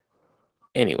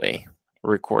Anyway,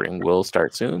 recording will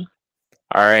start soon.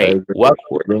 All right, Hey, welcome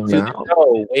recording to the now.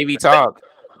 show, Wavy Talk.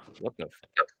 What the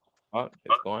fuck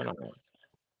is going on?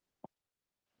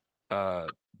 Uh,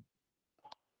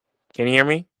 can you hear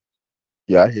me?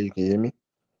 Yeah, I hear you. Can you hear me?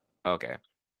 Okay,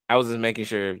 I was just making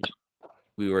sure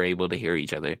we were able to hear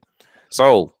each other.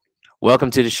 So,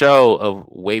 welcome to the show of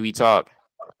Wavy Talk.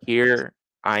 Here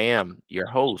I am, your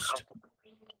host,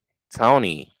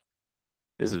 Tony.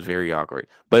 This is very awkward,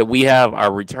 but we have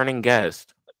our returning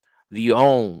guest, the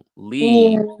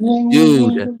only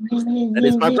dude that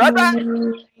is my brother,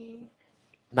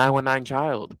 919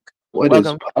 Child. What is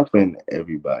Welcome. poppin',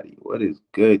 everybody? What is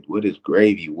good? What is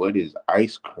gravy? What is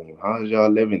ice cream? How's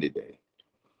y'all living today?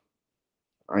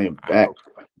 I am I back.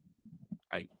 hope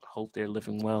I hope they're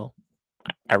living well.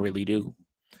 I really do.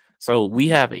 So we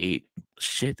have a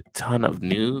shit ton of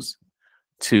news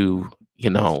to,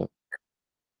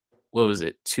 what was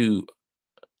it? To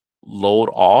load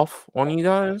off on you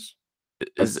guys. That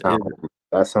Is sounds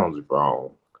that sounds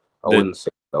wrong. I the wouldn't say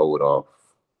throw it off.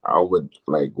 I would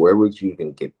like. Where would you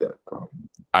even get that from?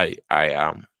 I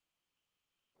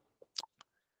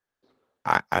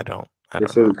don't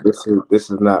This know. is this is this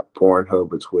is not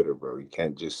Pornhub or Twitter, bro. You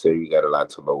can't just say you got a lot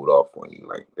to load off on you.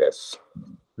 Like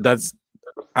That's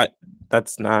I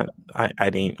that's not I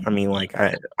didn't I mean like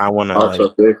I wanna also,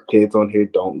 like if there's kids on here,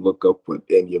 don't look up what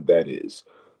any of that is.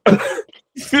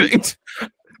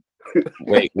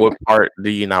 wait, what part do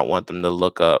you not want them to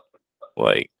look up?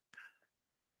 Like,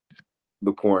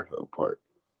 The Pornhub part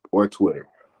or Twitter.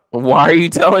 why are you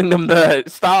telling them that?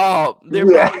 Stop.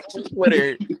 They're Yeah. probably on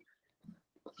Twitter.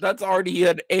 That's already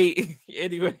an 8.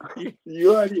 Anyway.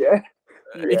 You already asked.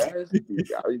 You asked me.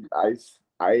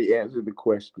 I answered the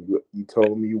question. You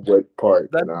told me what part,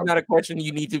 That's and not a question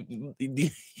you need to.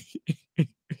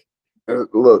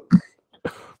 look.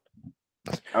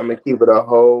 I'm gonna keep it a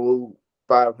whole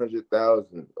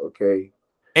 500,000. Okay.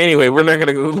 Anyway, we're not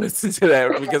gonna go listen to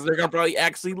that because they're gonna probably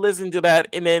actually listen to that,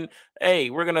 and then hey,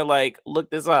 we're gonna like look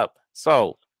this up.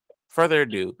 So, further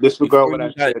ado, Disregard before what I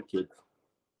you guys, said,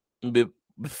 kids.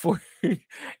 before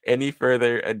any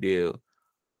further ado,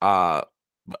 uh,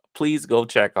 please go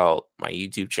check out my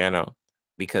YouTube channel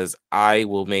because I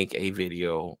will make a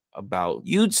video about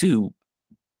YouTube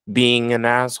being an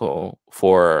asshole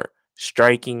for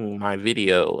striking my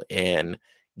video and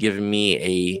giving me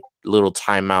a little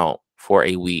timeout for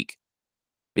a week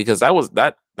because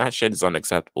that shit is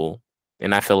unacceptable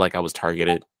and I feel like I was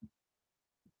targeted.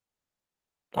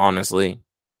 Honestly,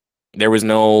 there was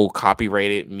no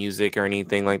copyrighted music or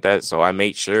anything like that, so I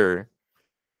made sure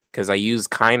because I use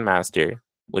KindMaster,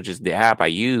 which is the app I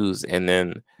use, and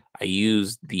then I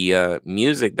use the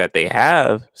music that they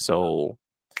have. So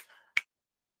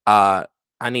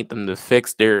I need them to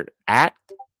fix their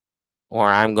act, or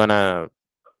I'm gonna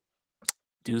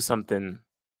do something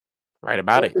right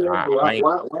about it.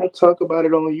 Why talk about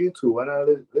it on YouTube? Why not?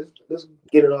 Let's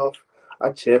get it off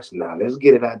our chest now. Let's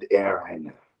get it out the air right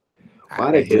now.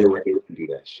 Why the Dude, hell would they do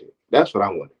that shit? That's what I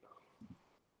want.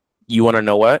 you want to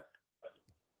know what?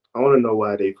 I want to know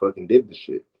why they fucking did the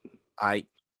shit. I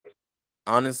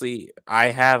honestly, I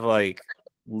have like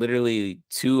literally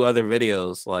 2 other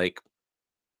videos. Like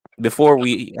before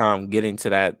we get into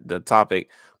the topic,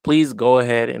 please go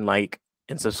ahead and like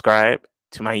and subscribe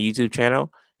to my YouTube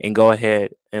channel and go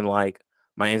ahead and like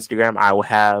my Instagram. I will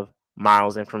have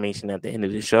Miles' information at the end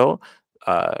of the show.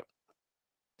 Uh,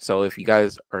 so if you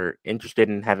guys are interested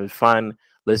in having fun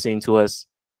listening to us,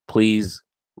 please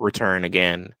return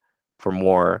again for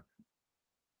more,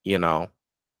 you know,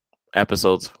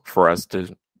 episodes for us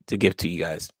to give to you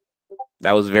guys.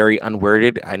 That was very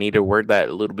unworded. I need to word that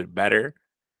a little bit better.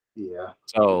 Yeah.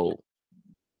 So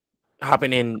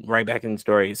hopping in right back in the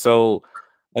story. So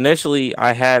initially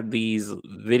I had these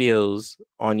videos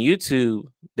on YouTube.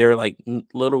 They're like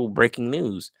little breaking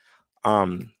news.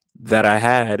 That I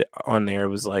had on there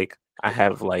was like I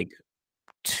have like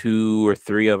 2 or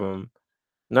 3 of them.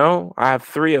 No, I have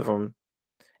 3 of them.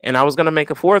 And I was gonna make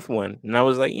a 4th one. And I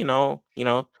was like,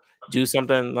 do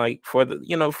something like for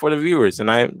the viewers.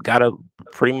 And I got a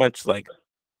pretty much like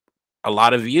a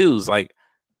lot of views, like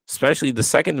especially the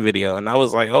second video. And I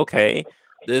was like, okay,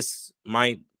 this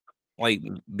might like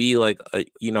be like a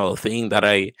thing that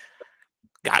I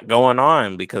got going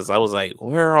on because I was like,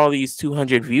 where are all these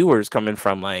 200 viewers coming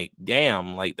from? Like,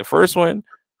 damn, like the first one,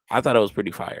 I thought it was pretty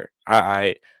fire.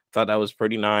 I thought that was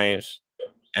pretty nice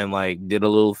and like did a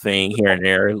little thing here and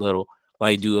there, a little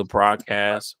like do a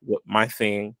broadcast with my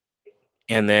thing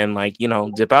and then like,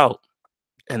 dip out.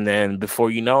 And then before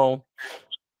you know,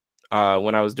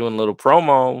 when I was doing a little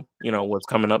promo, what's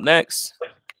coming up next,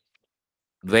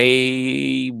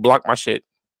 they blocked my shit.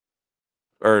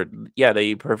 or yeah,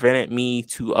 they prevented me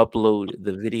to upload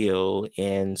the video,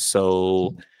 and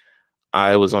so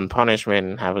I was on punishment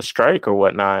and have a strike or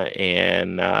whatnot,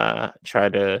 and try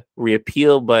to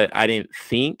reappeal, but I didn't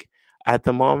think at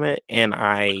the moment, and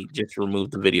I just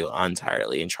removed the video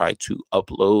entirely and tried to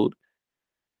upload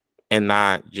and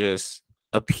not just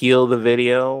appeal the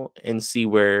video and see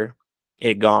where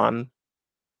it gone.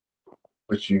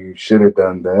 But you should have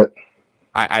done that.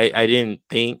 I didn't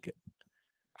think.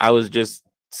 I was just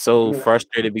so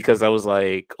frustrated because I was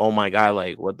like, oh my god,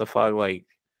 like what the fuck, like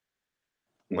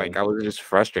I was just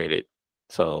frustrated.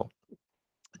 So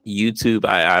YouTube,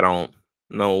 I don't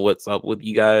know what's up with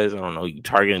you guys. I don't know, you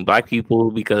targeting black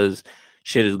people because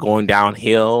shit is going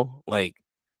downhill, like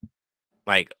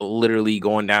literally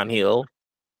going downhill.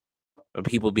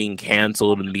 People being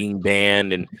canceled and being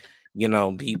banned, and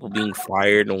people being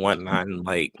fired and whatnot, and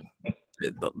like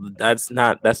that's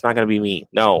not gonna be me.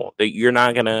 No, you're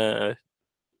not gonna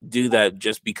do that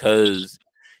just because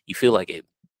you feel like it.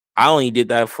 I only did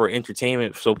that for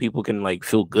entertainment so people can like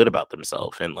feel good about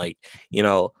themselves and like,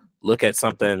 look at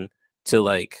something to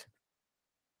like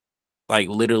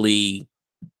literally,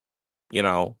 you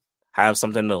know, have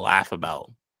something to laugh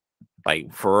about.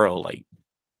 Like for real, like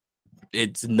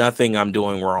it's nothing I'm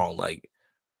doing wrong. Like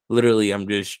literally I'm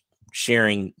just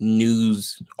sharing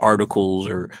news articles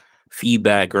or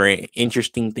feedback or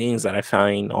interesting things that I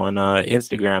find on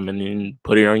Instagram and then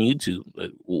put it on YouTube.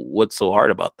 Like, what's so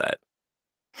hard about that?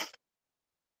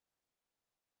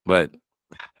 But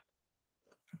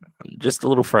I'm just a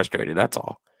little frustrated. That's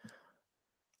all.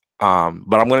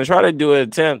 But I'm gonna try to do an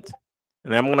attempt,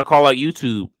 and I'm gonna call out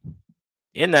YouTube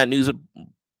in that news,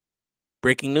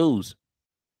 breaking news.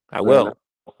 I Man, I'm will. gonna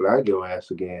flag your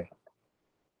ass again.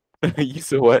 You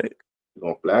said what? I'm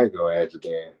gonna flag your ass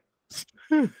again.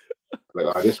 Like,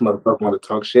 oh, this motherfucker want to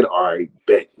talk shit. All right,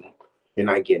 bet. You're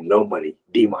not getting no money.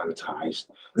 Demonetized.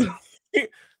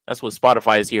 That's what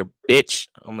Spotify is here, bitch.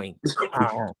 I'm like,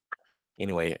 ah.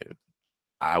 Anyway,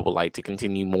 I would like to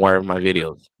continue more of my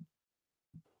videos.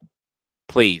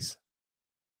 Please.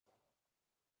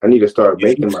 I need to start If you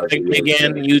making my flag me videos.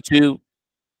 again, Man. YouTube,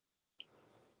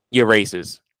 you're racist.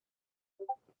 This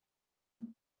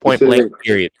Point blank, isn't.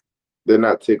 period. They're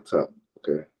not TikTok.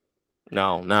 Okay.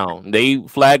 No. They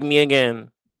flag me again.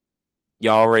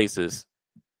 Y'all racist.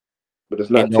 But it's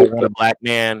And not don't want a TikTok. black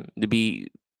man to be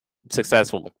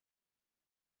successful.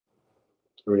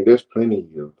 I mean, there's plenty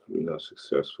of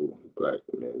successful black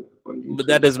men on But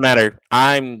that YouTube. doesn't matter.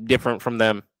 I'm different from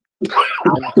them.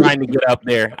 I'm trying to get up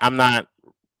there. I'm not,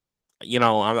 I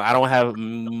don't have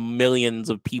millions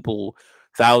of people,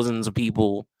 thousands of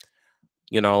people,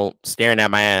 staring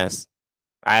at my ass.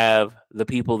 I have the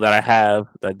people that I have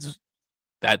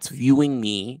that's viewing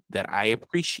me that I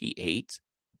appreciate,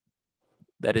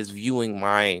 that is viewing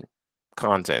my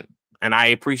content. And I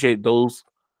appreciate those,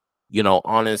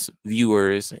 honest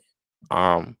viewers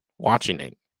watching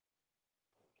it.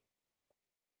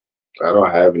 I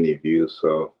don't have any views,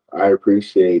 so I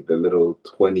appreciate the little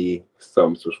 20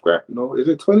 some subscribe. No, is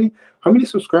it 20? How many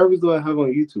subscribers do I have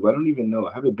on YouTube? I don't even know.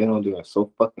 I haven't been on there in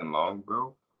so fucking long,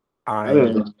 bro. I I'm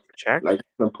haven't check. like I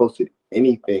haven't posted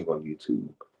anything on YouTube.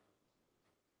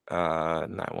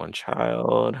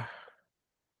 919Child.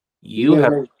 You You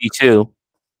have never, 52.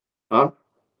 huh?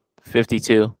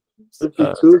 52 52?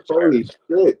 Holy subscribers.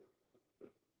 shit.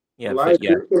 Yeah, Well, I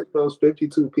yeah. appreciate those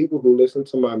 52 people who listen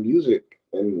to my music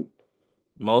and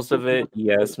Most of it,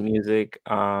 yes, music.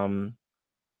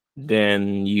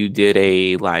 Then you did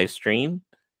a live stream,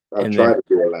 I've and then tried to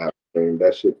do a live stream.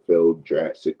 That shit failed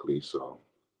drastically, so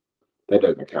that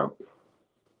doesn't count.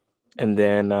 and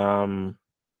then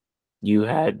you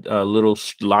had a little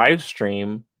live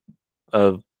stream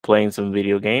of playing some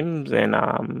video games,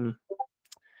 and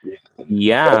Yeah, that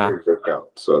yeah, didn't work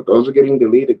out. So those are getting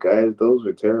deleted, guys. Those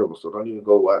are terrible. So don't even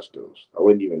go watch those. I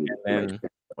wouldn't even like. and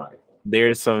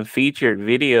there's some featured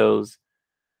videos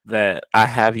that I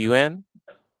have you in,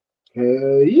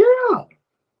 Hell yeah,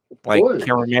 of like course,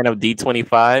 cameraman of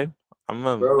D25.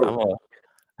 I'm bro. a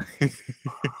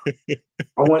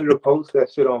I wanted to post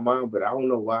that shit on mine, but I don't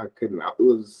know why I couldn't. It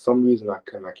was some reason I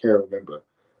couldn't. I can't remember.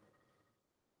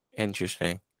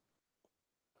 Interesting.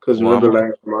 Cause Well, remember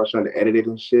last time I was trying to edit it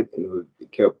and shit, and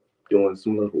it kept doing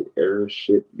some little error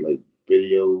shit like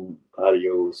video,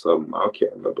 audio, something. I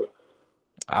can't remember.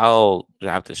 I'll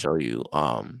have to show you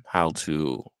how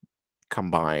to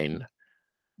combine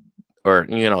or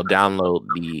download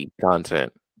the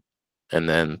content and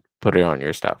then put it on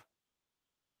your stuff.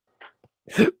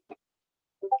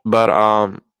 But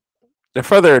to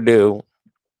further ado,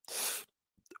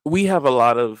 we have a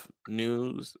lot of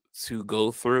news to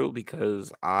go through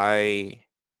because I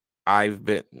I've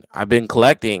been I've been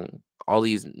collecting all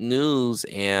these news,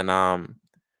 and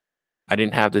I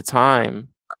didn't have the time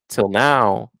till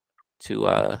now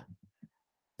to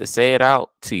say it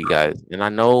out to you guys. And I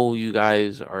know you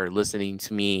guys are listening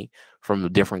to me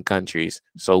from different countries.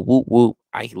 So whoop whoop.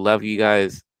 I love you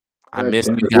guys. I God miss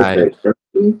damn you it, guys. that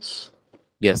difference.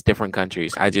 Yes, different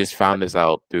countries. I just found this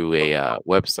out through a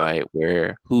website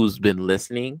where who's been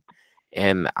listening,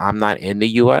 and I'm not in the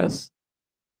US,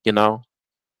 you know.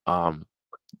 Um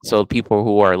so people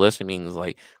who are listening is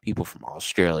like people from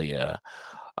Australia.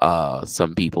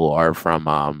 Some people are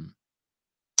from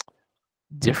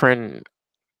different,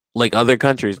 like, other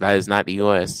countries that is not the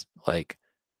US, like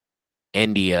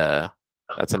India.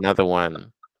 That's another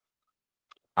one.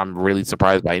 I'm really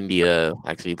surprised by India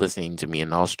actually listening to me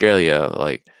in Australia.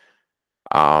 Like,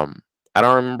 I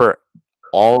don't remember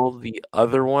all the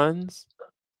other ones,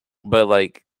 but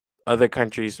like other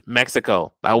countries,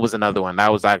 Mexico, that was another one.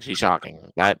 That was actually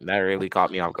shocking. That really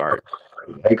caught me off guard.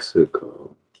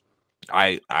 Mexico.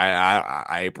 I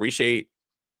appreciate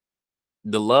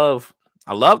the love.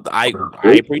 I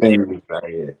Big appreciate, things out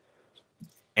here.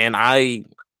 and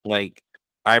like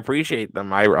I appreciate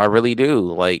them. I really do.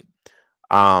 Like,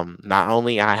 not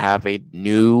only I have a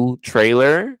new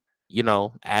trailer,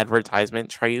 advertisement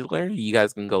trailer, you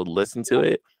guys can go listen to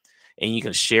it, and you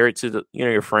can share it to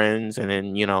your friends, and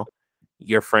then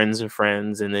your friends and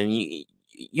friends, and then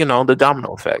the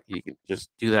domino effect. You can just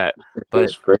do that. But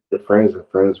It's friends of friends of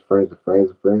friends of friends of friends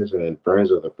of friends, and then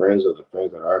friends of the friends of the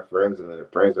friends that are friends, and then the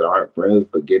friends that aren't friends,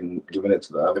 but giving it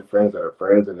to the other friends that are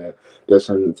friends, and then they're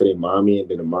sending it to their mommy, and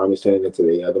then the mommy sending it to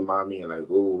the other mommy, and like,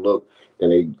 oh look,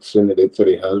 and they sending it to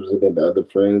their husband and the other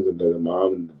friends, and then the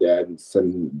mom and the dad and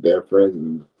sending their friends,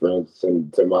 and the friends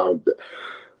sending to mom.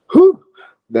 Whew.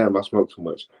 Damn, I smoke too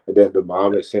much. And then the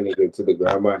mom is sending it to the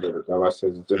grandma, and then the grandma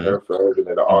sends it to mm, her friends, and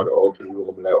then all mm, the old people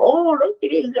will be like, "Oh, look at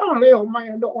this young little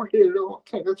man doing his little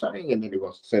thing," and then they're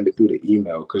gonna send it through the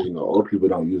email because old people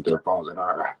don't use their phones, and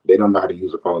they don't know how to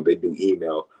use a phone. They do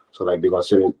email, so like they're gonna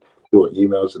send it through an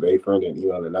email to their friend, and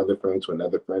email another friend to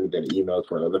another friend, and then email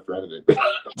to another friend. And then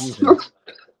mhm.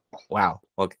 Wow.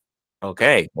 Okay.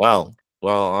 Okay. Well.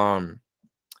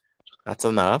 That's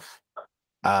enough.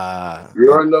 you And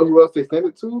don't know who else they send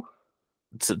it to?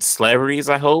 to celebrities,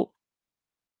 I hope.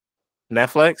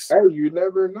 Netflix. Hey, you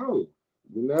never know.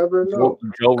 You never Joe, know.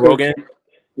 Joe Cause Rogan.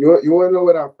 you want to know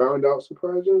what I found out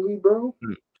surprisingly, bro?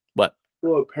 Hmm. What?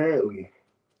 Well, apparently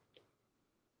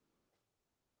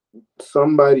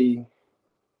somebody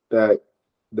that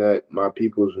my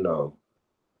peoples know,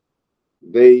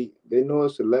 they know a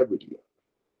celebrity,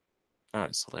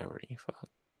 Not a celebrity. Fuck.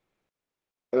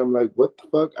 and I'm like, what the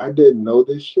fuck? I didn't know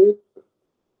this shit.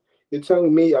 You're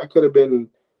telling me I could have been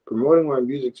promoting my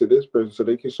music to this person so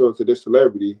they can show it to this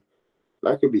celebrity.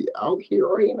 I could be out here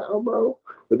right now, bro.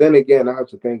 But then again, I have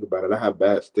to think about it. I have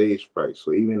bad stage fright,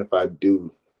 so even if I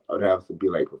do, I would have to be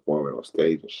like performing on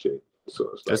stage and shit. So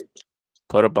it's Just like,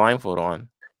 put a blindfold on.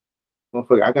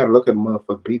 motherfucker, I gotta look at the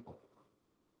motherfucking people.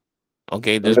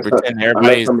 Okay, just Unless I, pretend unless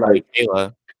everybody's I'm like like,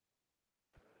 Kayla.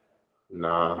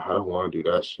 nah, I don't want to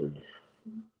do that shit.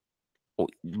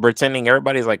 Pretending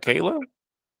everybody's like Kayla.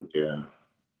 Yeah,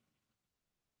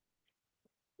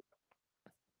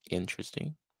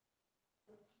 Interesting.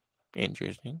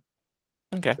 Interesting.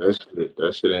 Okay.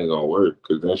 that shit ain't gonna work.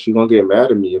 Cause then she gonna get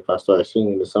mad at me if I start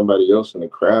singing to somebody else in the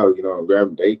crowd, and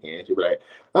grabbing their hand. She be like,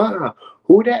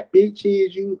 who that bitch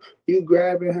is you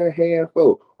grabbing her hand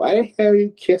for? Why the hell you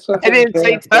kiss her I didn't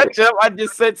say hand for? touch up. I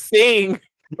just said sing.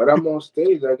 But I'm on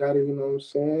stage. I gotta, what I'm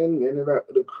saying, interact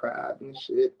with the crowd and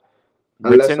shit.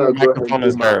 Unless Pretend I the go ahead and microphone do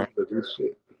is my her. unreleased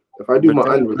shit. If I do my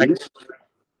Pretend the mic- unreleased,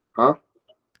 huh?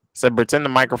 Said pretend the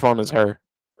microphone is her.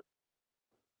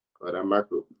 Oh, that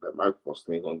microphone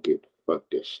thing gonna get fuck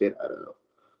this shit out of.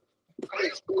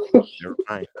 Never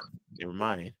mind. Never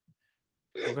mind.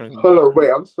 We're gonna. Hold on, wait.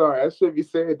 I'm sorry. I shouldn't be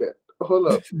saying that. Hold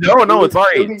up. No, it's Delete,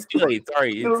 alright. It's delete, too late.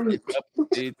 Sorry. delete,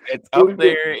 It's up delete it,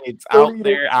 there. It's out delete it.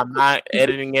 there. I'm not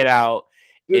editing it out.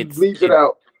 Just It's bleep it it.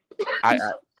 out. I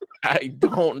I, I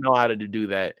don't know how to do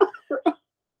that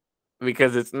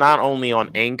because it's not only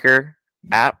on Anchor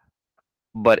app,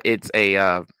 but it's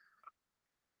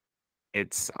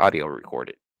audio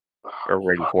recorded or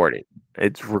recorded.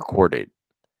 It's recorded.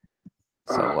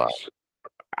 So Ah,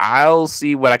 I'll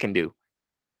see what I can do.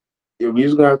 yeah, we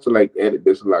just gonna have to like edit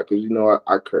this a lot because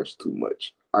I curse too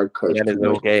much. I curse That too is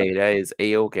much. okay. That is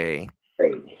a okay.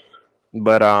 Hey,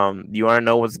 But you want to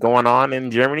know what's going on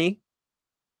in Germany?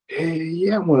 hey,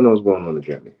 yeah, I want to know what's going on in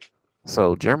Germany.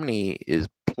 So Germany is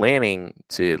planning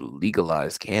to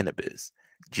legalize cannabis.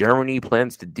 Germany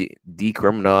plans to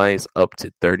decriminalize up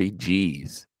to 30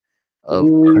 Gs. of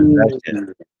Ooh.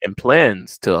 possession and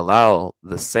plans to allow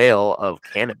the sale of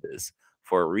cannabis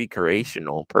for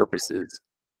recreational purposes.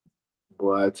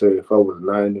 Boy, I tell you, if I was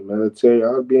not in the military,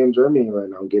 I'd be in Germany right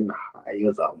now getting high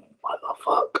as a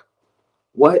motherfucker.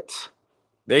 What?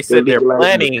 They They're said they're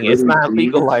legalizing the planning, it's dirty not weed?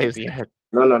 legalized yet.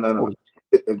 No, no, no, no.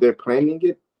 If they're planning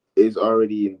it, it's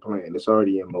already in plan. It's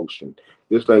already in motion.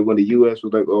 Just like when the U.S.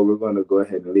 was like, "Oh, we're going to go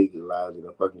ahead and legalize it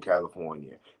in fucking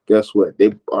California." Guess what?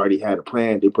 They already had a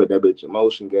plan. They put that bitch in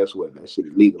motion. Guess what? That shit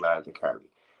is legalized in Cali.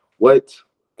 What,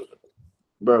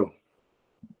 bro?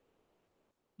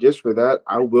 Just for that,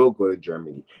 I will go to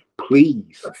Germany.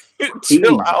 Please, Chill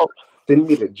please out. send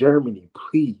me to Germany,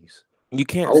 please. You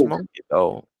can't Oh, smoke it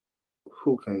though.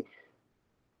 who can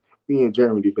be in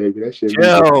Germany, baby? That shit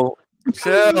legal. Chill.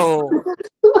 Chill.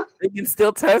 They can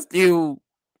still test you.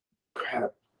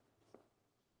 Crap.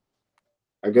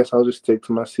 I guess I'll just stick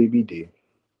to my CBD.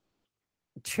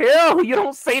 Chill. You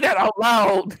don't say that out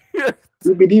loud.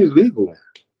 CBD is legal,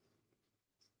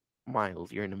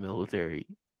 Miles, you're in the military.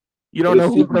 You but don't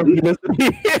it's know who's CBD.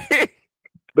 listening.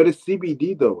 But it's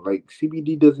CBD though. Like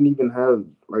CBD doesn't even have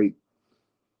like.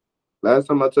 Last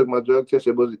time I took my drug test,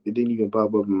 it didn't even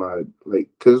pop up in my like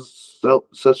because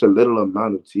such a little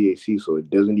amount of THC, so it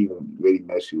doesn't even really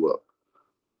mess you up.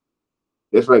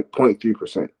 It's like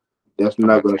 0.3%. That's I'm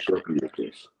not not. gonna show up in your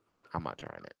case. I'm not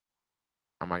trying it.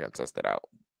 I'm not gonna test it out.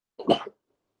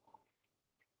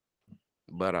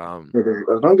 But As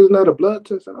long as it's not a blood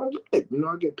test, I don't get,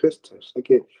 I get piss tests. I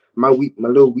get my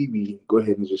little wee wee. Go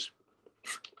ahead and just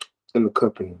in the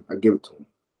cup and I give it to him.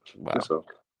 wow. That's all.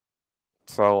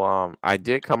 So I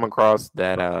did come across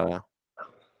that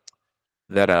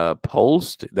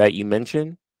post that you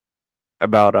mentioned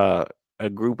about a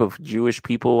group of Jewish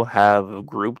people have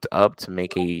grouped up to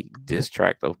make a diss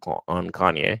track on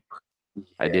Kanye.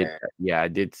 I did, Yeah, yeah, I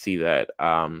did see that.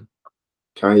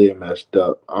 Kanye messed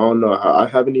up. I don't know how. I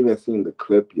haven't even seen the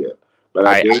clip yet, but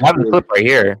I I did have a hear. clip right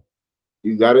here.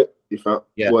 You got it. You found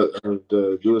Yeah, what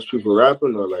the Jewish people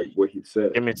rapping or like what he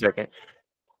said. give me a second.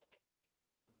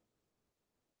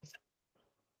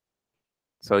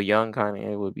 So young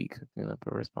Kanye would be cooking up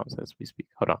a response as we speak.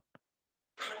 Hold on.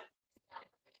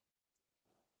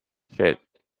 Shit.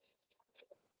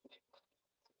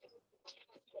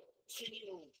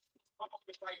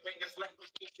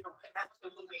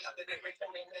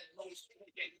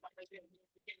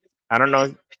 I don't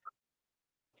know.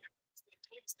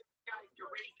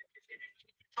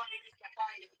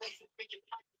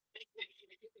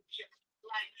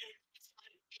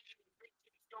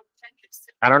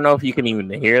 I don't know if you can even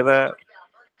hear that.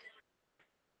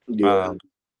 Yeah. Uh,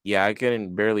 yeah, I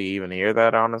couldn't barely even hear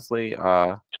that honestly.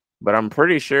 But I'm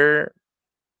pretty sure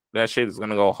that shit is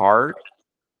gonna go hard.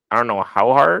 I don't know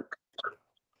how hard,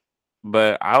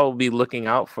 but I'll be looking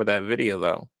out for that video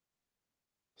though.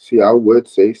 See, I would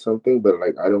say something, but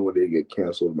like I don't want to get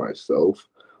canceled myself.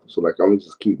 So like I'm gonna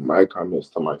just keep my comments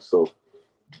to myself.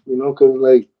 Because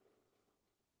like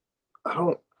I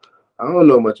don't I don't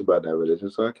know much about that religion,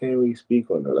 so I can't really speak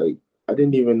on it. Like I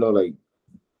didn't even know like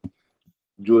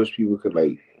Jewish people could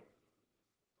like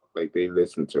they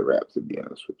listen to rap. To be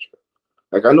honest with you,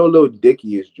 like I know Lil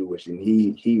Dicky is Jewish and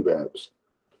he raps,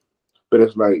 but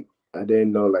it's like I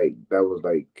didn't know like that was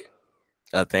like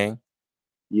A thing.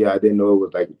 yeah I didn't know it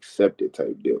was like accepted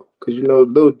type deal. Cause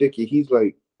Lil Dicky he's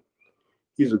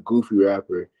a goofy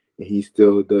rapper and he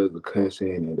still does the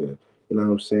cussing and the what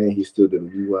I'm saying? He still does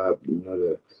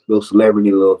the little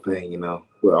celebrity little thing,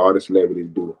 what all the celebrities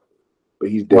do. But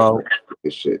he's Well, different with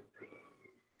this shit.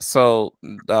 so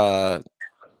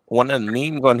one of the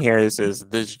memes on here is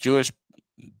this Jewish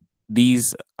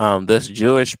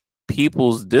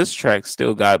people's diss track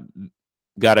still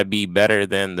gotta be better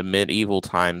than the medieval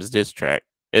times diss track.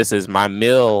 It says my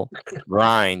mill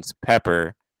grinds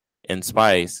pepper and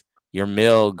spice. Your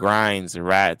mill grinds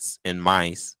rats and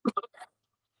mice.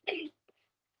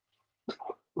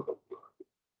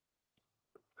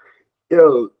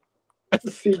 Yo,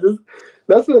 see this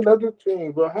that's another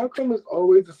thing, bro. How come it's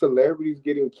always the celebrities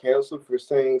getting canceled for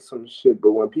saying some shit,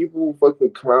 but when people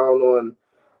fucking clown on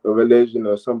a religion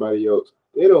or somebody else,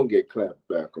 they don't get clapped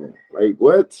back on. Like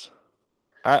what?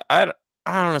 I I,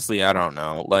 I honestly I don't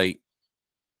know. Like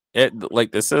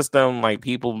the system like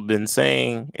people have been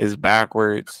saying is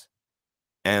backwards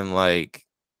and like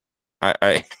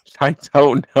I I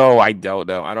don't know. I don't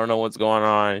know. I don't know what's going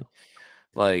on.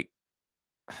 Like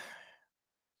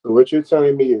So what you're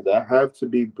telling me is I have to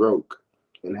be broke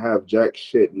and have jack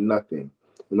shit nothing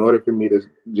in order for me to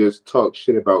just talk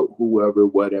shit about whoever,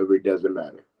 whatever, it doesn't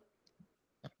matter.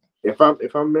 If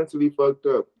I'm mentally fucked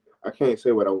up, I can't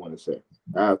say what I want to say.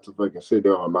 I have to fucking sit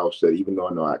there on my mouth shut, even though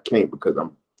I know I can't because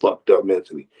fucked up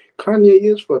mentally. Kanye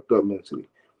is fucked up mentally.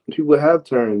 People have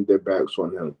turned their backs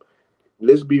on him.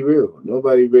 Let's be real.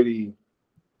 Nobody really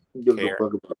gives a Care.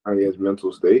 fuck about Kanye's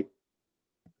mental state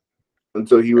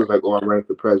until he was like, "Oh, I'm running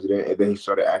for president," and then he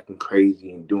started acting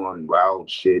crazy and doing wild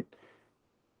shit.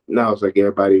 Now it's like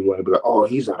everybody want to be like, "Oh,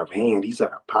 he's out of hand. He's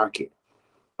out of pocket.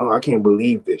 Oh, I can't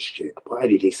believe this shit. Why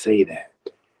did he say that?"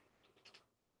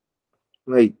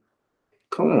 Like,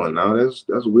 come on now. That's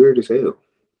weird as hell.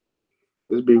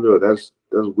 Let's be real. That's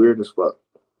weird as fuck.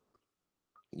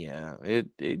 Yeah,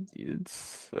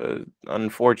 it's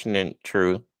unfortunate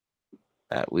truth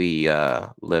that we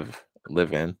live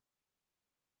in.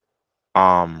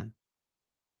 Um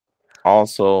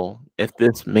Also, if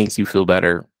this makes you feel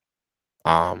better,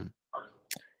 um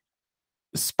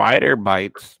spider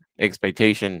bites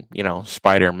expectation,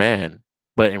 Spider-Man.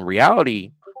 But in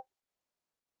reality,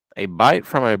 a bite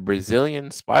from a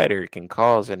Brazilian spider can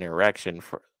cause an erection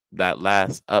that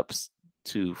lasts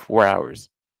to 4 hours.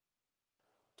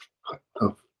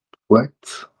 Oh, what?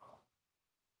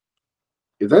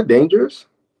 Is that dangerous?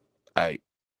 I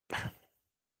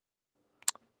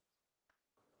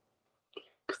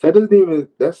Cause that doesn't even.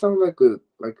 That sounds like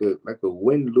a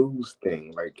win lose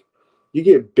thing. Like you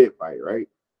get bit by it, right?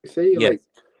 Say you're Yes. like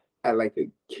at like a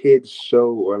kids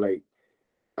show or like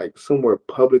somewhere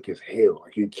public as hell.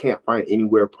 Like you can't find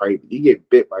anywhere private. You get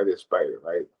bit by this spider,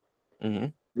 right? Hmm.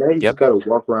 Now you Yep. just gotta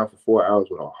walk around for 4 hours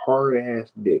with a hard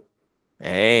ass dick.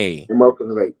 Hey, Your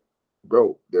motherfucker's like,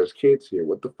 bro, there's kids here.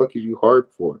 What the fuck is you hard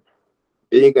for?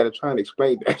 You ain't gotta try and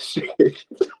explain that shit.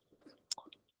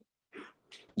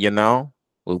 you know,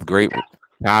 with great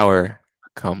power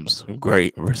comes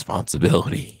great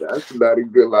responsibility. That's not a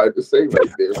good line to say right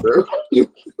there, bro.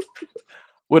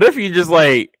 What if you just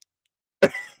like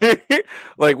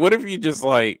what if you just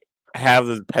have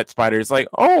this pet spider? It's like,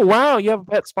 oh wow, you have a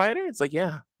pet spider? It's like,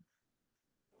 yeah.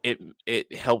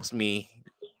 It helps me,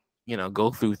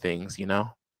 go through things,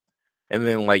 And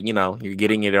then you're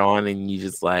getting it on and you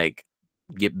just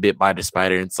get bit by the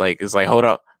spider. It's like hold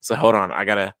up. So hold on, I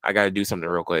gotta do something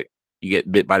real quick. You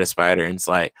get bit by the spider and it's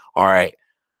like, all right,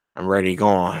 I'm ready, go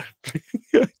on.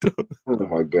 Oh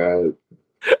my god.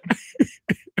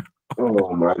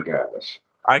 Oh my gosh.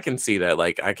 I can see that.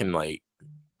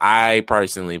 I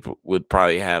personally would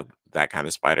probably have that kind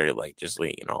of spider, just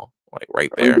right I'm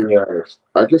there. being honest.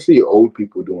 I can see old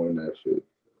people doing that shit.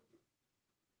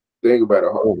 Think about it.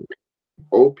 Oh.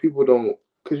 Old people don't,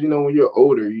 because when you're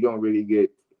older, you don't really get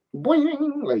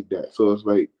boing like that. So it's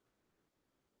like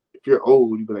if you're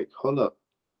old, you be like, hold up,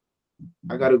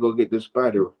 I gotta go get this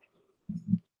spider.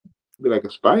 Be like,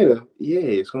 a spider? Yeah,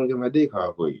 it's gonna get my dick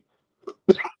hard for you.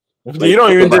 You Like don't fuck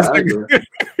a even just.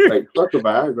 Viagra. Like fuck a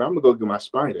Viagra. I'm gonna go get my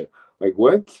spider. Like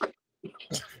what?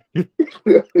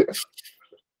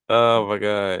 Oh my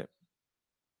god.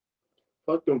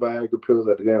 Fuck them Viagra pills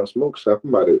at the damn smoke shop. I'm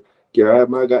about to get out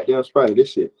my goddamn spider.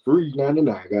 This shit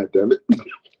 $3.99. Goddamn it.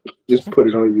 Just put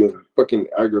it on you and fucking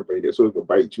aggravate it so it can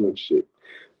bite you and shit.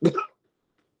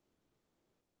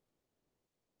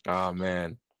 Oh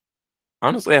man.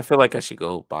 Honestly, I feel like I should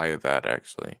go buy that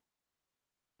actually.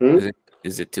 Hmm?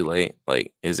 Is it too late?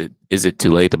 Is it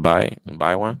too late to buy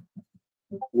one?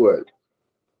 What?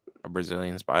 A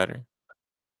Brazilian spider?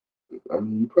 I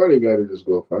mean, you probably gotta just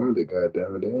go find it.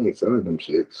 Goddamn it, they ain't selling them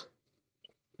shits.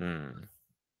 Hmm.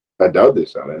 I doubt they're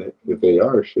selling it. If they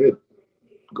are, shit,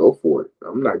 go for it.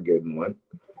 I'm not getting one.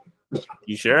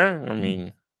 You sure? I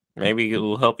mean, maybe it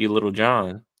will help you, little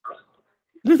John.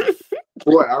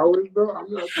 4 hours, bro.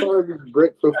 I'm not charging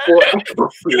Brick for 4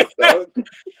 hours, dog.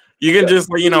 You can That's just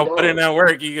too put in long. that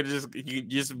work. You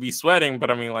just be sweating,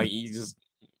 but I mean you just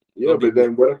Yeah, go do but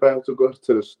then what if I have to go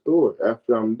to the store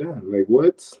after I'm done? Like,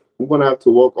 what? I'm gonna have to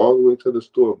walk all the way to the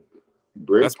store, that's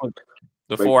Brick. what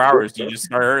the Like, 4 hours. You just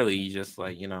start early. You just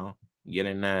get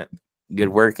in that good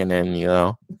work, and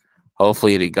then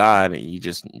hopefully to God you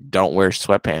just don't wear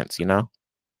sweatpants.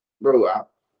 bro.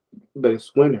 But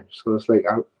it's winter, so it's like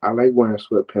I like wearing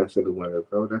sweatpants in the winter,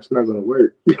 bro. That's not gonna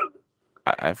work.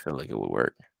 I feel like it would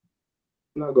work.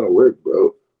 Not gonna work,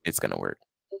 bro. It's gonna work.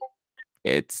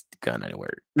 It's gonna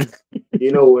work.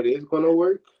 You know what is gonna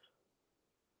work?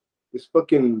 This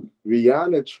fucking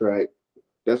Rihanna track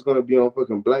that's gonna be on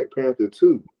fucking Black Panther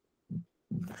 2.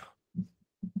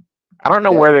 I don't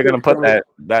know That where they're gonna shit's put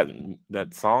gonna.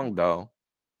 that song though.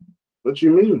 What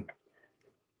you mean?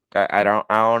 I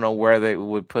don't know where they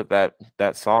would put that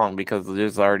song because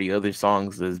there's already other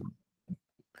songs.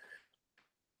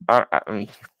 I mean,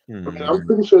 I mean, I'm hmm.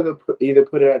 pretty sure they'll either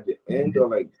put it at the end or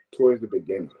like towards the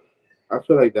beginning. I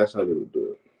feel like that's how they would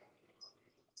do it.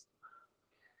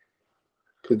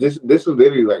 Cause this is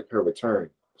literally like her return.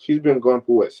 She's been gone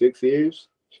for what, 6 years?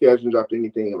 She hasn't dropped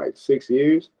anything in like 6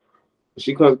 years.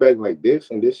 She comes back like this,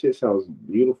 and this shit sounds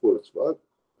beautiful as fuck.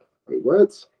 Like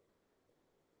what?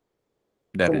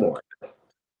 That Come is. on.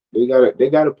 They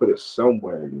gotta put it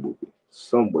somewhere in the movie.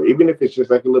 Somewhere. Even if it's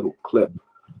just like a little clip.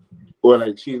 Or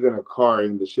like she's in a car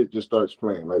and the shit just starts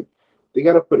playing. Like they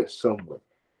gotta put it somewhere.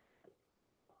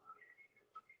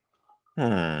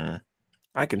 Hmm.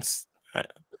 I can.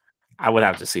 I would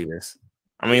have to see this.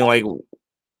 I mean, like.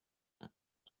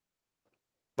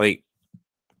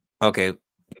 Okay.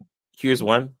 Here's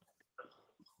one.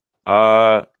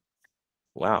 Uh.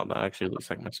 Wow. That actually looks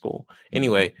like my school.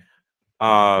 Anyway.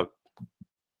 Uh.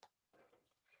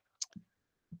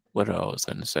 What I was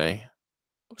gonna say.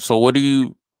 So, what do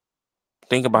you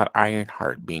think about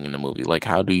Ironheart being in the movie? Like,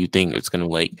 how do you think it's gonna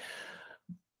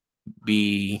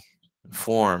be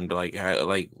formed? Like how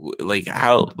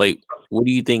what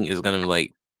do you think is gonna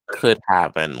could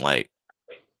happen? Like,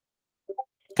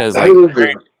 because That is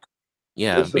a,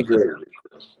 yeah, that's a because very good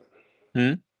question.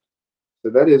 hmm? So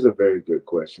that is a very good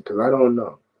question because I don't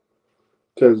know.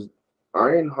 Because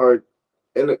Ironheart,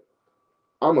 and look,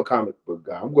 I'm a comic book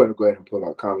guy. I'm going to go ahead and pull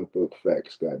out comic book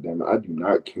facts. Goddamn it, I do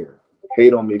not care.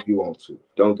 Hate on me if you want to.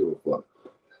 Don't give a fuck.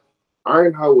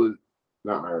 Ironheart was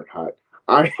not Ironheart.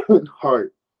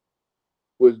 Ironheart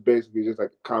was basically just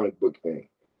like a comic book thing.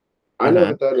 I Mm-hmm.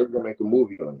 never thought they were gonna make a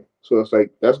movie on it. So it's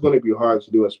like that's gonna be hard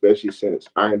to do, especially since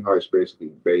Ironheart's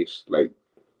basically based like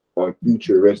on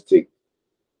futuristic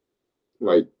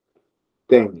like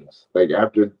things. Like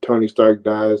after Tony Stark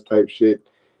dies type shit,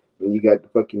 and you got the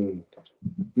fucking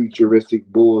futuristic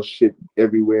bullshit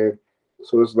everywhere.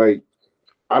 So it's like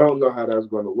I don't know how that's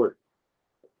gonna work.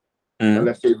 Mm-hmm.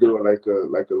 Unless they do it like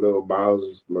a little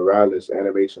Miles Morales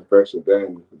animation first, and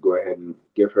then go ahead and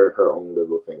give her her own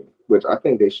little thing, which I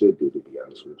think they should do. To be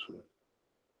honest with you,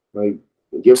 like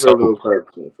give her So a little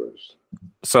cartoon first.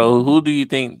 who do you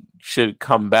think should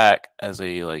come back as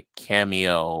a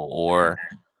cameo or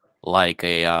like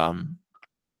a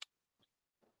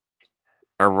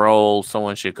role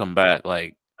someone should come back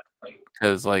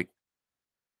because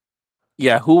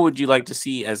yeah, who would you like to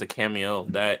see as a cameo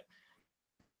that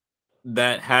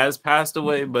has passed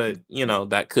away but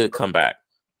that could come back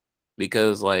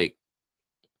because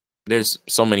there's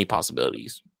so many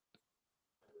possibilities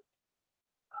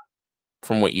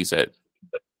from what you said.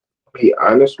 Be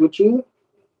honest with you,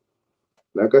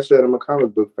 like I said, I'm a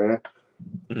comic book fan.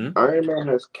 Hmm. Iron Man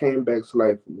has came back to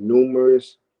life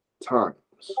numerous times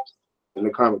in the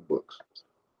comic books,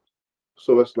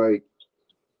 so it's like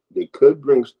they could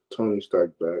bring Tony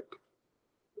Stark back,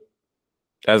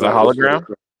 As a like as far as hologram.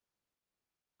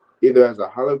 either as a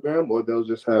hologram or they'll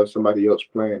just have somebody else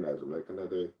playing as him, like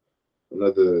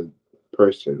another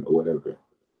person or whatever.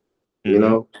 You Hmm.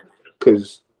 know,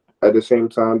 because at the same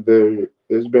time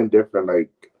there's been different like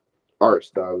art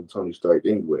styles of Tony Stark,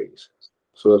 anyways.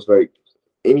 So it's like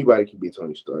anybody can be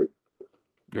Tony Stark.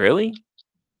 Really?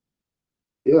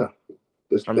 Yeah,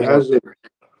 I it mean, hasn't.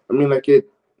 I mean, like it's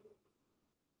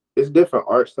different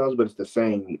art styles, but it's the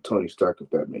same Tony Stark, if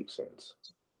that makes sense.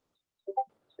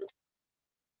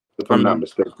 If I I'm not mean,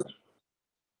 mistaken.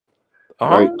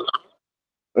 Like, um,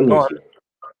 let go me on. see.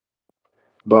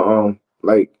 But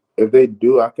like if they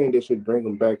do, I think they should bring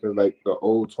him back as like the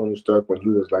old Tony Stark when he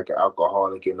was like an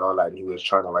alcoholic and all that, and he was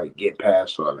trying to like get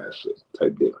past all that shit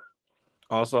type deal.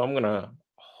 Also, I'm gonna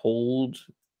hold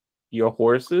your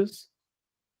horses.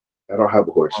 I don't have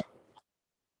a horse.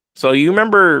 So you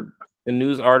remember the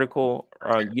news article?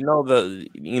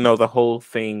 The whole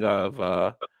thing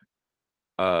of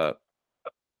uh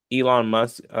Elon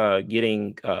Musk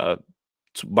getting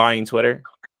buying Twitter.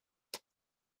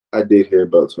 I did hear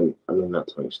about Tony. I mean, not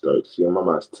Tony Stark. See, my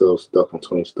mind's still stuck on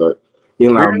Tony Stark.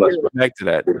 We're Elon gonna Musk. get back to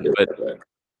that, I did hear but about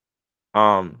that.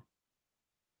 um,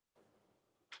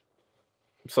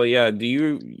 so yeah, do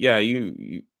you? Yeah,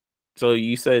 so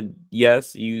you said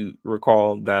yes, you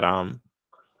recall that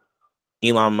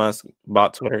Elon Musk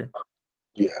bought Twitter.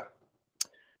 Yeah,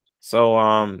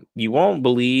 So you won't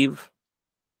believe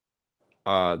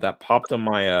that popped on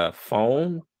my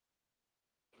phone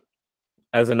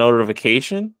as a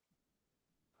notification.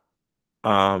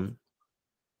 Um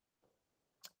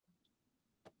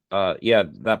yeah,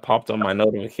 that popped on my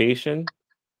notification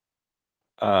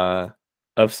uh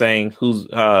of saying who's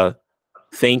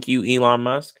thank you Elon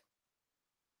Musk.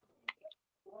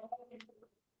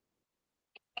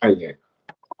 Kanye.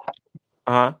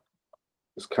 Uh-huh.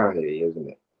 It's Kanye, isn't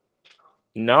it?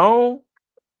 No,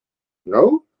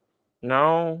 No,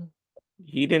 no.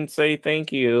 He didn't say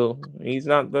thank you. He's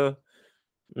not the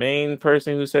main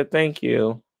person who said thank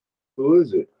you. who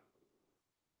is it?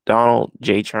 Donald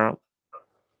J. Trump.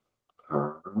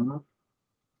 Uh,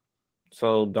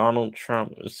 So Donald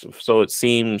Trump. So it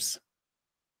seems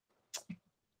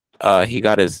he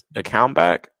got his account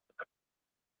back.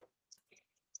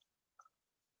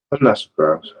 I'm not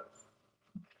surprised.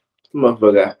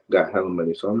 Motherfucker got hella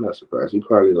money, so I'm not surprised. He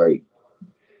probably like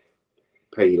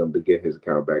paid him to get his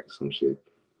account back or some shit.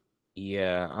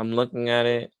 Yeah, I'm looking at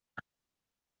it.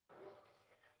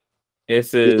 It Either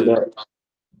says, that.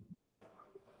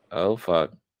 "Oh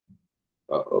fuck."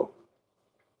 Oh.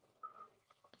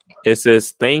 It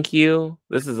says, "Thank you."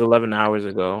 This is 11 hours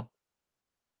ago.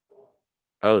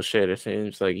 Oh shit! It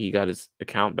seems like he got his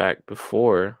account back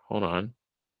before. Hold on.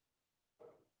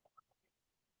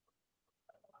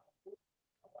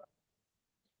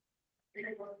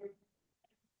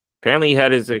 Apparently, he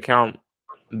had his account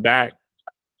back.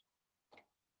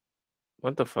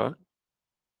 What the fuck?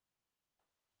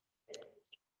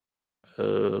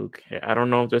 Okay, I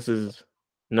don't know if this is.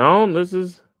 No, this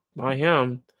is by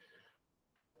him.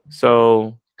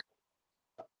 So,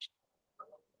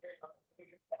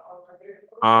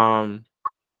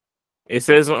 it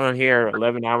says on here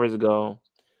 11 hours ago.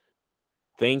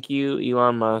 Thank you,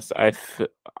 Elon Musk. I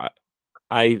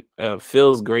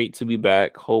feels great to be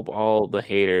back. Hope all the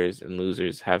haters and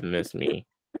losers have missed me.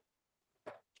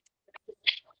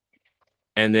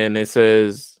 And then it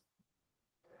says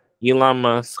Elon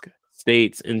Musk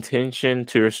states intention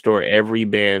to restore every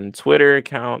banned Twitter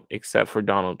account except for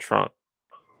Donald Trump.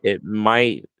 It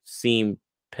might seem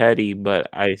petty, but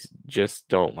just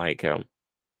don't like him.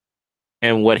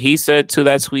 And what he said to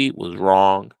that tweet was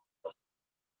wrong.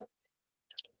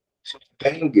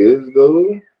 Thing is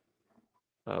though,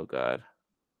 Oh God,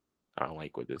 I don't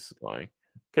like where this is going.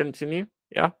 Continue.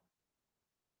 Yeah.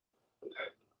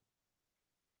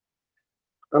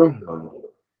 I don't know.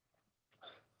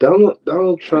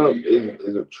 Donald Trump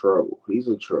is a troll. He's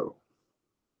a troll.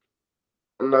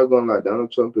 I'm not gonna lie,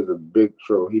 Donald Trump is a big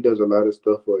troll. He does a lot of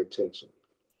stuff for attention.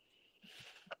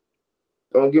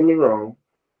 Don't get me wrong.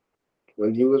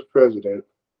 When he was president,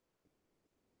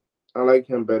 I like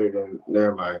him better than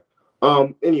never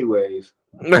mind. Anyways,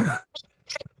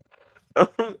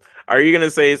 Are you gonna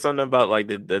say something about like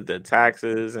the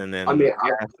taxes and I then mean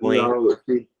I gasoline? no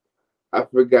see, I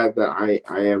forgot that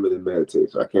I am in the military,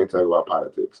 so I can't talk about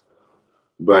politics.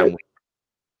 I'm But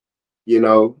you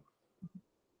know,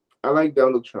 I like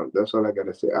Donald Trump. That's all I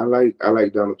gotta say. I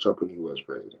like Donald Trump when he was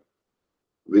president.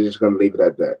 We're just gonna leave it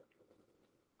at that.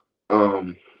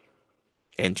 Um,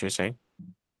 interesting.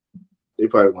 they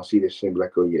probably gonna see this shit and be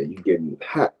like, oh yeah, you getting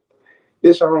hot.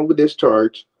 This wrong with this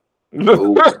charge.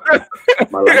 Oh,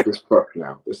 my life is fucked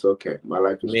now. It's okay. My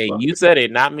life is Man, fucked. you said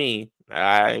it, not me.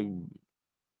 I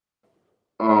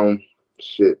Um,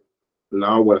 shit.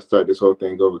 Now I want to start this whole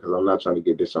thing over because I'm not trying to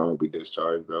get dishonorably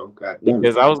discharged, bro. God damn it.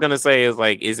 because I was gonna say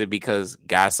is it because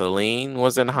gasoline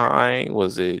wasn't high?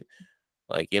 Was it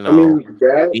like I mean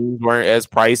things weren't as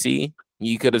pricey?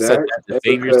 You could have said that that to and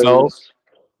save yourself because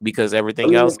because I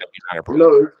everything else mean could be not approved.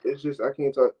 no, it's just I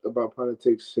can't talk about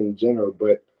politics in general,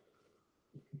 but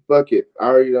fuck it. I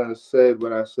already done said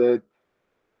what I said.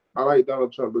 I like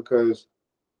Donald Trump because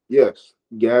yes,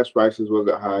 gas prices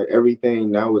wasn't high.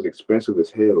 Everything now is expensive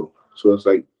as hell. So it's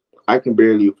like I can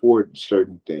barely afford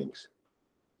certain things.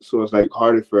 So it's like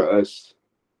harder for us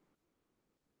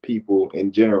people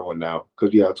in general now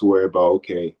because you have to worry about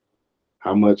okay,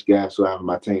 how much gas do I have in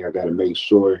my tank? I got to make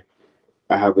sure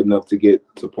I have enough to get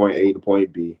to point A to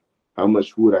point B. How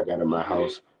much food I got in my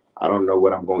house? I don't know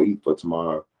what I'm gonna eat for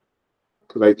tomorrow.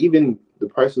 Cause like even the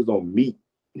prices on meat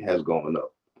has gone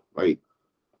up. Like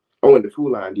I went to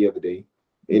Food Line the other day.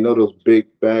 And you know those big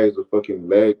bags of fucking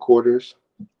leg quarters?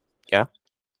 Yeah.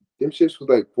 Them shits was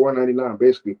like $4.99,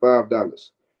 basically $5.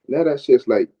 Now that shit's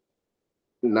like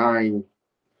 $9,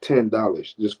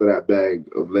 $10 just for that bag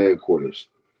of leg quarters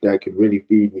that could really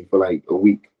feed me for like a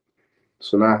week.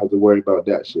 So now I have to worry about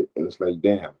that shit. And it's like,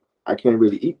 damn, I can't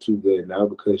really eat too good now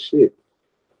because shit,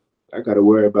 I gotta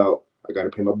worry about I gotta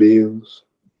pay my bills.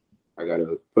 I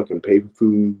gotta fucking pay for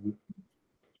food.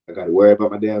 I gotta worry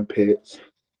about my damn pets.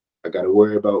 I gotta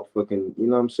worry about fucking, you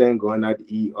know what I'm saying, going out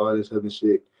to eat, all this other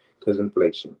shit, because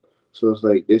inflation. So it's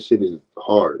like this shit is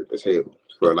hard as hell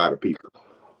for a lot of people.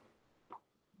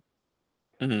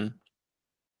 Hmm.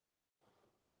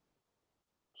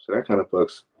 So that kind of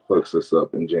fucks us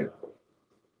up in general.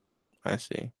 I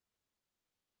see.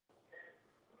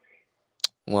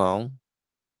 Well,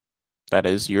 that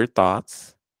is your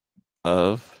thoughts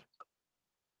of,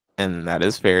 and that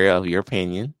is fair of your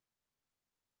opinion.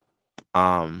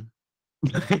 Um,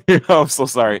 I'm so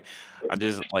sorry. I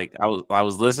just like I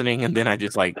was listening and then I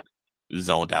just like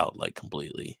zoned out like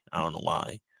completely. I don't know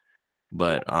why.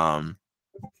 But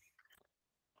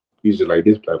You just like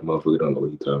this black motherfucker don't know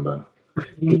what you talking about.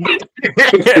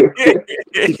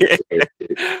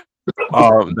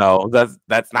 No,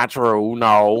 that's not true.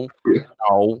 No,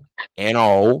 no, and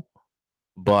no.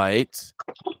 But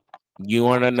you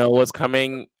want to know what's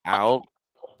coming out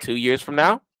 2 years from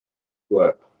now?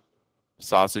 What?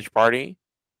 Sausage Party.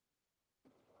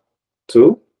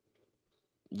 Two?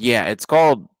 Yeah, it's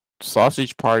called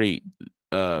Sausage Party.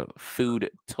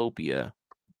 Foodtopia,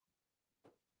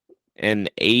 an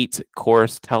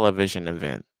 8-course television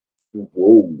event,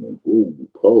 Whoa, whoa,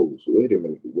 pose. Wait a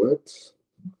minute. What?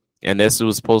 and this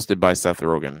was posted by Seth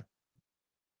Rogen.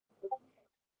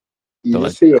 You The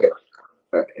just like, say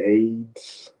a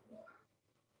AIDS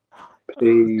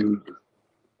paid.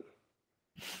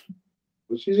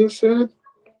 What you just said?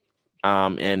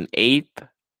 an an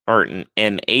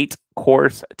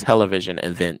 8-course television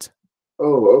event.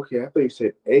 Oh, okay. I thought you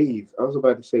said AIDS. I was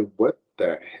about to say, what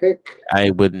the heck? I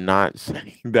would not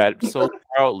say that so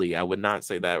proudly. I would not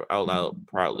say that out loud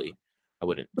proudly. I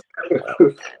wouldn't.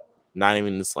 Not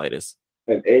even the slightest.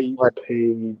 An AIDS But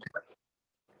paid.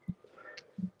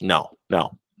 no,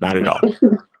 not at all.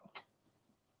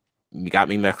 You got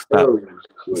me mixed up. Oh,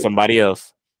 shit. Somebody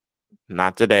else.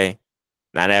 Not today.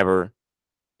 Not ever.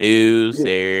 Ew, You,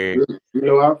 sir. you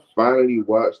know, I finally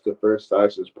watched the first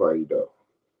Sausage Party though.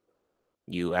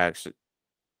 You actually.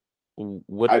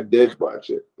 What? I did watch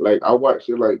it. Like I watched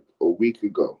it like a week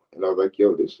ago, and I was like,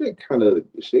 "Yo, this shit kind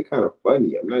of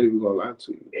funny." I'm not even gonna lie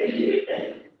to you.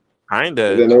 And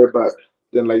Kinda. then everybody,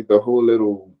 then like the whole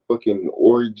little fucking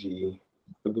orgy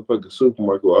at the fucking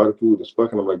supermarket where all the food is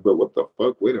fucking. I'm like, bro, what the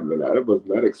fuck? Wait a minute, I was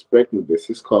not expecting this.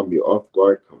 This caught me off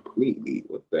guard completely.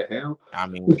 What the hell? I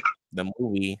mean, the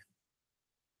movie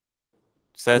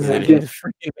I says mean, it in the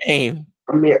freaking name.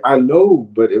 I know,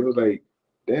 but it was like,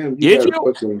 damn, Did you?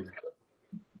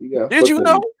 you got Did you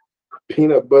know? fucking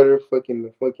peanut butter, fucking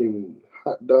the fucking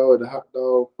hot dog,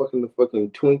 fucking the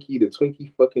fucking Twinkie, the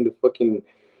Twinkie, fucking the fucking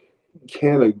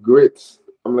can of grits.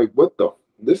 I'm like, what the?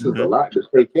 This is a Mm-hmm, lot to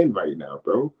take in right now,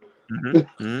 bro.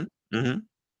 mm-hmm, mm-hmm, mm-hmm.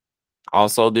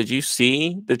 Also, did you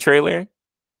see the trailer No,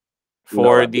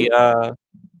 for I the didn't.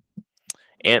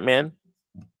 Ant-Man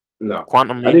No,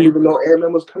 Quantum I didn't Mania? even know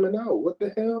Ant-Man was coming out. What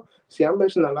the hell? See, I'm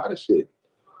missing a lot of shit.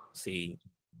 See,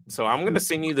 so I'm gonna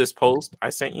send you this post I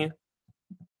sent you.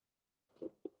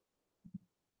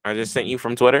 I just sent you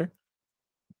from Twitter.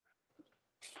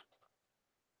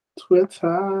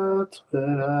 Twitter,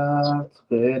 Twitter,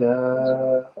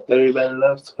 Twitter. Everybody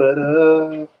loves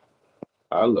Twitter.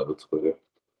 I love Twitter.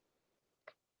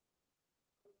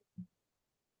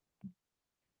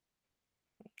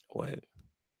 What?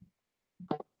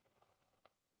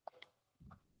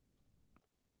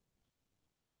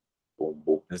 Boom,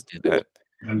 boom, Let's do boom, that.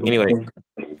 Anyway,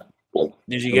 boom,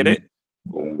 did you get boom, it?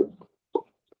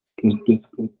 boom,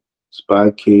 boom.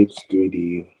 Spy Kids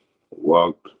 3D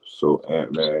walked so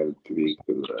Ant-Man 3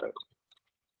 could ride.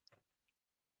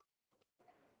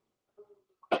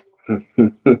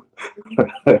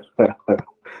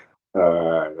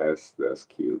 That's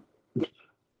cute.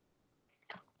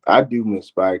 I do miss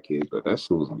Spy Kids, but that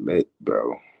shit was lit,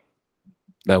 bro.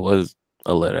 That was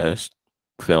a lit ass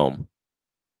film.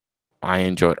 I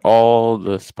enjoyed all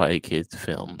the Spy Kids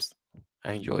films.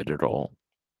 I enjoyed it all.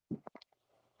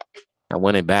 I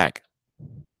want it back.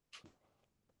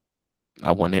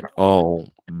 I want it all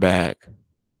back.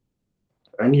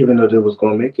 I didn't even know they was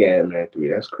gonna make Ant-Man 3.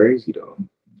 That's crazy though.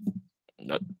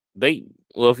 No, They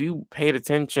well, if you paid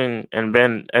attention and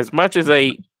been as much as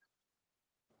a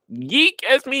geek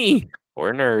as me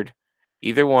or nerd,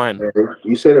 either one,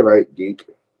 You said it right, geek.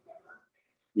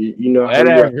 You know how we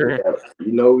are. whatever.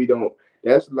 You know we don't.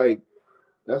 That's like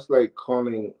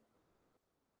calling.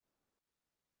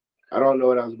 I don't know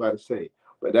what I was about to say,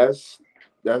 but that's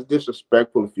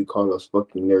disrespectful if you call us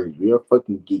fucking nerds. We are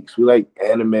fucking geeks. We like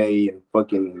anime and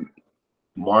fucking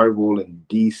Marvel and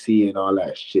DC and all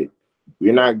that shit.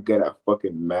 We're not good at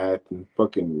fucking math and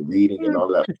fucking reading and all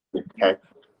that I'm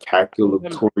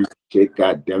calculatory shit.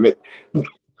 God damn it!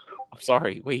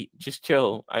 sorry. Wait, just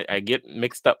chill. I get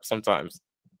mixed up sometimes.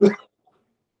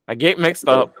 I get mixed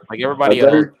up like everybody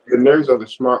else. The nerds are the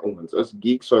smart ones. Us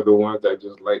geeks are the ones that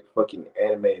just like fucking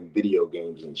anime and video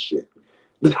games and shit.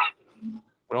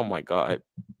 Oh my god.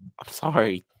 I'm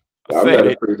sorry. I I'm said not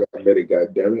it. afraid to admit it,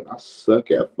 god damn it. I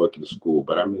suck at fucking school,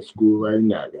 but I'm in school right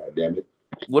now, god damn it.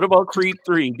 What about Creed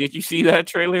 3? Did you see that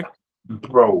trailer?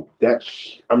 Bro,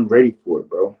 I'm ready for it,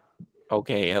 bro.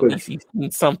 Okay, at Cause, least you've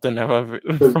seen something cause, from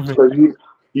it. 'cause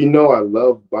you know I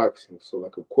love boxing, so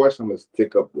like of course I'm gonna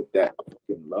stick up with that. I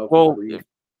fucking love Well, Creed.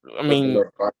 I Fucking mean, love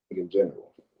boxing in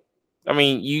general.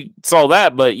 you saw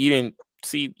that, but you didn't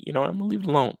see. I'm gonna leave it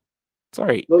alone.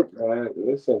 Sorry, Look, man,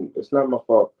 listen, it's not my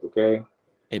fault, okay?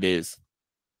 it is.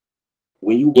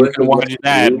 When you You work can watch against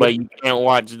that, me, but you can't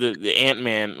watch the Ant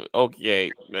Man.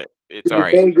 Okay, but it's all the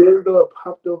right. thing is, though, it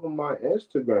popped up on my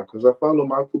Instagram because I follow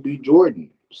Michael B.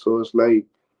 Jordan. So it's like,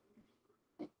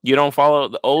 You don't follow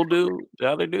the old dude, the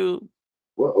other dude,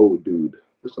 what old dude?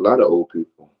 There's a lot of old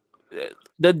people.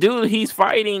 the dude he's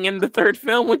fighting in the third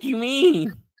film. What do you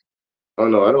mean? Oh,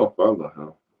 no, I don't follow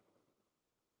him.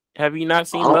 Have you not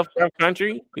seen I Lovecraft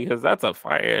Country? Because that's a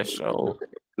fire show.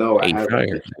 No, I A haven't.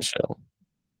 fire show.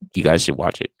 You guys should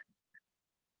watch it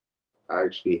I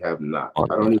actually have not.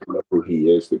 on I don't Netflix. even know who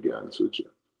he is, to be honest with you.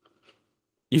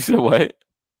 You said what?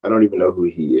 I don't even know who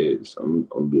he is. I'm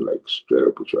gonna be like straight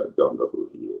up with you. I don't know who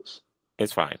he is.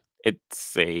 It's fine.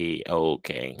 It's a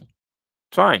okay.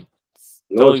 It's fine. It's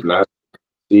No, totally it's fine. not.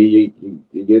 See,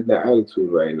 you're getting the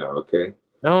attitude right now, okay?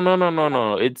 No, no, no, no,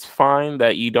 no. It's fine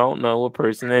that you don't know a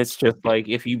person. It's just like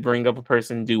if you bring up a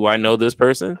person, do I know this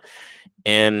person?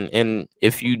 And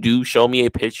if you do show me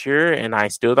a picture and I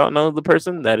still don't know the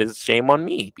person, that is shame on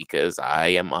me because I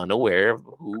am unaware of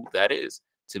who that is,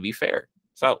 to be fair.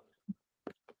 So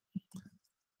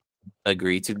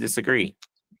agree to disagree.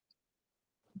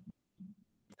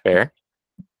 Fair.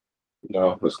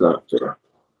 No, it's not fair.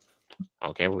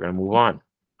 Okay, we're gonna move on.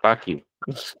 Fuck you.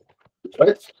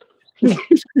 What?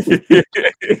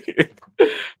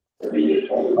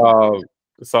 um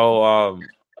so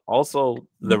also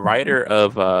the writer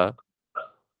of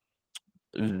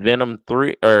Venom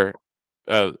 3 or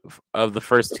of the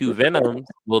first two Venoms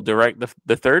will direct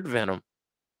the third Venom.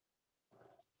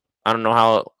 I don't know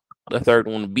how the third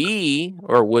one would be,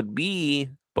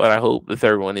 but I hope the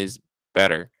third one is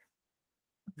better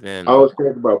I than was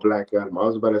thinking about Black Adam. I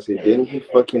was about to say, didn't he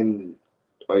fucking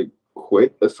like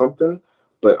quit or something?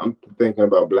 But I'm thinking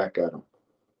about Black Adam.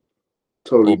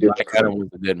 Totally Black different film. Adam was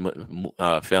a good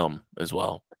film as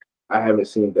well. I haven't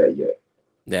seen that yet.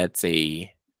 That's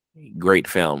a great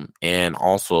film, and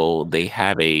also they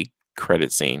have a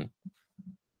credit scene,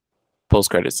 post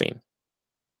credit scene.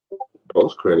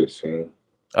 Post credit scene.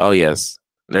 Oh yes,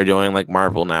 they're doing like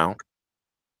Marvel now.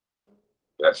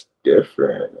 That's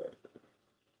different.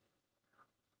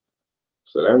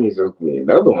 So that means there'll be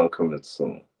another one coming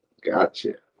soon.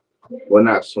 Gotcha. Well,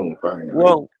 not soon, probably in like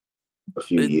Well, a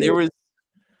few there years. was.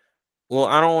 Well,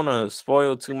 I don't want to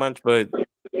spoil too much, but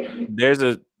there's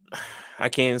a. I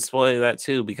can't spoil that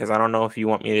too because I don't know if you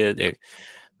want me to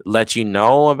let you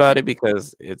know about it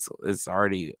because it's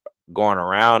already going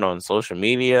around on social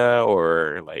media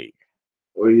or like.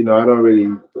 Well, I don't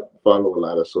really follow a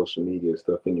lot of social media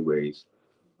stuff, anyways.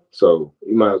 So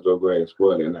you might as well go ahead and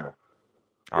spoil it now.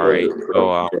 All Let right,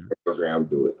 so the program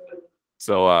do it.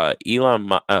 I said Elon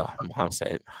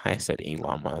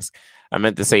Musk. I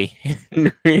meant to say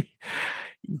Henry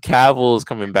Cavill is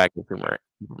coming back as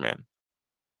Superman.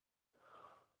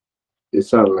 It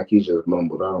sounded like he just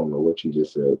mumbled. I don't know what you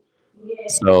just said.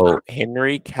 So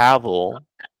Henry Cavill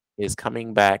is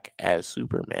coming back as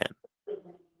Superman.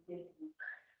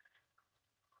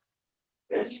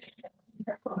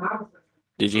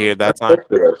 Did you hear that That's time?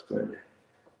 interesting.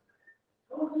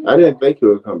 I didn't think he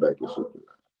would come back as Superman.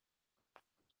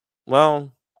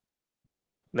 Well,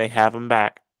 they have him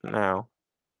back now.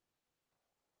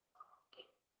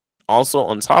 Also,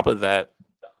 on top of that,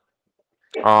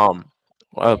 um,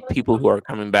 people who are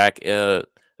coming back,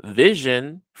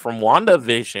 Vision from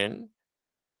WandaVision,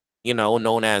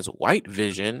 known as White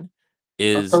Vision, I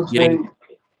is thought say getting.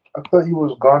 I thought he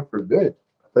was gone for good.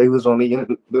 I thought he was only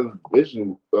in the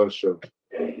Vision show,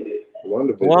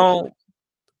 Wonder Vision show. Well,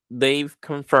 they've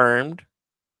confirmed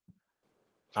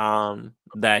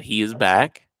that he is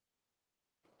back.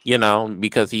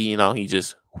 Because he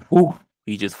just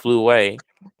flew away.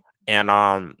 And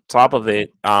on top of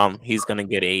it, he's gonna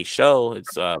get a show.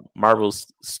 It's Marvel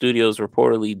Studios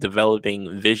reportedly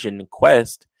developing Vision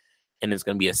Quest, and it's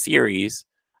gonna be a series.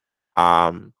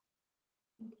 Um,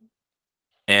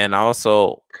 and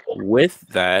also with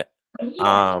that,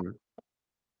 um,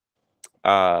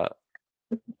 uh,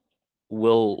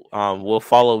 we'll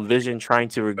follow Vision trying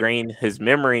to regain his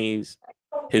memory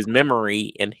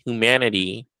and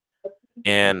humanity,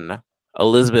 and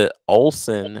Elizabeth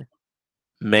Olsen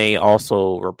may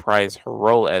also reprise her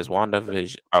role as Wanda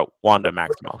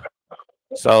Maximoff.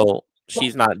 So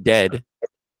she's not dead.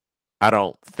 I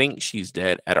don't think she's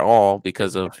dead at all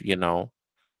because of But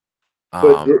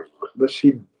um but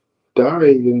she died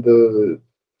in the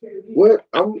what?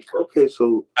 I'm okay.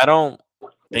 So I don't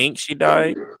think she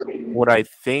died. What I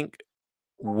think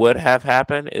would have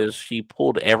happened is she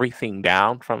pulled everything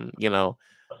down from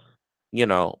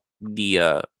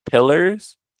the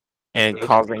pillars and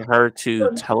causing her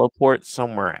to teleport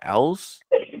somewhere else,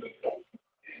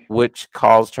 which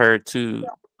caused her to,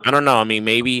 I don't know. I mean,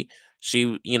 maybe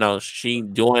she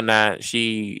doing that,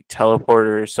 she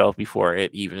teleported herself before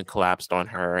it even collapsed on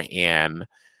her, and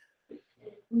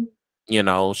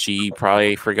she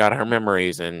probably forgot her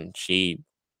memories, and she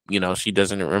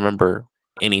doesn't remember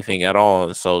anything at all.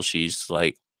 And so she's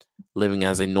like living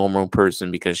as a normal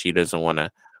person because she doesn't want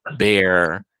to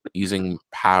bear using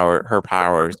her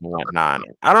powers and whatnot.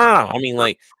 I don't know. I mean,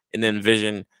 like, and then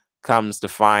Vision comes to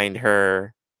find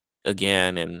her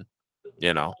again, and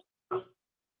you know,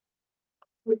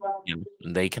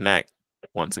 and they connect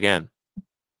once again.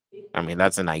 I mean,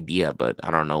 that's an idea, but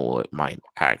I don't know what might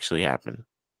actually happen,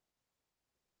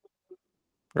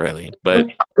 really. But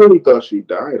I really thought she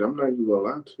died. I'm not even gonna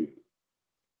lie to you.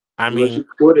 I When she mean,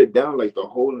 put it down, like the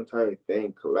whole entire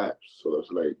thing collapsed. So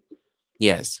it's like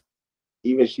yes,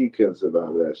 even she couldn't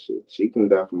survive that shit. She can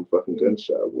die from a fucking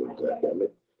gunshot wound, goddamn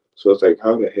it. So it's like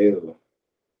how the hell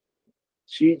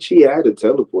she had to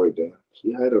teleport there.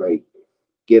 She had to like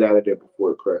get out of there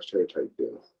before it crashed her type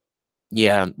deal.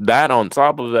 yeah. That on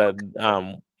top of that,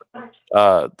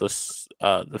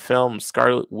 the film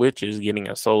Scarlet Witch is getting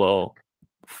a solo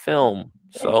film,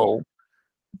 so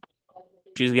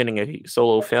she's getting a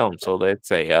solo film. So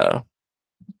that's it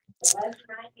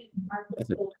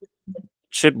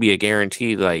should be a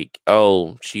guarantee. Like,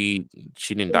 oh, she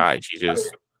didn't die. She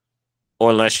just,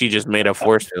 or unless she just made a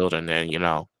force field, and then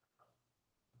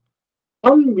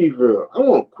I'm gonna be real. I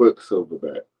want Quicksilver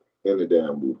back in the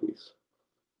damn movies.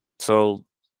 So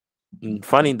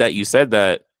funny that you said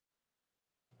that.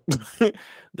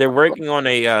 They're working on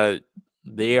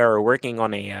they are working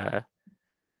on a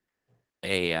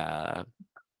uh,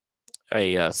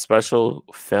 a special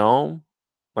film,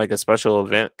 like a special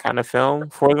event kind of film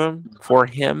for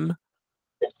him,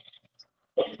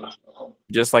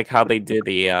 just like how they did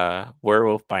the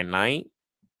Werewolf by Night.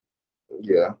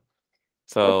 Yeah.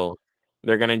 So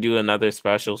they're gonna do another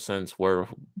special since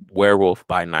Werewolf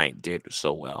by Night did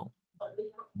so well.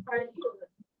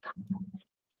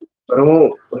 But I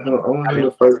want him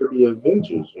to fight with the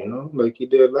Avengers, like he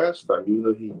did last time, even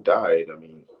though he died. I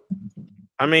mean,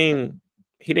 I mean,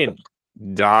 he didn't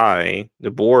die.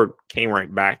 The board came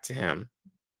right back to him.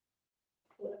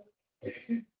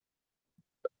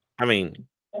 I mean,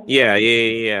 yeah.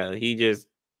 He just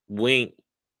winked,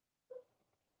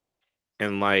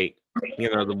 and like,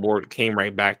 the board came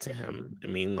right back to him. I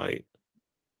mean, like,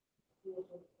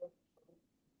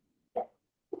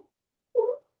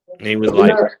 and he was wasn't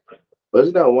like, that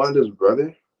wasn't that Wanda's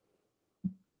brother?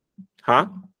 huh?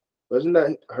 Wasn't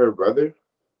that her brother?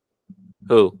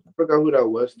 Who? I forgot who that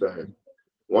was to her.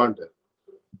 Wanda.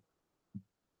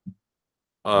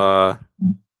 Uh,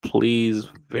 please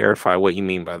verify what you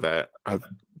mean by that. I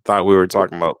thought we were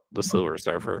talking about the Silver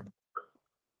Surfer.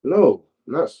 No,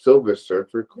 not Silver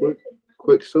Surfer.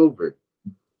 Quicksilver.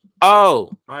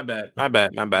 Oh, my bad.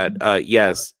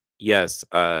 Yes.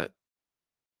 The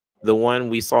one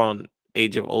we saw in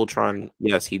Age of Ultron,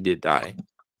 yes, he did die,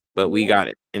 but we got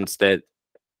it instead.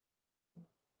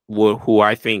 Who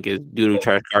I think is due to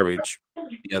trash garbage,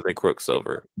 the other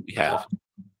Quicksilver we have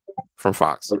from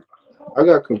Fox. I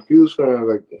got confused from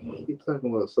like he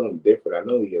talking about something different. I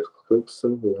know he has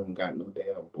Quicksilver and got no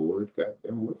damn board.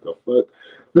 Goddamn, what the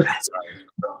fuck?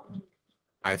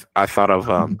 I thought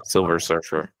of Silver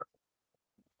Surfer.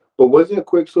 But wasn't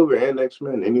Quicksilver and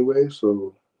X-Men anyway?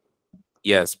 So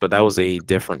Yes, but that was a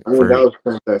different I mean that version. was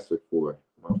Fantastic Four.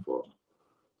 My fault.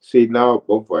 See now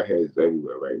both our heads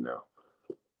everywhere right now.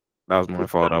 That was my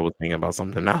fault. I was thinking about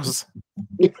something else.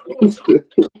 We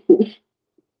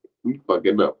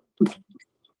fucking up.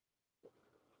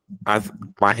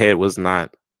 My head was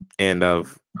not end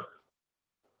of.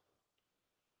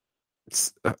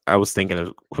 I was thinking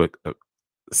of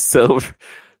silver,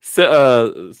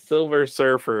 Silver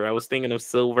Surfer. I was thinking of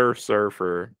Silver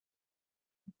Surfer.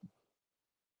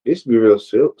 This be real.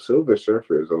 Silver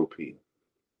Surfer is OP.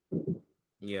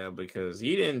 Yeah, because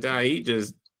he didn't die.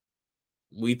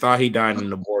 We thought he died,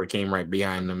 and the board came right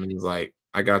behind him, and he's like,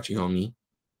 "I got you, homie."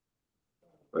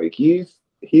 Like he's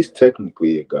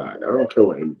technically a god. I don't care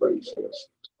what anybody says.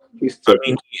 He's I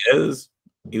mean, technically. he is,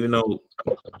 even though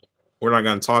we're not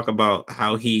going to talk about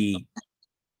how he,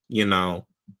 you know,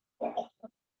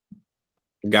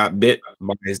 got bit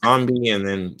by a zombie, and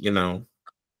then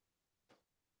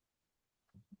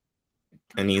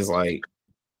and he's like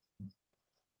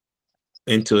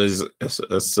into a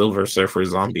Silver Surfer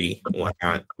zombie and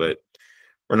whatnot. But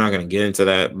we're not going to get into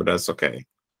that. But that's okay.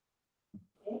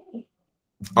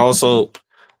 Also,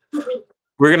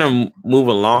 we're gonna move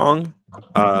along.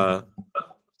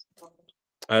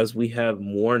 as we have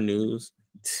more news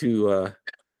to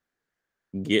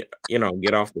get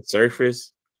off the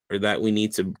surface, or that we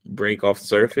need to break off the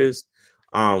surface.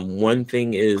 One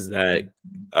thing is that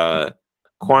uh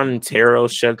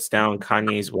Quantero shuts down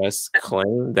Kanye's West's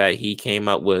claim that he came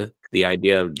up with the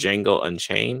idea of Django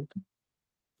Unchained.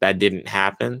 That didn't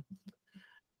happen.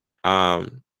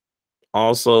 Um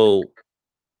Also,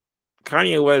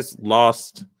 Kanye West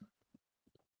lost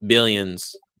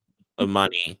billions of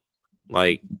money.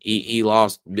 Like he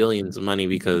lost billions of money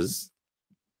because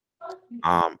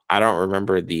I don't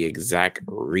remember the exact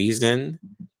reason.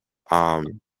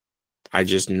 Um I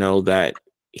just know that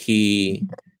he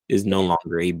is no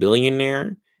longer a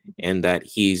billionaire and that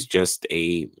he's just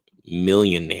a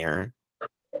millionaire.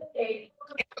 Wait,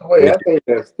 Which, I think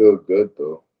that's still good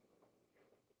though.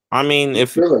 I mean, He's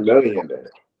if still a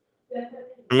millionaire.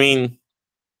 I mean,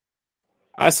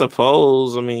 I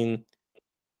suppose, I mean,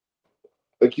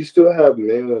 Like you still have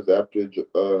millions after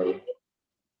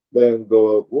letting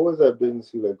go of what was that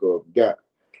business he let go of? Gap.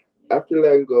 After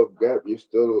letting go of Gap, you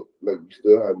still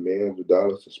have millions of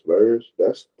dollars to splurge.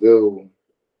 That's still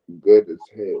good as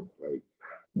hell. Like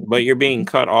but you're being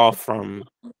cut off from.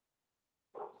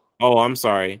 Oh, I'm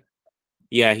sorry.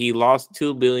 Yeah, he lost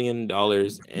 $2 billion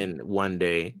in one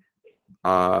day.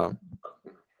 Uh,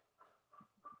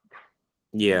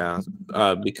 yeah,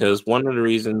 because one of the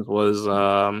reasons was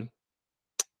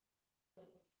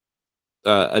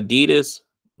Adidas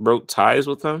broke ties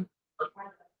with him,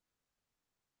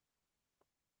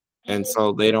 and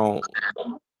so they don't.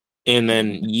 And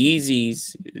then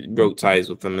Yeezys broke ties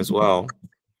with them as well.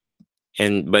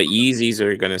 But Yeezys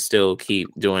are gonna still keep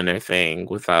doing their thing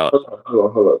without.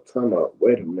 hold on, time out.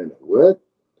 Wait a minute. What?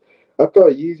 I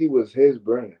thought Yeezy was his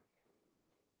brand.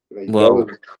 Like that Well,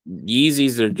 was,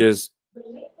 Yeezys are just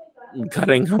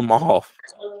cutting him off.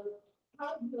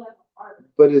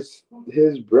 but it's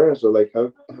his brand. So like,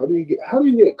 how do you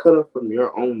get cut off from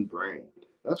your own brand?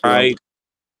 That's what I'm.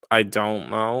 I I don't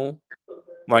know.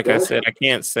 Like I That's said, I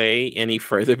can't say any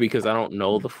further because I don't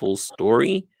know the full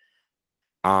story.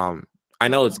 Um, I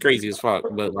know it's crazy as fuck,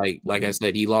 but like I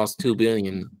said, he lost 2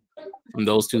 billion from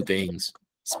those two things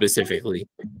specifically,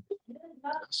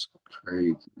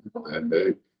 crazy.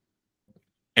 Heck?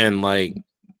 and like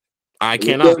I And if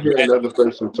cannot. y'all hear another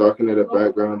person talking in the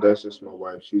background, that's just my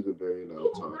wife. She's a very loud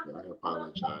talker. I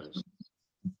apologize.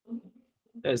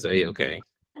 That's okay.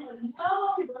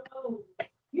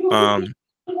 Um,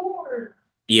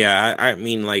 yeah, I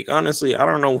mean, like honestly, I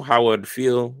don't know how I'd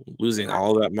feel losing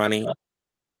all that money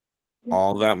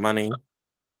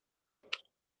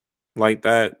like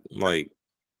that, like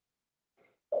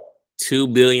 2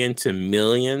 billion to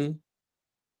million.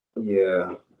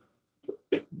 Yeah.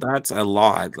 That's a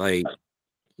lot. Like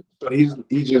So he's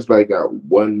just like got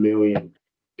 1 million.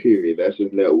 Period. That's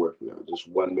his net worth now. Just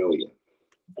 1 million.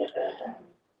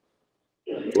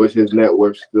 Was his net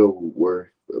worth still worth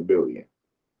a billion?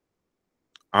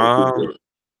 What's his um, worth?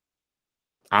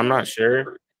 I'm not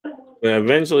sure, but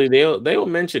eventually they'll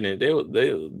mention it.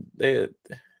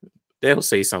 They'll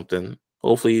say something.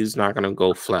 Hopefully, he's not gonna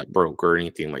go flat broke or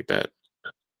anything like that.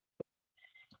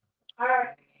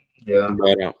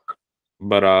 Yeah.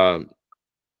 But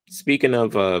speaking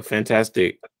of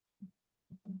fantastic,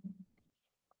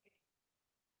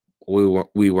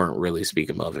 we weren't really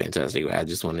speaking about fantastic. I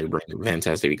just wanted to bring up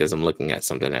fantastic because I'm looking at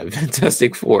something at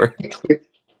Fantastic Four.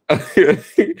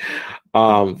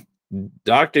 um,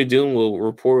 Doctor Doom will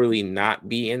reportedly not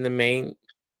be in the main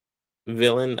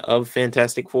villain of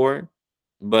Fantastic Four,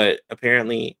 but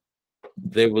apparently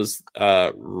there was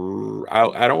I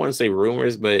don't want to say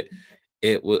rumors, but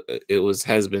it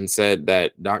has been said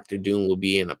that Doctor Doom will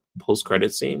be in a post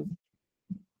credit scene.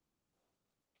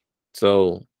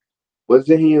 So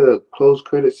Wasn't he in a close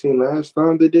credit scene last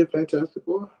time they did Fantastic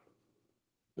Four?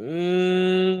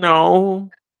 no,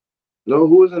 No,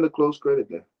 who was in the close credit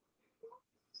then?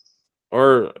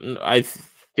 or I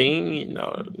think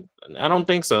no, I don't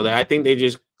think so. I think they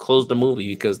just closed the movie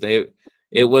because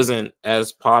it wasn't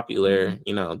as popular,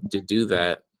 to do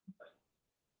that,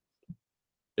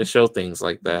 to show things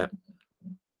like that.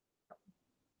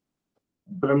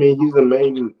 But I mean, he's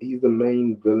the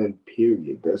main villain.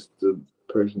 Period. That's the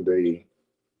person they.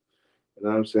 You know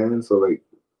what I'm saying? So like,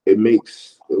 it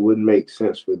wouldn't make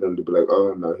sense for them to be like,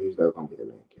 oh no, he's not gonna be the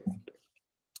main character.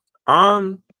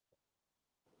 Um,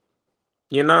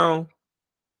 you know,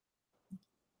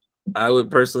 I would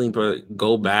personally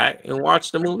go back and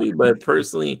watch the movie, but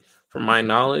personally, from my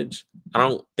knowledge, I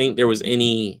don't think there was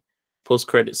any post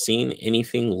credit scene,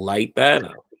 anything like that,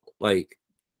 like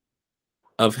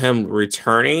of him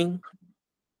returning.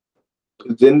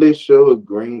 Cause then they show a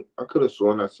green. I could have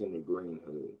sworn I seen a green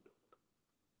hood.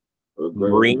 or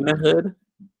green Green hood. Hood.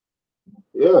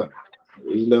 Yeah,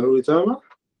 you know who we talking about?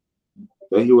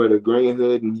 Then he wear the green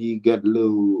hood and he got the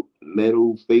little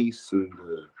metal face and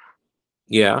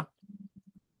Yeah.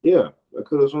 yeah, I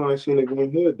could have sworn I seen the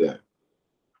green hood there.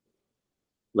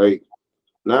 Like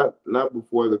not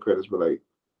before the credits, but like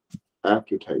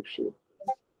after type shit.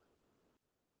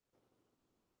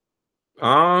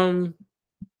 Um.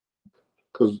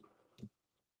 Cause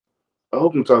I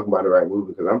hope I'm talking about the right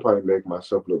movie because I'm probably making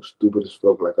myself look stupid as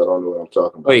fuck like I don't know what I'm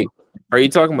talking about. Wait. Are you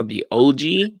talking about the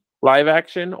OG live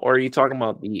action, or are you talking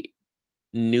about the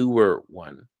newer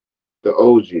one? The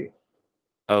OG.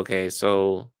 Okay.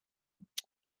 So.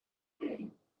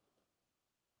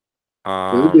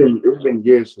 Cause Um. it's been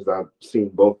years since I've seen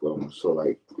both of them. So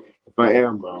like, if I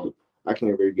am wrong, I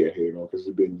can't really get hated on because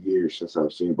it's been years since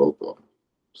I've seen both of them.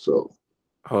 So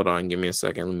Hold on. Give me a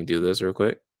second. Let me do this real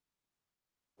quick.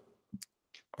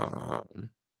 Um.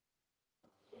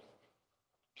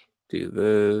 Do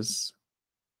this.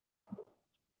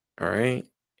 All right.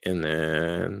 And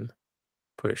then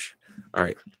push. All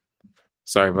right.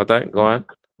 Sorry about that. Go on.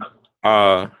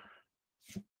 Uh.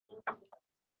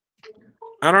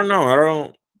 I don't know. I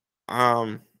don't.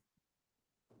 Um.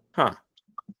 Huh.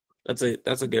 That's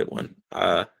a good one.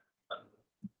 I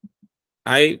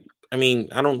I mean,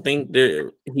 I don't think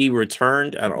that he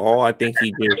returned at all. I think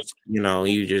he just,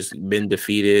 he just been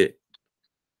defeated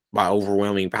by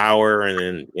overwhelming power, and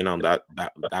then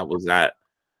that was that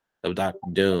of Doctor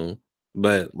Doom.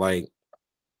 But like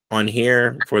on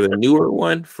here for the newer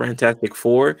one, Fantastic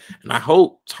Four, and I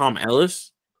hope Tom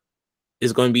Ellis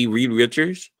is going to be Reed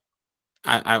Richards.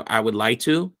 I would like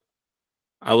to.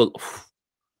 I would.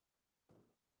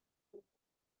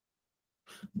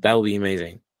 That would be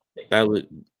amazing. That would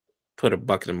put a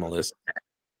bucket in my list.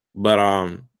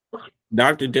 But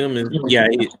Doctor Doom is yeah.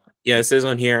 It says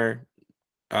on here,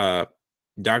 uh,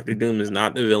 Doctor Doom is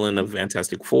not the villain of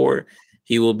Fantastic Four.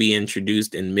 He will be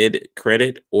introduced in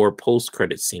mid-credit or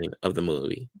post-credit scene of the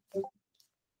movie.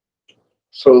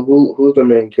 so who's the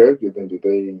main character then? Did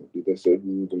they say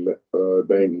who the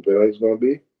main villain is gonna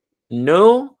be?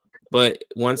 No, but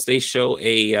once they show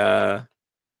a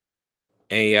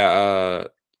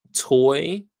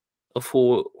toy of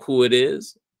who it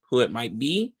is, who it might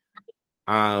be,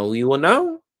 we will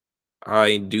know.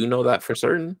 I do know that for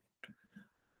certain.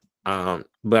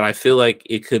 But I feel like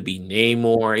it could be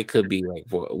Namor. It could be like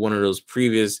one of those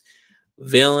previous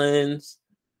villains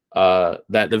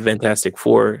that the Fantastic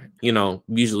Four,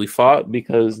 usually fought,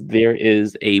 because there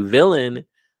is a villain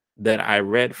that I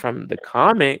read from the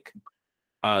comic,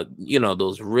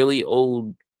 those really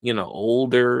old,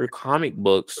 older comic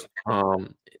books. I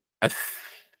th-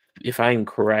 if I'm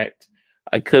correct,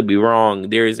 I could be wrong.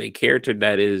 There is a character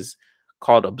that is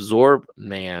called Absorb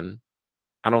Man.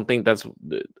 I don't think that's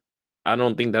I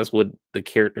don't think that's what the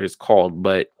character is called,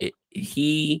 but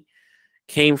he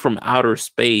came from outer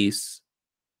space,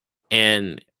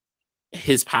 and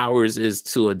his powers is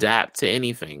to adapt to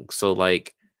anything. So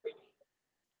like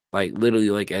literally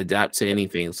like adapt to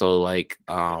anything. So like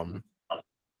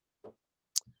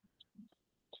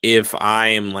if I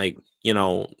am like,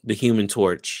 the Human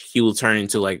Torch, he will turn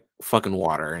into like fucking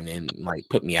water and then like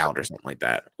put me out or something like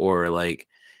that. Or like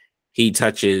he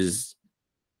touches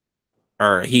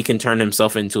or he can turn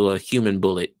himself into a human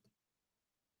bullet,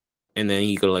 and then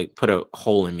he could like put a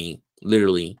hole in me,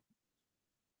 literally.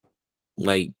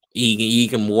 Like he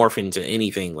can morph into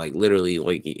anything, like literally,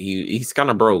 like he's kind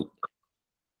of broke.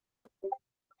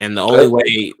 And the only That,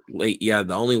 way, like, yeah,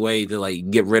 the only way to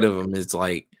like get rid of him is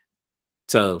like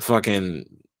to fucking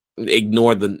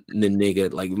ignore the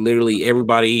nigga. Like literally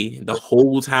everybody, the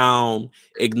whole town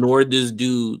ignored this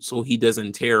dude so he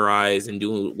doesn't terrorize and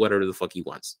do whatever the fuck he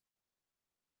wants.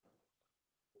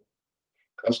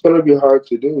 that's gonna be hard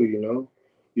to do, you know.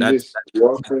 You That's just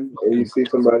walking and you see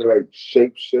somebody like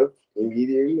shape shift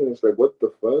immediately, and it's like, what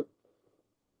the fuck?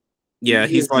 Did yeah, you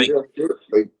he's just do like, that shit?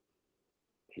 Like,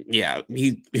 yeah,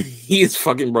 he is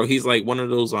fucking bro. He's like one of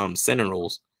those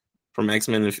Sentinels from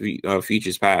X-Men and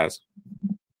Futures Past.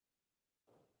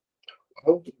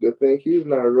 oh, good thing he's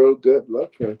not a real good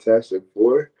luck. Fantastic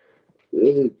Four.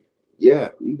 Yeah, yeah,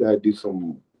 you gotta do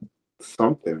something.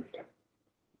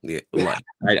 Yeah, like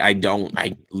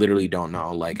I literally don't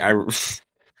know. Like I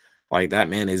like that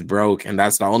man is broke, and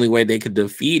that's the only way they could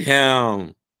defeat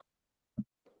him.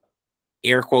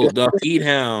 Air quote defeat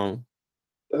him.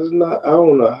 That's not. I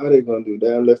don't know how they're gonna do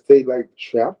that unless they like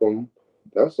trap him.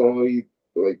 That's the only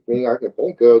like thing I can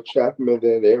think of. Trap him and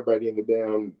then everybody in the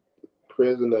damn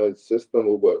prison or system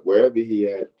or what wherever he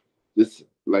at, just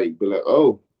like be like,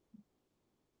 oh,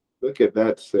 look at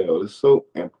that cell. It's so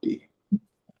empty.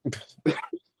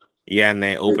 Yeah, and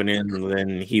they open it, and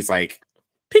then he's like,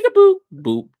 peekaboo,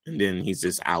 boop, and then he's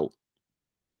just out.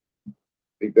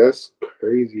 Like that's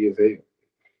crazy as hell.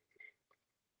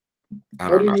 I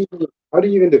don't know. How do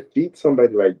you even defeat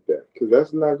somebody like that? Because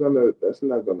that's not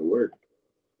gonna work.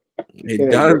 You It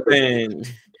can't go.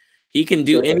 doesn't. He can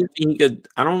do anything. He could.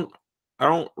 I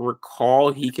don't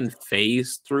recall he can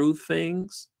phase through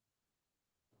things.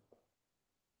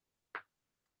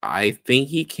 I think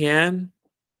he can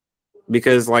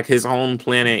because like his own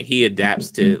planet, he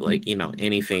adapts to like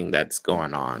anything that's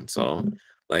going on. So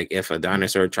like if a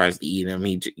dinosaur tries to eat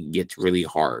him, gets really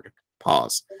hard.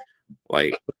 Pause.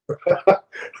 Like,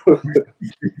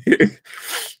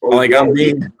 Oh like yeah, I'm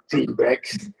being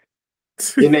T-Rex.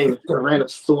 Your name is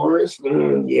Tyrannosaurus.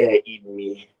 Yeah, eat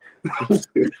me.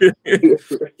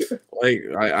 like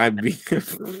I be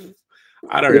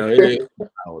I don't know.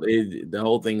 The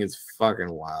whole thing is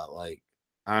fucking wild. Like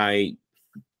I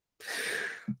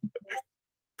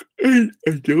I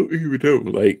don't even know.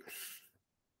 Like,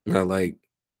 but like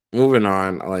moving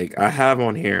on. Like I have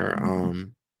on here.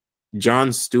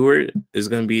 Jon Stewart is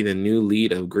going to be the new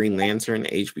lead of Green Lantern,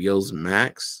 HBO's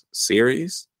Max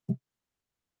series.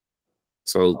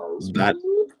 So that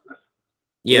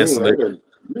yeah, Green so they're Lantern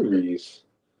movies.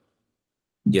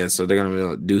 yeah, so they're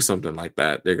gonna do something like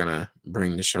that. They're gonna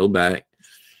bring the show back.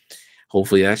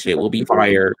 Hopefully that shit will be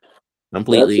fire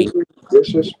Not to completely. be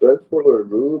disrespectful or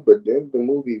rude, but then the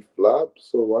movie flopped.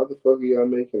 So why the fuck are y'all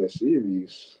making a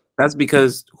series? That's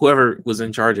because whoever was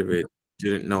in charge of it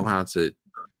didn't know how to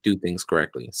do things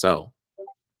correctly. So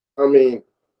I mean,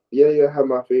 yeah, you have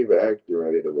my favorite actor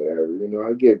in it or whatever.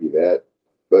 I give you that,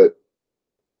 but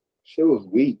shit was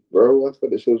weak, bro. I thought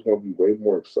the shit was gonna be way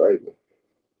more exciting.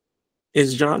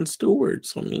 it's Jon Stewart.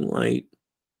 So I mean, like,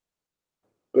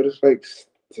 But it's like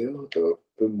still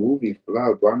the movie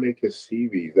flopped. Why make a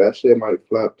series? That shit might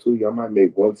flop too. Y'all might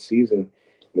make one season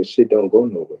and the shit don't go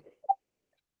nowhere.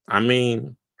 I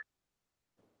mean,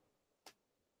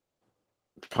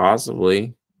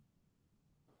 possibly.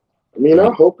 I mean, I I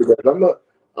mean, hope it does. I'm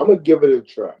gonna give it a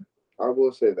try. I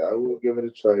will say that I will give it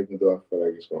a try, even though I feel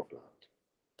like it's gonna flop.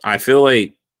 I feel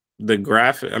like the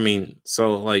graphic. I mean,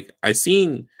 so like I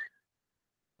seen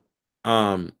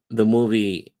the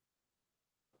movie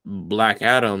Black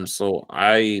Adam, so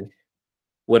I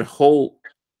would hope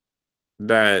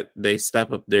that they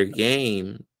step up their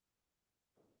game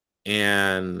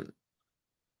and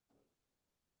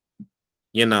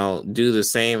do the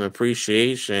same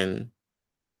appreciation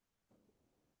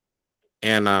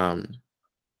and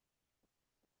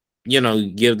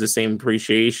give the same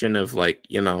appreciation of like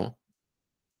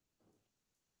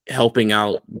helping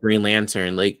out Green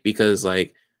Lantern, like because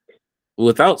like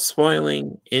without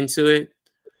spoiling into it,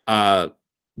 uh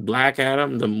Black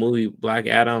Adam, the movie Black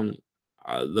Adam,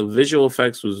 the visual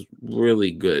effects was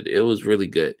really good. It was really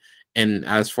good. And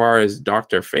as far as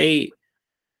Dr. Fate,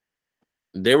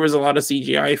 there was a lot of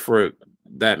CGI for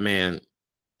that man.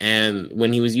 And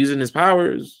when he was using his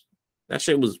powers, that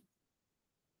shit was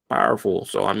powerful.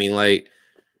 So I mean, like,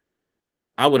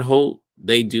 I would hope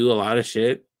they do a lot of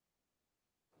shit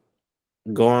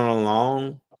going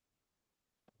along.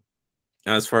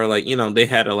 As for like, they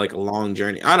had a long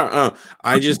journey. I don't know.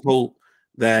 I just hope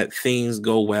that things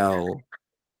go well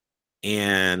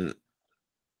and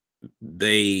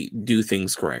they do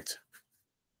things correct,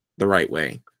 the right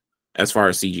way, as far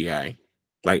as CGI,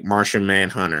 like Martian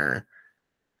Manhunter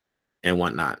and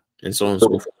whatnot, and so on and so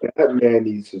forth. That man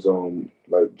needs his own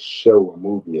like show or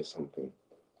movie or something.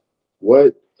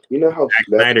 What? You know how Zack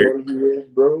slept Snyder, on he is,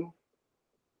 bro?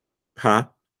 huh?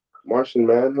 Martian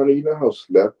Manhunter, you know how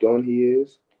slept on he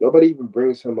is? Nobody even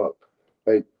brings him up.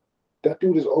 Like, that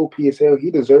dude is OP as hell. He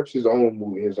deserves his own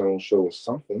movie, his own show or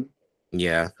something.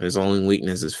 Yeah, his only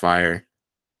weakness is fire.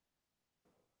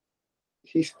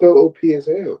 He's still OP as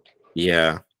hell.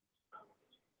 Yeah,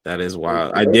 that is Like,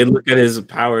 wild. I did look at his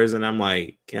powers and I'm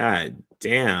like, God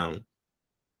damn.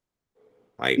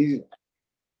 Like, he's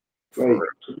for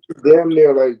like damn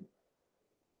near like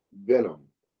Venom,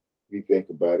 if you think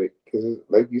about it. Because,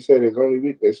 like you said, his only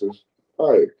weakness is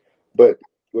fire. But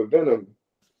with Venom,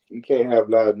 you can't have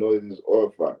loud noises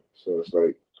or fire. So it's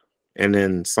like, and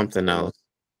then something uh, else.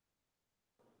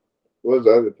 what's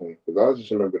the other thing? Because I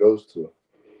just remember those two.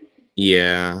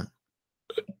 Yeah.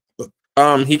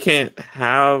 He can't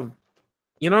have.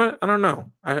 You know what? I don't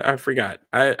know. I forgot.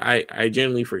 I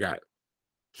genuinely forgot.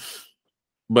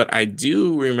 But I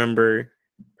do remember.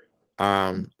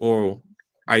 Or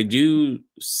I do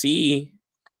see,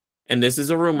 and this is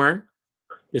a rumor.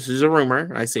 This is a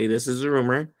rumor. I say this is a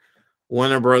rumor.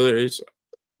 Warner Brothers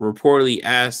reportedly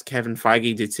asked Kevin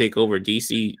Feige to take over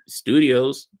DC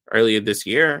Studios earlier this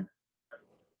year.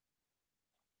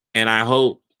 And I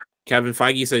hope Kevin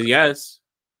Feige says yes,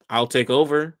 I'll take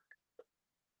over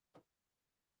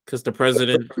because the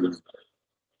president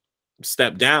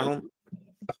stepped down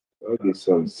That'll be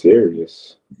something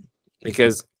serious.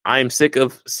 because I'm sick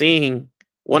of seeing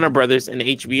Warner Brothers and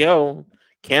HBO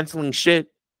canceling shit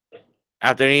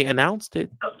after they announced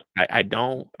it. I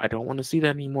don't want to see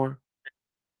that anymore.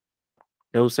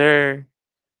 No sir.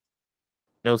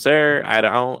 No sir. I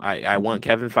don't I want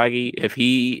Kevin Feige, if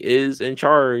he is in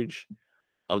charge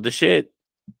of the shit,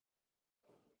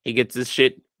 he gets this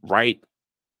shit right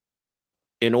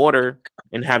in order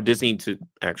and have Disney to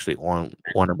actually own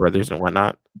Warner Brothers and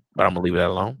whatnot. But I'm gonna leave that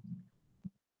alone.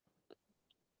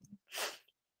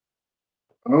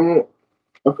 I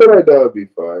feel like that would be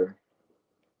fire.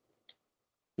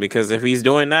 Because if he's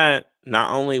doing that,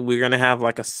 not only we're gonna have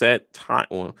like a set time.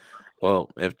 Well,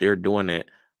 if they're doing it,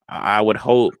 I would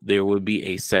hope there would be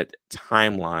a set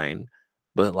timeline,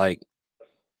 but like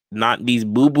not these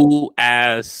boo boo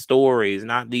ass stories,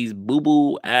 not these boo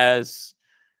boo ass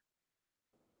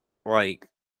like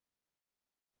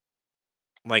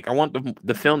I want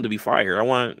the film to be fire. I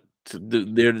want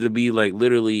there to be like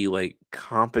literally like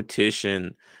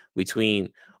competition between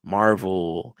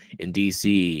Marvel and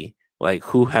DC. Like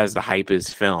who has the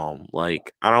hypest film?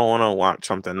 Like I don't want to watch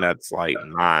something that's like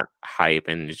not hype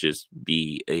and just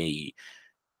be a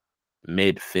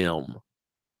mid film.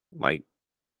 Like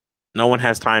no one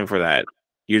has time for that.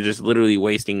 You're just literally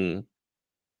wasting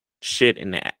shit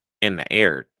in the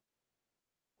air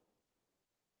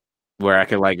where I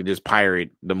could like just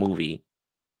pirate the movie.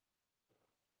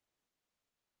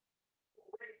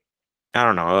 I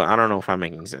don't know. I don't know if I'm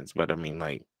making sense, but I mean,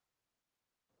 like,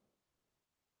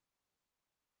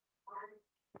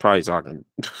 probably talking.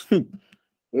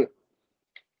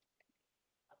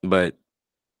 But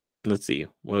let's see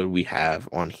what do we have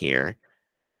on here.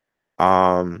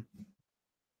 Um,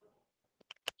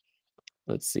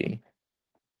 let's see.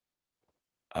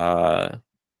 Uh,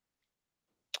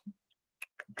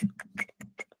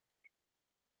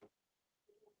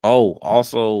 oh,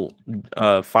 also,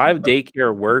 5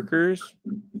 daycare workers.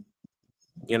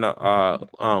 You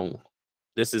know,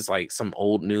 this is like some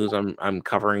old news I'm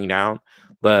covering down,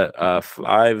 but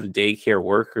 5 daycare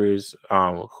workers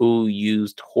who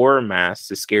used horror masks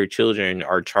to scare children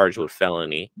are charged with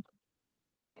felony,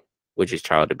 which is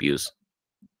child abuse.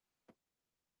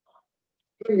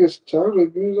 I think it's child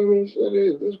abuse. I mean, shit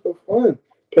is this for fun.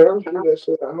 Parents do that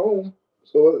shit at home.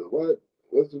 So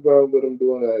what's the problem with them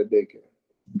doing that at daycare?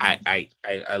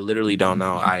 I literally don't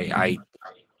know.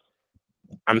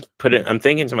 I'm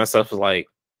thinking to myself like,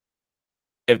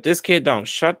 if this kid don't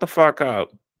shut the fuck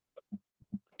up,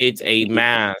 it's a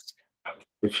mask.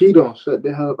 If he don't shut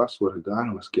the hell up, I swear to God, I'm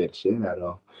gonna scare the shit out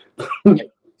of him.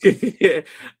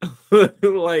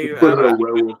 Like You put on a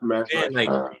werewolf mask, man, like,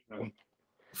 like go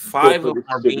 5 for of them this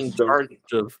are shit being itself.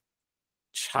 charged of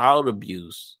child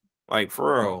abuse. Like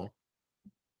for real,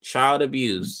 child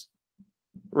abuse.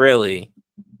 Really?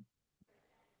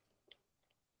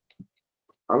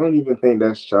 I don't even think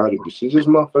that's child abuse. It's just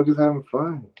motherfuckers having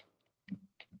fun.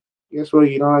 Guess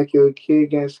what? You don't like your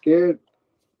kid getting scared?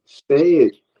 Say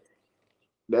it.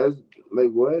 That's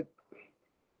like what?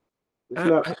 It's I,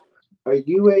 not I, like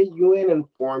you ain't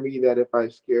inform me that if I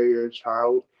scare your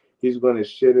child, he's gonna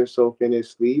shit himself in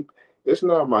his sleep. It's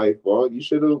not my fault. You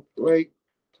should have like,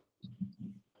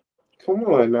 come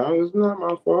on now. It's not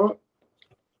my fault.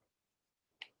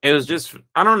 it was just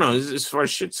I don't know. It's just for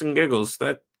shits and giggles.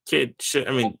 That kid should.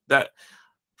 I mean that.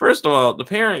 First of all, the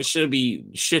parents shouldn't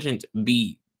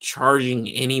be charging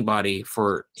anybody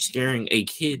for scaring a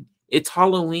kid. It's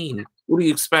Halloween. What do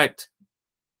you expect?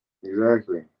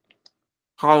 Exactly.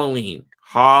 Halloween. When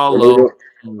they Halloween. go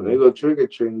when they go trick or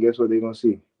treating, guess what they gonna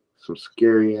see? Some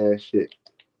scary ass shit.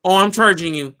 Oh, I'm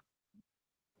charging you.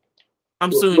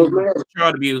 I'm suing But you. man,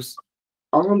 Child abuse.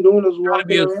 all I'm doing is Child walking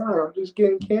abuse. around. I'm just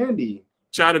getting candy.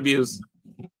 Child abuse.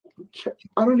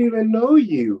 I don't even know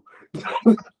you.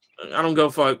 I don't go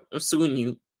fuck. I'm suing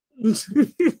you.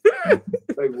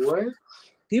 Like what?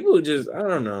 People just I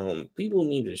don't know. People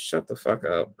need to shut the fuck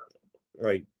up.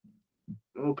 Like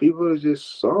No, people are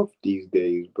just soft these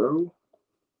days, bro.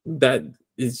 that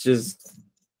is just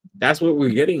that's what we're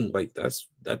getting. Like that's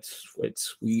what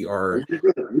we are. Like,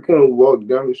 you can walk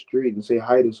down the street and say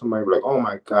hi to somebody like, "Oh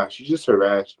my gosh, you just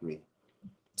harassed me."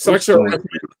 I'm Sexual suing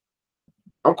you.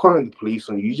 I'm calling the police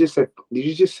on you. You just said, did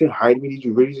you just say hi to me? Did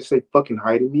you really just say fucking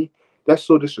hi to me? That's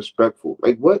so disrespectful.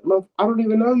 Like what? I don't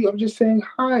even know you. I'm just saying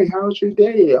hi. How's your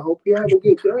day? I hope you have a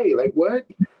good day. Like what?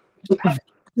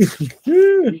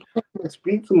 You can't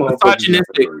speak to motherfuckers that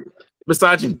misogynistic. way.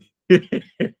 Misogyny. You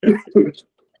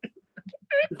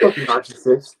fucking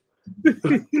narcissist.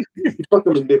 You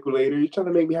fucking manipulator. You trying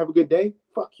to make me have a good day?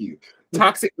 Fuck you.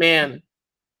 Toxic man.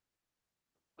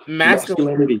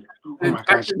 Masculine. Masculinity. Oh my gosh,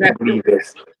 Toxic I can't believe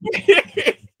this.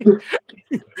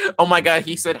 Oh my god,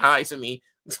 he said hi to me.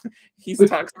 He's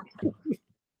toxic.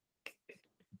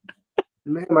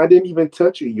 Ma'am, I didn't even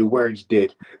touch you. Your words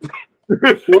did.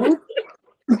 What?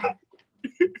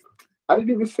 I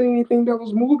didn't even say anything that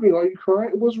was moving. Are you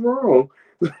crying? What's wrong?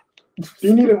 Do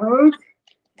you need a hug?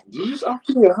 Did you just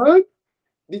offer me a hug?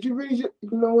 Did you really just, you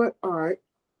know what? All right.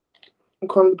 I'm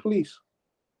calling the police.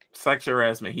 Sexual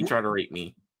harassment. He tried to rape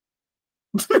me.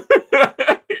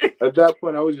 At that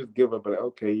point, I would just give up. Like,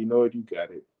 okay, you know what? You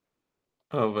got it.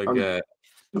 Oh my I'm god.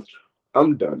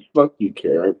 I'm done. Fuck you,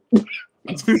 Karen.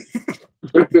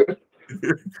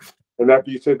 And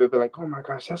after you said that, they're like, "Oh my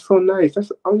gosh, that's so nice."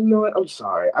 That's oh, you know what? I'm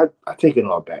sorry. I take it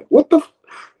all back. What the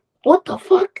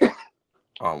fuck?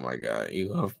 Oh my god.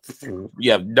 You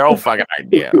have no fucking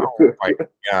idea. Oh my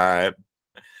god.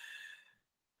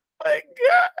 My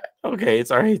god. Okay,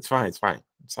 it's all right. It's fine. It's fine.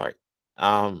 It's all right.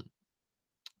 Um.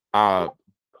 Uh.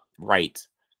 Right.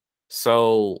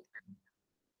 So.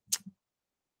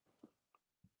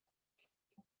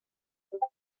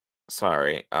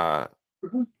 Sorry.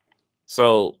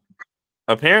 So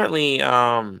apparently,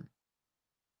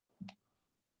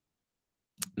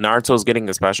 Naruto's getting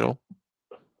a special.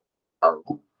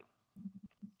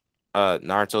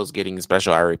 Naruto's getting a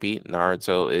special. I repeat,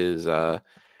 Naruto is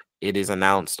it is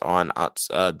announced on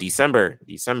December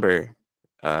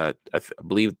I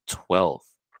believe 12th.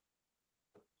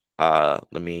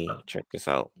 Let me check this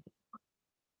out.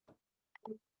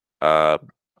 Uh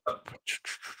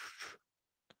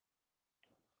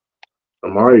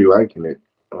I'm already liking it.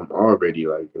 I'm already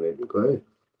liking it. Go ahead.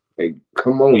 Hey,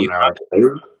 come oh, on now.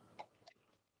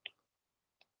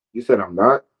 You said I'm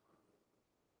not.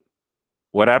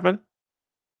 what happened?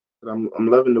 I'm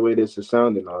loving the way this is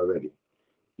sounding already.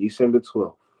 December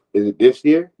 12th. Is it this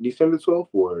year, December 12th,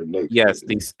 or next year? Yes,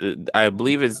 these I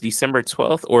believe it's December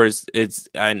 12th, or it's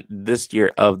this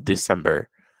year of December.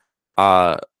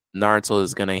 Uh Naruto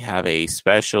is gonna have a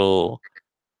special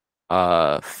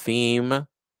theme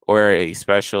or a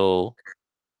special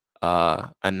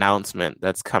announcement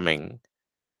that's coming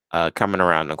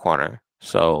around the corner.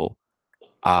 So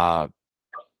uh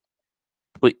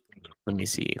wait, let me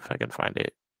see if I can find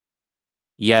it. Oh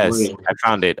Yes, yeah. I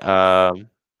found it. I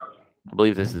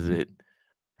believe this is it.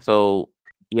 So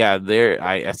yeah,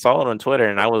 I saw it on Twitter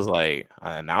and I was like,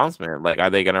 an announcement. Like, are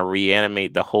they gonna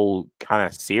reanimate the whole kind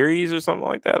of series or something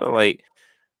like that? Or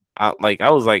I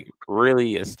was like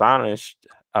really astonished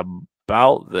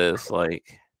about this.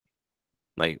 Like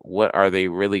what are they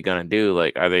really gonna do?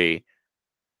 Like, are they?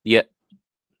 Yeah,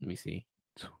 let me see.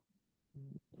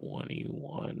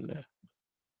 21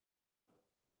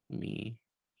 me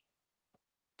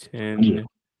 10.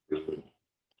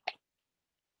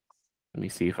 Let me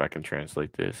see if I can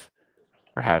translate this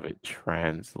or have it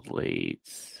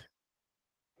translates.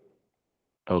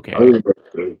 Oh, Okay. you about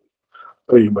to,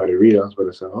 oh, you about to read? I was about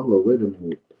to say, hold on, wait a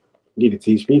minute. You need to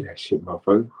teach me that shit,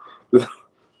 motherfucker.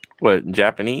 What,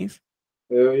 Japanese?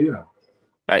 Hell yeah.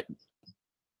 I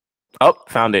Oh,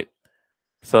 found it.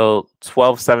 So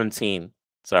 12/17.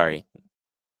 Sorry.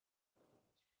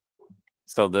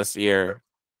 So this year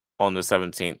on the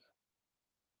 17th.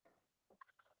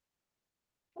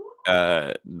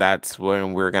 That's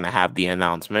when we're gonna have the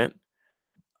announcement.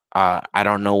 I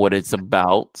don't know what it's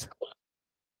about.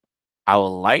 I would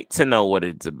like to know what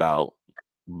it's about,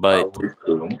 but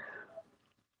Cool.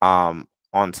 on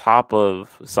top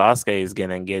of Sasuke is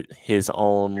gonna get his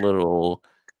own little,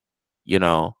 you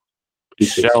know,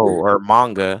 Piece of show shit. or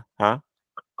manga, huh?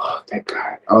 Oh, thank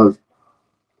God. I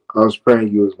was praying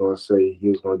you was gonna say he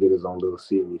was gonna get his own little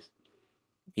series.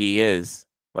 He is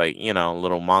like,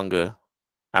 little manga.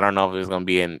 I don't know if it's gonna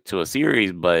be into a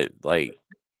series, but like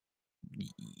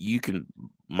you can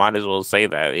might as well say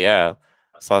that, yeah.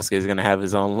 Sasuke is gonna have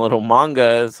his own little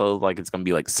manga, so like it's gonna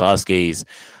be like Sasuke's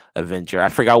adventure. I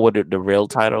forgot what the real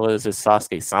title is. It's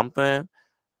Sasuke something,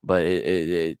 but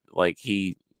like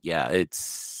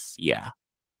it's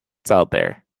out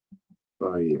there.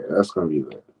 Oh yeah, that's gonna be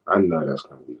lit. I know that's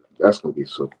gonna be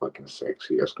so fucking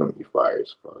sexy. That's gonna be fire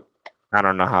as fuck. I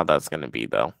don't know how that's gonna be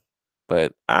though,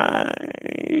 but I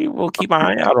will keep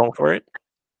my eye out on for it.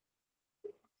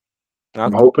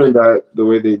 I'm I'll keep hoping that the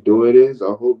way they do it is,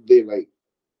 I hope they like.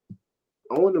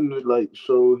 I want them to like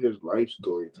show his life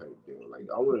story type thing. Like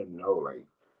I want to know, like,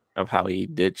 of how he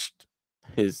ditched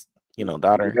his,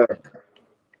 daughter. yeah,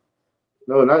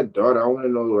 no, not daughter. I want to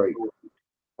know, like,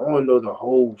 I want to know the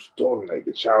whole story, like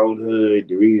the childhood,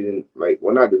 the reason, like,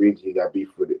 well, not the reason he got beef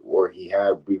with it, or he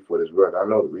had beef with his brother. I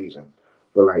know the reason,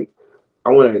 but like, I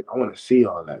wanna see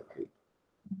all that. Like,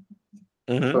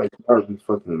 I Hmm. feel like that would be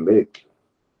fucking lit.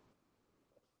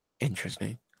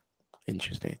 Interesting.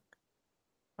 Interesting.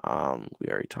 We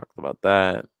already talked about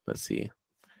that. Let's see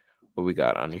what we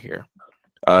got on here.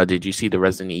 Did you see the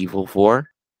Resident Evil 4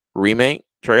 remake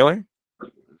trailer?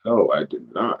 No, I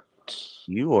did not.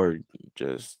 You are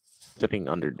just sitting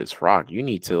under this rock. You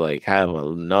need to like have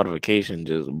a notification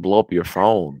just blow up your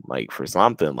phone like for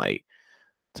something like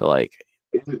to like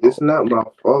It's not my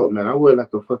fault, man. I work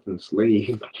like a fucking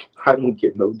slave. I don't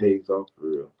get no days off for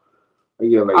real. I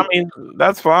get I like mean,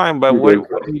 that's fine, but 2 days what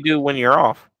do off. you do when you're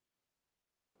off?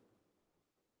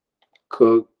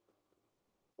 Cook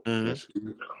Hmm. and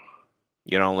sleep.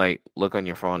 You don't like look on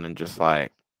your phone and just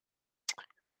like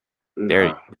there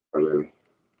Nah, not really.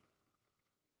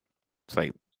 it's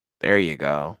like there you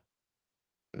go.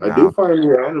 I do Now find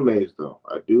new animes though.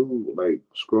 I do like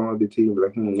scroll on the TV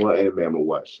like, what anime I'm gonna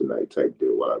watch tonight type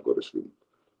deal while I go to sleep.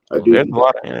 I do there's do a that.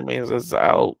 lot of animes that's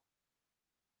out.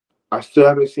 I still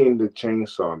haven't seen the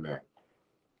Chainsaw Man.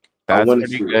 I That's want to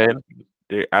pretty see it.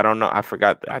 good. I don't know. I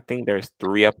forgot. I think there's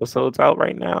 3 episodes out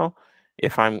right now.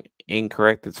 If I'm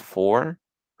incorrect, it's 4,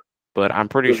 but I'm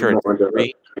pretty There's sure more it's on the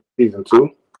 3. season Uh, 2.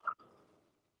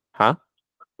 Huh?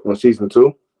 On season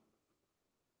 2,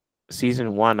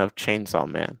 Season 1 of Chainsaw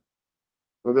Man.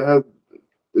 well,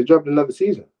 they dropped another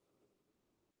season.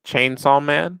 Chainsaw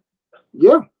Man?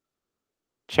 Yeah,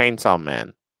 Chainsaw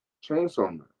Man. Chainsaw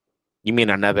Man. You mean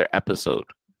another episode?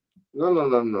 No, no,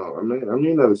 no, no. I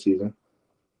mean another season.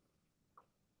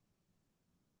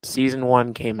 Season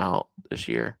 1 came out this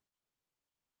year.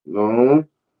 No,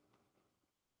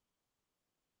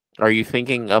 Are you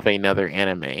thinking of another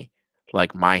anime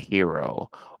like My Hero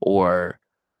or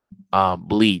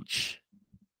Bleach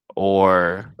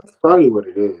or that's probably what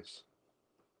it is.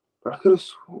 But I could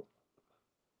have.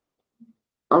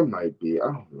 I might be. I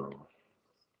don't know.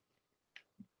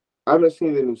 I haven't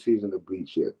seen the new season of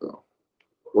Bleach yet though,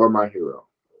 or My Hero.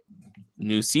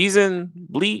 new season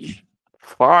Bleach?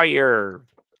 Fire.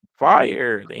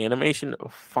 Fire. The animation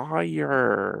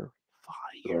fire.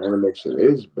 The Fire. animation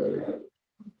is better.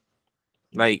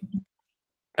 Like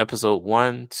episode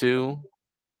 1, 2,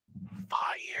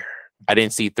 fire. I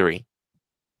didn't see 3.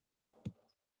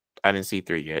 I didn't see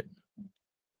 3 yet.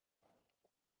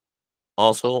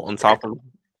 Also, on top of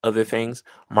other things,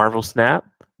 Marvel Snap,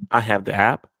 I have the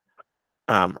app.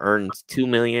 Earns 2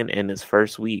 million in his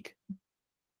first week.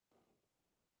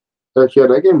 Heck yeah,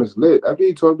 that game is lit. After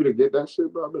you told me to get that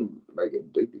shit, bro, I've been like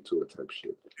addicted to it type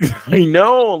shit. I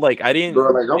know, like I didn't.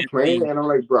 Bro, like I'm playing Really- and I'm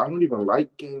like, bro, I don't even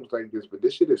like games like this, but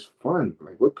this shit is fun.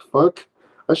 Like, what the fuck?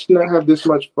 I should not have this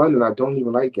much fun, and I don't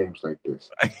even like games like this.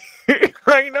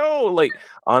 I know, like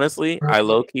honestly, I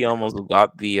low key almost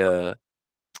got the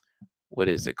what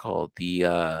is it called?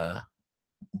 The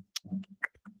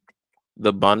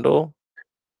bundle,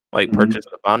 like Mhm. purchase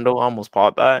the bundle. Almost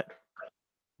bought that,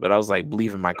 but I was like,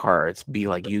 believe in my cards, be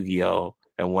like Yu-Gi-Oh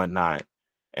and whatnot,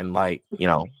 and like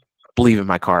believe in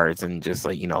my cards and just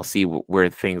like see where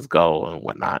things go and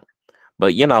whatnot.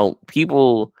 But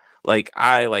people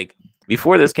I like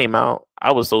before this came out,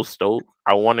 I was so stoked.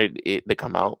 I wanted it to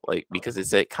come out like because it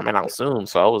said coming out soon,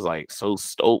 so I was like so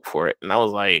stoked for it, and I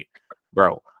was like,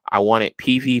 bro, I want it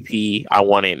PvP. I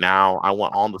want it now. I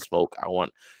want all the smoke. I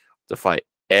want to fight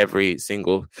every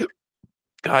single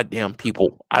goddamn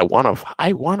people. I want to.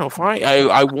 I want to fight.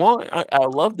 I want. I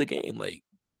love the game. Like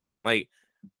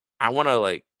I want to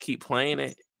like keep playing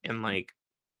it and like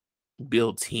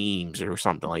build teams or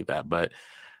something like that. But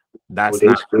Well, that's they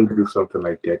not should do something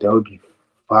like that. That would be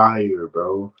fire,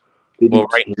 bro. They do well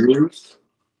right. teams.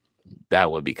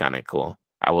 That would be kind of cool.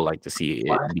 I would like to see it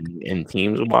What? be in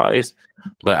teams wise,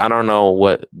 but I don't know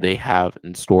what they have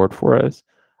in store for us.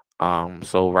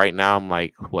 So right now I'm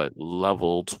like what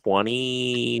level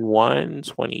 21,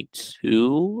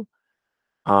 22.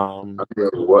 I Um,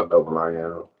 forget what level I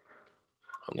am.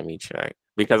 let me check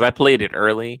because I played it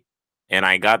early and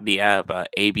I got the app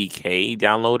ABK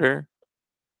downloader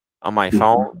on my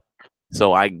phone. Mhm.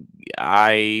 So I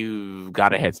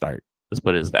got a head start. Let's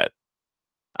put it as that.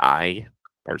 I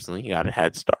personally got a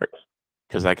head start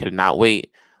because I could not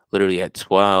wait literally at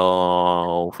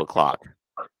 12 o'clock.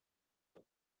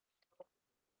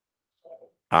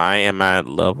 I am at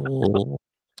level,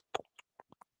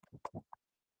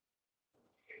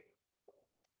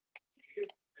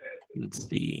 let's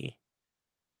see.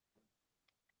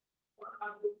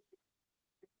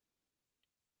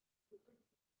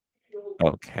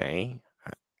 Okay.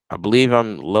 I believe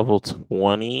I'm level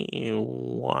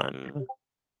 21,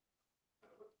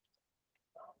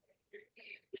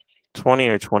 20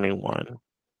 or 21.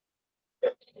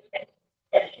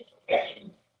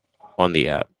 on the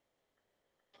app.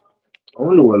 I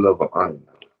wonder what level I'm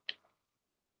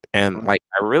And like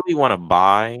I really want to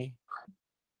buy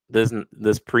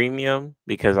this premium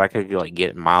because I could like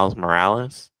get Miles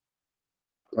Morales.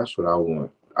 That's what I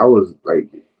want. I was like,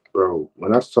 bro,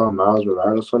 when I saw Miles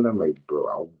Morales on them, like, bro,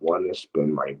 I want to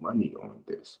spend my money on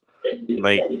this.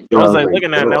 Like I And I was was like like,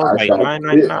 looking at it and bro, I was I like got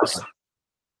 9.99. bills.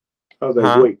 I was like,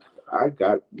 Huh? wait, I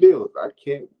got bills. I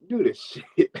can't do this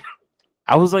shit.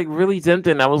 I was like really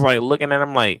tempted. I was like looking at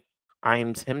him like I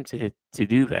am tempted to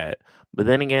do that. But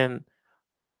then again,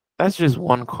 that's just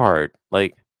one card.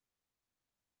 Like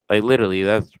literally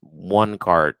that's one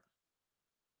card.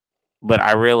 But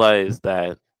I realized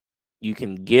that you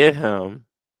can get him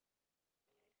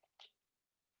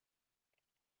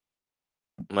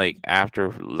like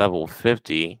after level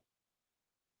 50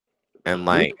 and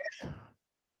like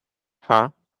huh?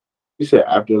 You said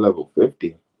after level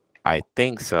 50. I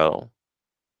think so.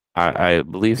 I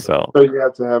believe so. So you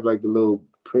have to have like the little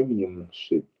premium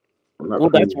shit. I'm not Well,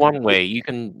 that's premium. one way. You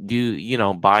can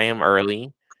do, buy him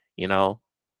early, you know,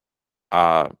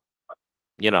 uh,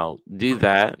 do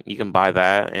that. You can buy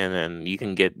that, and then you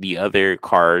can get the other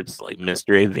cards like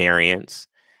mystery variants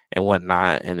and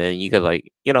whatnot, and then you could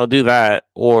like, do that,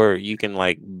 or you can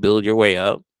like build your way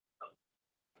up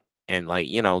and like,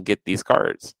 get these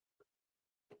cards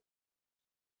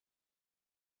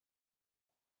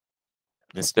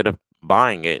instead of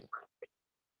buying it.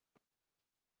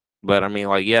 But I mean,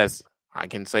 like, yes, I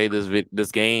can say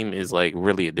this game is like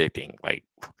really addicting, like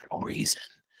for no reason,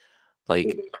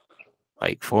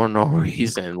 like for no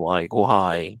reason, like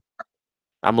why?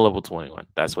 I'm a level 21.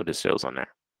 That's what it shows on there.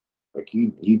 Like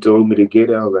you told me to get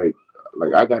it. I was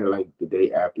like I got it like the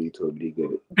day after you told me to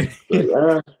get it.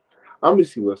 Like, I'm gonna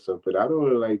see what's up, but I don't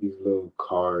really like these little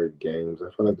card games. I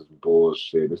feel like it's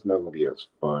bullshit. It's not gonna be as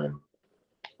fun.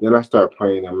 Then I start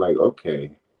playing. I'm like,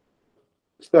 okay,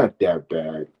 it's not that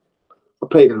bad. I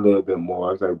played a little bit more.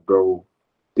 I was like, bro,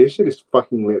 this shit is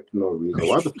fucking lit for no reason.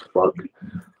 Why the fuck?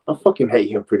 I fucking hate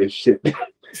him for this shit.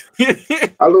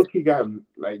 I low key got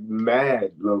like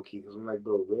mad low key because I'm like,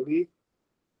 bro, really?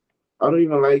 I don't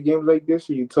even like games like this.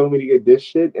 And you told me to get this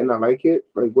shit and I like it.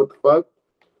 Like, what the fuck?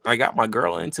 I got my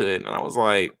girl into it, and I was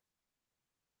like,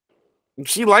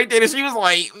 she liked it, and she was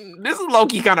like, "This is low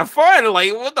key kind of fun."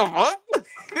 Like, what the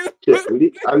Shit,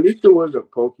 fuck? at least it wasn't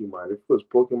Pokemon. If it was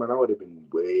Pokemon, I would have been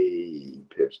way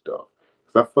pissed off.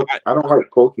 I don't like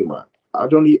Pokemon. I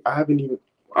haven't even.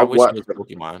 I I wish it watched was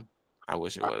Pokemon. I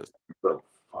wish it was. bro,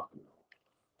 fuck no.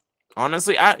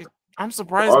 Honestly, I'm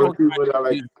surprised All the Pokemon people that do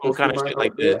like some kind of Pokemon shit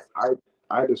like out this. there,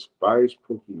 I despise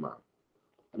Pokemon.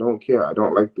 I don't care. I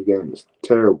don't like the game. It's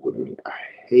terrible to me. I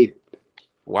hate it.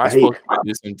 Why I is hate.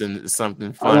 Pokemon do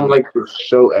something I don't fun? like the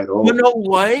show at You all. know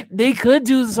what? They could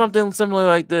do something similar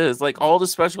like this, like all the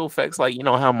special effects, like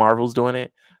how Marvel's doing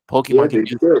it. Yeah, Pokemon can they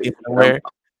do should. something And I'm similar,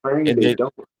 praying and they then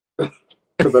don't.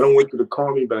 Because I don't want you to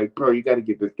call me, but like, bro, you got to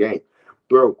get this game.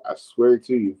 Bro, I swear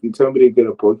to you, if you tell me to get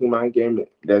a Pokemon game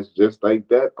that's just like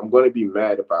that, I'm going to be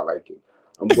mad if I like it.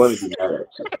 I'm going to be mad at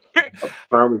you. I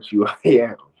promise you I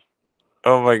am.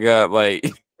 oh my god,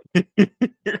 like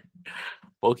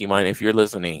Pokemon, if you're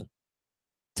listening,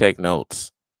 take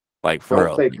notes, like for Don't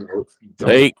real. take notes.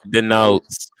 Take the Don't.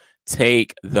 notes.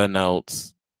 Take the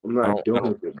notes. I'm not Don't doing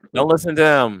don't, it. don't listen to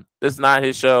him. This is not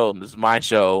his show. This is my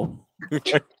show.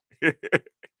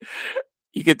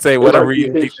 You can say It whatever might be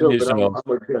you his think of show, his but show.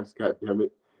 I'm a guest, God damn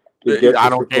it. The guest I is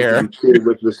don't supposed to care. be treated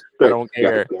with I respect, don't God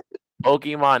care. damn it.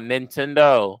 Pokemon,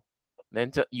 Nintendo.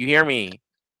 You hear me?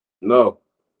 No,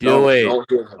 Do it. don't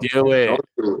hear him. Do it. Don't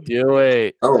do it. Do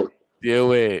it. Don't,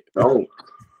 Do it. don't.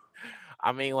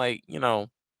 I mean, like,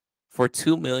 for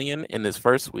 2 million in this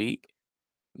first week,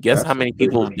 guess how That's a many big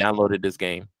people have downloaded this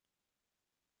game?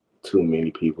 too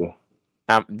many people.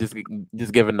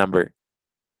 Just give a number.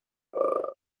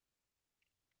 Uh,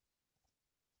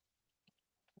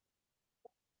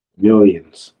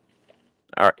 Millions.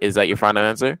 All right, is that your final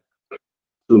answer?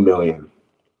 2 million.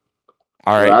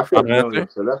 All Well, right, I said final million, answer.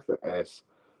 so that's the S.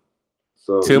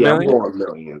 So Two yeah, I'm million. going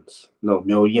millions. No,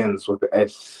 millions with the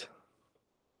S.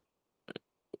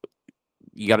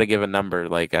 You got to give a number.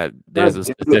 Like, there's God a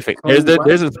damn it, specific. Tony.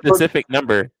 There's a specific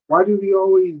number Why do we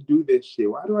always do this shit?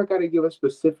 Why do I gotta give a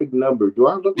specific number? Do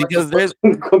I look like a because there's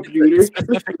fucking a computer?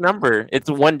 specific number. It's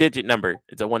a 1-digit number.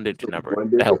 It's a 1-digit number one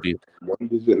to digit, help you. one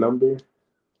digit number.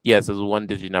 Yes, it's a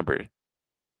 1-digit number.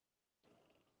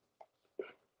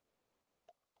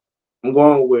 I'm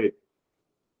going with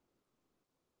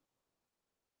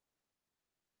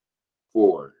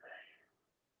 4.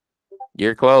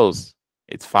 You're close.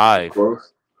 It's I'm 5.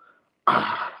 close.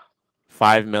 Ah,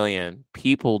 5 million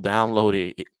people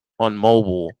downloaded it on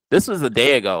mobile. This was a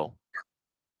day ago.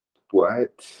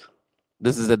 What?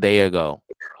 This is a day ago.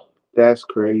 That's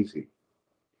crazy.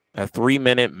 A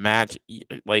 3-minute match.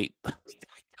 Like,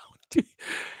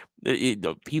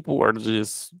 the people are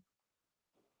just.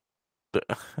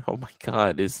 Oh my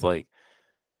god! It's like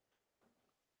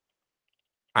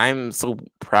I'm so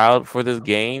proud for this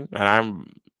game, and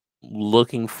I'm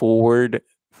looking forward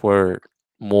for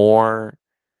more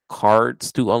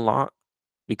cards to unlock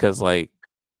because, like,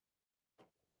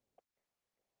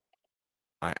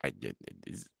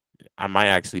 it's- I might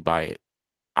actually buy it.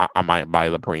 I might buy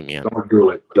the premium. Don't do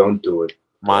it. Don't do it.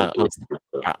 Don't do Miles,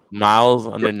 it. Miles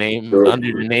Don't under the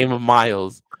do name it. of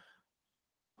Miles.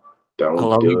 I Don't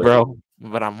love you, do it, bro,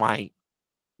 but I might.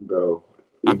 bro.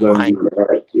 I You're gonna be might.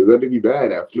 mad. You're gonna be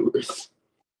bad afterwards.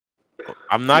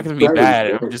 I'm not gonna be Try it,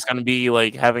 bad. I'm bro. just gonna be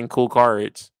like having cool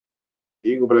cards.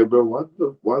 You gonna be like, bro, why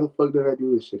the fuck did I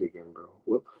do this shit again, bro?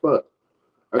 What the fuck?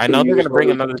 I I could know have they're used gonna bring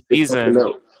all this another to get something season.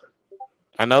 else.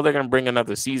 I know they're gonna bring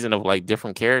another season of like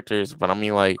different characters, but I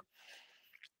mean, like,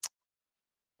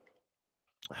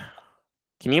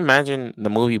 can you imagine the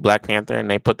movie Black Panther and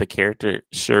they put the character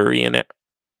Shuri in it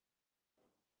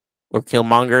or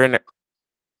Killmonger in it?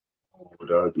 Oh,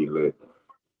 that would be lit.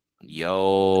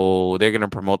 Yo, they're gonna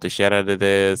promote the shit out of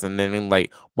this, and then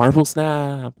like Marvel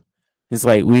Snap. It's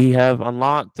like we have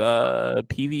unlocked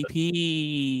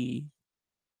PvP,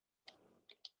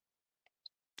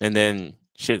 and then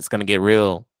shit's gonna get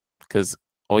real because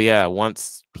oh yeah,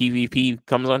 once PvP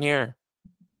comes on here,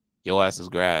 your ass is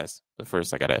grass. But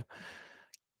first, I gotta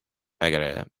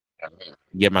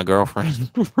get my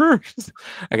girlfriend first.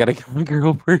 I gotta get my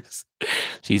girl first.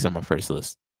 She's on my first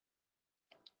list.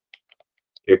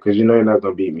 Yeah, because you know you're not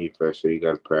gonna beat me first, so you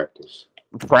gotta practice.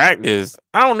 Practice.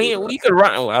 I don't need. Yeah, We could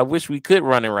run. I wish we could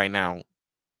run it right now.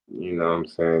 you know what I'm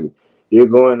saying? You're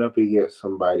going up against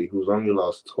somebody who's only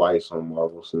lost twice on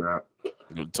Marvel Snap.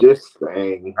 Just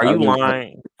saying. Are you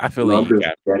lying? I feel No, like I'm you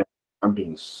being got. I'm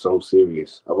being so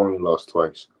serious. I've only lost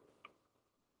twice.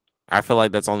 I feel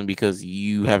like that's only because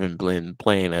you haven't been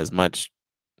playing as much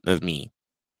as me.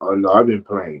 Oh no, I've been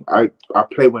playing. I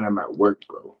play when I'm at work,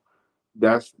 bro.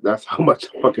 That's how much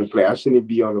I fucking play. I shouldn't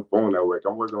be on the phone at work.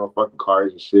 I'm working on fucking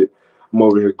cars and shit. I'm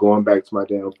over here going back to my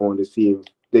damn phone to see if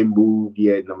they moved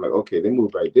yet. And I'm like, okay, they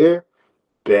moved right there.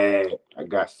 Bad. I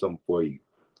got something for you.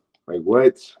 Like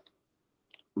what?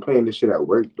 I'm playing this shit at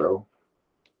work, bro.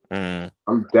 Mm.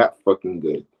 I'm that fucking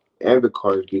good. And the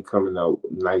cars be coming out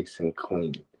nice and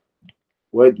clean.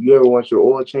 What you ever want your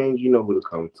oil change? You know who to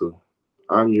come to.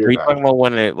 I'm your Are you guy. talking about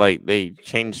when it like they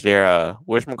changed their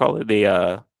whatchamacallit? They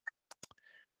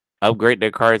upgrade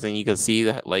their cards and you can see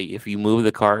that like if you move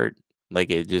the card,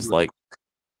 like it just like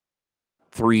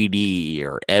 3D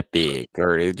or epic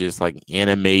or it just like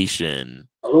animation.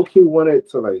 I low-key wanted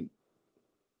to like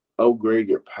upgrade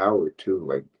your power too.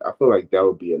 Like I feel like that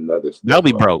would be another They'll step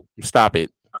be up. broke. Stop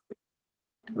it.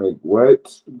 Like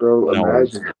what, bro? No.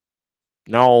 Imagine.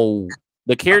 No.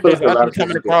 The I feel characters like a I lot be of people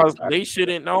coming get across, that. they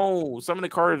shouldn't know. Some of the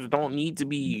cards don't need to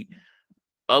be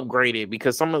upgraded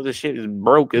because some of the shit is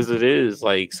broke as it is.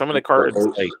 Like some of the The cards,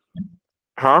 Hulk, like,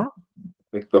 huh?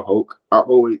 like the Hulk. I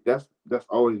always that's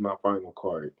always my final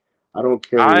card. I don't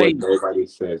care what I nobody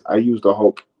says. I use the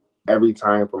Hulk every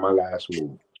time for my last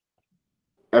move.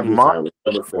 Every my time. It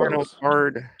never final fails.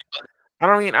 card. I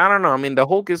don't know. I mean, the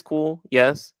Hulk is cool.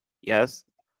 Yes, yes.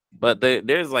 But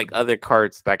there's like other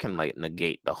cards that can like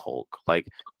negate the Hulk. Like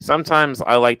sometimes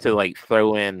I like to like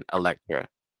throw in Elektra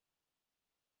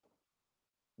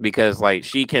because like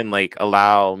she can like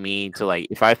allow me to like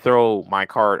if I throw my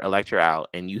card Elektra out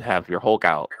and you have your Hulk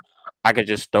out, I could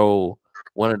just throw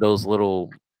one of those little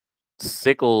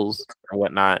sickles or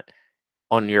whatnot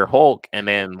on your Hulk and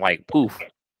then like poof,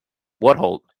 what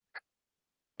Hulk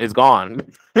is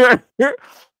gone. Like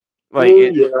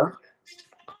it. Yeah,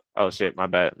 Oh shit, my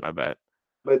bad, my bad.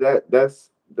 but that's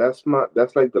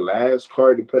like the last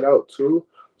card to put out too.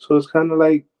 So it's kind of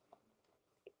like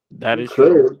That you is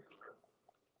true. could.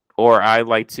 Or I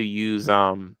like to use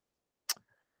the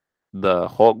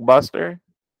Hulk Buster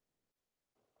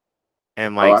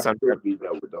and Oh, like I sometimes could be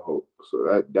done with the Hulk.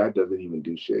 So that doesn't even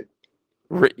do shit.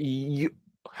 you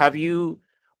have you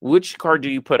which card do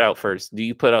you put out first? Do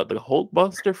you put out the Hulk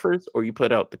Buster first or you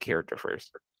put out the character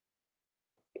first?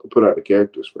 Put out the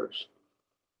characters first.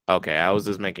 Okay, I was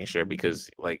just making sure because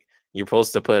like you're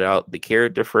supposed to put out the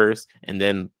character first and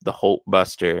then the Hulk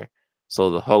Buster.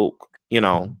 So the Hulk,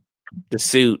 the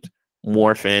suit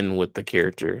morph in with the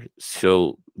character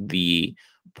so the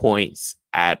points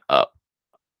add up.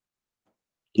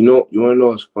 You wanna know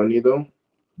what's funny though?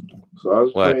 So I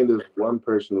was What? playing this one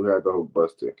person who had the Hulk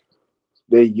Buster.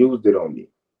 They used it on me.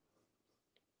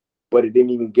 but it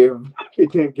didn't even give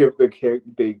it didn't give the character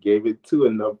they gave it to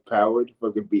enough power to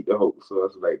fucking beat the Hulk. So I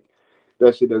was like,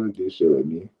 that shit doesn't do shit with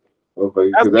me. That's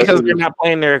Because that because shit they're just not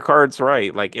playing their cards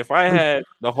right. Like if I had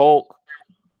the Hulk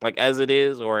like as it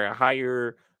is or a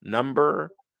higher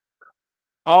number,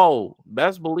 oh,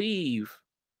 best believe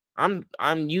I'm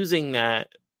using that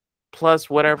plus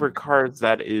whatever cards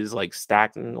that is like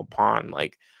stacking upon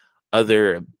like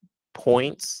other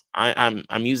points. I'm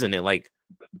using it like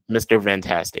Mr.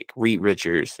 Fantastic, Reed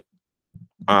Richards.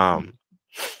 Um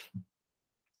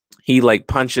he like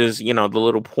punches, the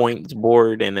little points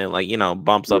board and then like,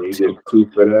 bumps yeah, up you to get two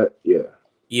for that. Yeah.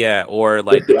 yeah, or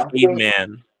But like the see, I think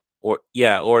caveman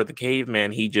or the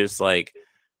caveman, he just like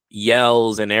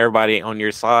yells and everybody on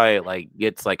your side like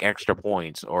gets like extra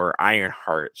points or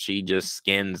Ironheart. She just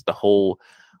skins the whole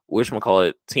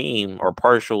whatchamacallit team or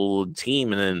partial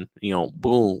team and then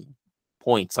boom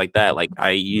points like that. Like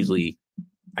I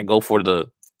go for the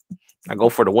I go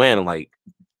for the win. Like,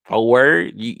 oh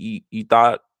word, you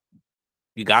thought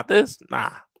you got this?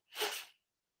 Nah.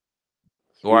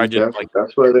 Or I see, just like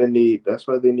that's why they need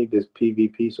this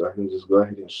PvP so I can just go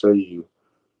ahead and show you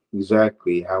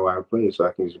exactly how I play. So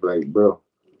I can just be like, bro,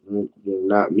 you're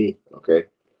not me, okay?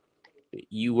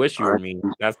 you wish you I were me.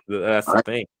 That's the I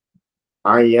thing.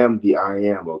 I am the I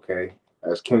am, okay?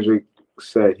 As Kendrick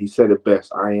said, he said it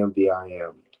best. I am the I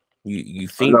am. You Oh,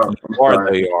 think no, you I'm are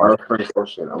sorry. the you are. Our Frank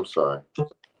Ocean. I'm sorry.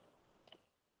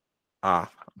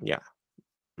 Yeah,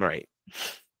 right.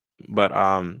 But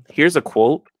here's a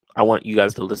quote I want you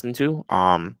guys to listen to.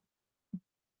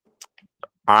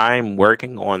 I'm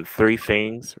working on three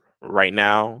things right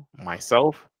now: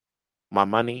 myself, my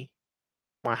money,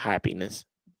 my happiness.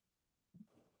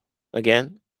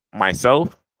 Again,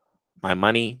 myself, my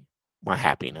money, my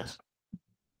happiness.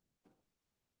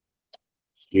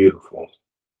 Beautiful.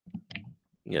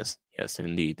 Yes, yes,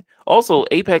 indeed. Also,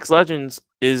 Apex Legends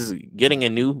is getting a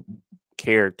new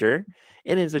character.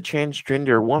 It is a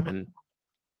transgender woman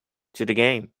to the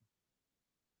game.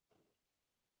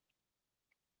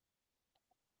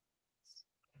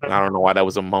 I don't know why that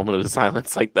was a moment of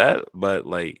silence like that, but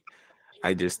like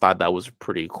I just thought that was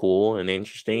pretty cool and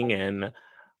interesting, and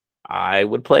I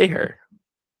would play her.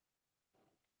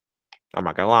 I'm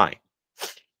not gonna lie.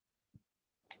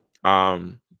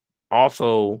 Um,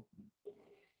 also,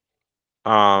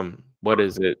 what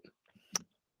is it?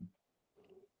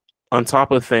 On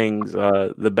top of things,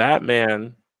 the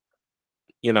Batman,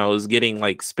 is getting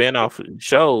like spin-off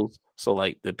shows. So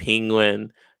like the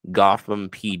Penguin, Gotham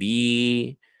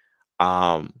PD,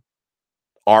 um,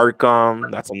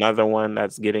 Arkham. That's another one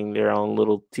that's getting their own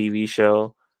little TV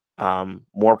show.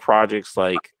 More projects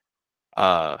like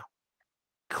uh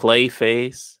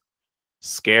Clayface,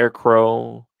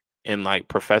 Scarecrow, and like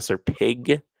Professor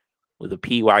Pig with a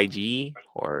PYG,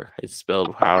 or it's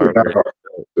spelled I forgot however. about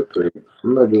the three.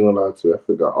 I'm not doing a lot to. I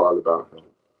forgot all about him.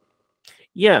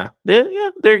 Yeah,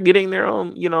 they're getting their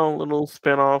own, little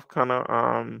spin-off kind of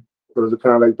So is it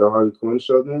kind of like the Harley Quinn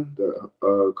show then?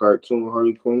 The cartoon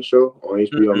Harley Quinn show on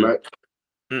HBO mm-mm, Max?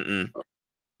 mm-mm.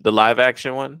 The live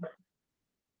action one.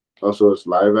 Also, it's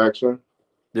live action.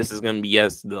 This is gonna be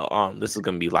this is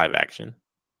gonna be live action.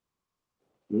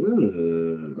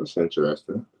 That's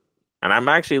interesting. And I'm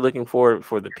actually looking forward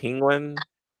for the Penguin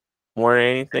more than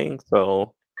anything.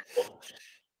 So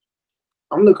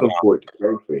I'm looking forward to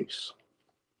Clayface.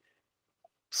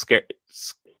 scare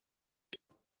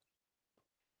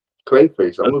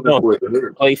Clayface. I'm looking no forward to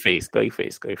him.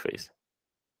 Clayface.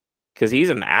 Because he's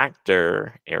an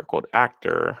actor, air quote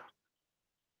actor,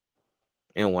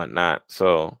 and whatnot.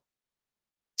 So,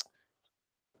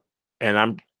 and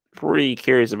I'm pretty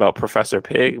curious about Professor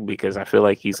Pig because I feel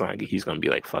like he's gonna be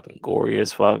like fucking gory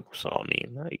as fuck. So I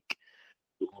mean, like,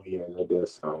 Oh, yeah, that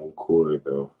does sound cool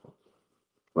though.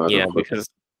 A lot yeah, of fucking because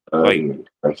like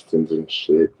questions and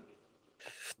shit.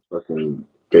 Fucking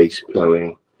face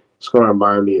peeling. It's gonna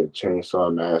remind me of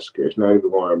Chainsaw Massacre. It's not even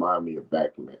gonna remind me of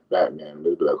Batman. Batman.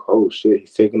 They'll be like, oh shit,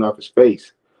 he's taking off his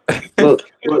face. Look,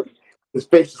 his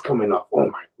face is coming off. Oh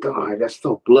my god, that's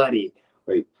so bloody.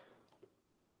 Like,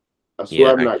 I yeah,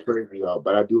 swear I'm not crazy, y'all,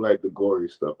 but I do like the gory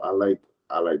stuff. I like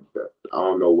that. I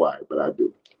don't know why, but I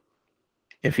do.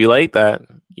 if you like that,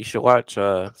 you should watch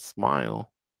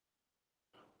Smile.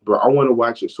 Bro, I want to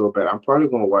watch it so bad. I'm probably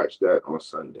gonna watch that on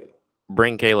Sunday.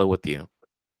 Bring Kayla with you.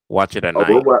 Watch it at Oh, night.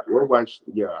 we'll watch.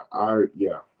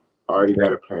 I already got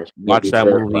Bring a plan. She's gonna Watch be that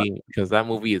terrified. movie because that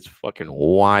movie is fucking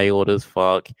wild as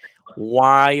fuck.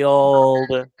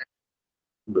 Wild,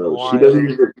 Bro, wild. she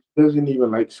doesn't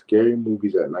even like scary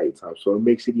movies at nighttime, so it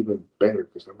makes it even better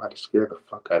because I'm about to scare the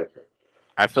fuck out of her.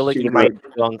 I feel like She's you gonna might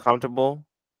feel uncomfortable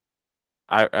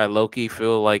I low key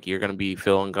feel like you're gonna be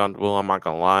feeling comfortable. I'm not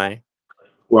gonna lie.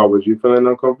 Why was you feeling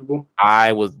uncomfortable?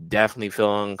 I was definitely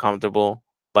feeling uncomfortable.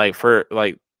 Like for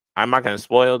like, I'm not gonna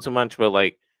spoil too much, but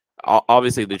like,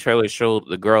 obviously the trailer showed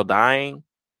the girl dying,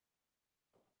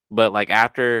 but like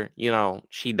after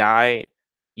she died,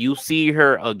 you see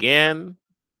her again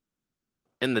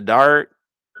in the dark.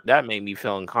 That made me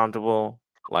feel uncomfortable.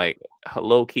 Like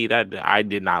low key, that I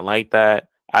did not like that.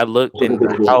 I looked in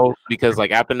the house because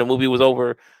like after the movie was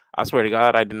over, I swear to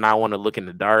God, I did not want to look in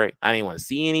the dark. I didn't want to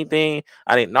see anything.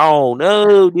 I didn't know,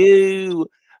 no, dude.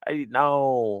 I didn't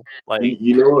know. You, Like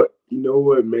you know what? You know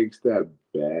what makes that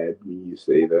bad when you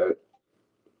say that?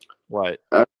 what?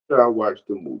 After I watched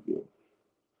the movie,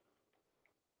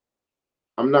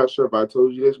 I'm not sure if I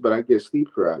told you this, but I get sleep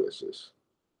paralysis.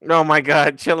 Oh my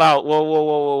God, chill out. Whoa, whoa,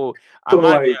 whoa, whoa. So I'm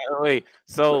not like, wait.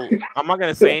 So I'm not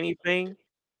gonna say anything.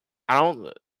 I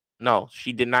don't. No,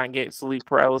 she did not get sleep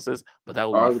paralysis, but that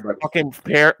would I be was about to say, fucking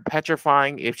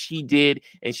petrifying if she did,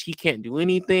 and she can't do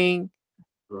anything,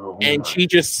 bro, oh and my, she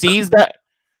just sees that,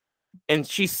 and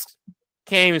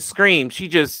can't even scream. She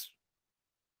just,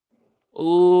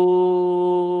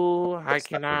 ooh, I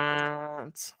cannot.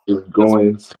 it's That's going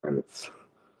in silence,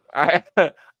 I.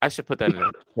 I should put that in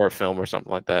a short film or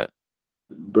something like that.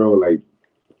 bro. Like,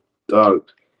 dog,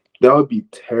 that would be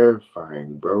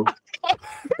terrifying, bro.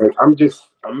 Like, I'm just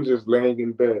laying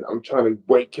in bed. I'm trying to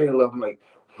wake Kayla up. I'm like,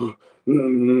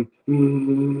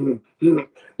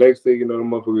 next thing you know, the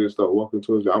motherfucker just start walking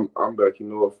towards you. I'm like, you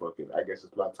know what, fuck it. I guess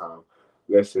it's my time.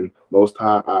 Listen, Most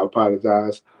High, I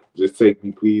apologize. Just take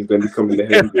me, please. Let me come in the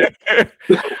heaven gate,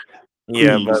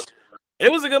 Yeah, but please.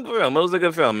 it was a good film. It was a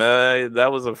good film. That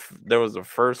was there was the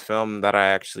first film that I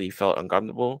actually felt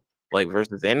uncomfortable. Like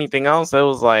versus anything else, it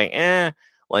was like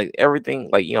like everything,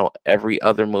 like every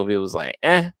other movie was like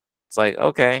It's like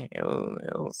okay, it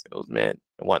was mid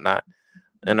and whatnot.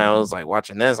 And I was like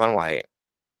watching this, I'm like,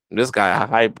 this guy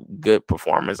hype good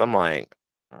performance. I'm like,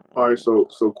 All right, so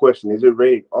question: is it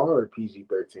rated R or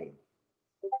PG-13?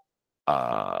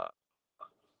 uh,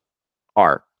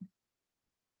 R.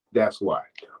 That's why.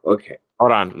 Okay,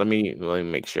 Hold on, let me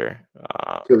make sure.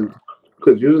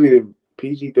 because usually the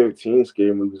PG-13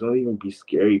 scary movies don't even be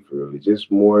scary for real.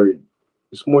 It's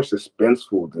more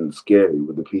suspenseful than scary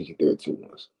with the PG-13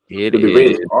 ones. It With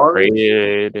is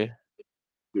rated.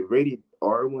 The rated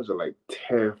R ones are like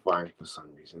terrifying for some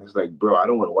reason. It's like, bro, I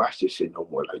don't want to watch this shit no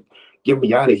more. Like, get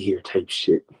me out of here, type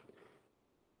shit.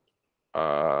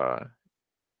 Uh,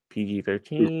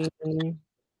 PG-13.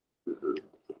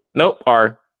 Nope,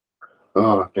 R.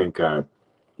 Oh, thank God.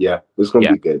 Yeah, it's gonna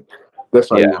Yeah, be good.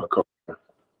 That's why you yeah. want to come.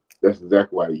 That's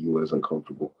exactly why you was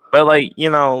uncomfortable. But like,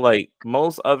 like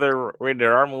most other rated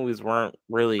R movies weren't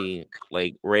really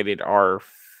like rated R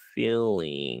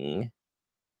feeling.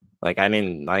 Like I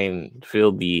didn't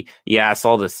feel I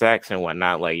saw the sex and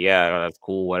whatnot, like, yeah, that's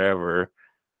cool, whatever.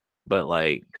 But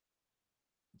like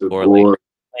The or like gore,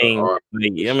 the killing, R.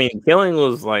 like, I mean, killing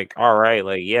was like all right,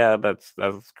 like yeah, that's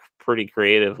pretty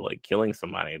creative, like killing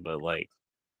somebody, but like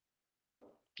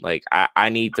I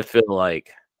need to feel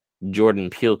like Jordan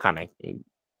Peele kind of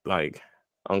like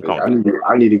Like, uncomfortable.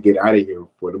 I need to get out of here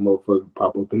before the motherfucker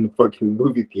pop up in the fucking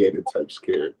movie theater type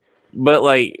scared. But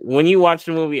like when you watch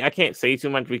the movie, I can't say too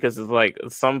much because it's like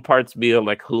some parts be of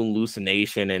like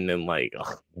hallucination, and then like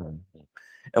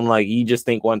and like you just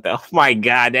think one thing. Oh my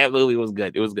God, that movie was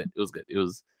good. It was good. It was good. It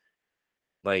was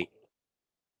like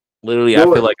literally, You I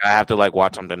know feel what? like I have to like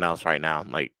watch something else right now.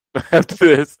 Like after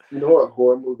this. You know what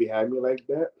horror movie had me like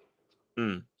that?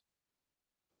 Mm,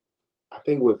 I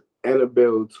think it was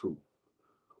Annabelle 2.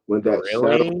 When that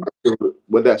shadow really?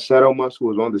 when that shadow monster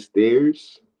was on the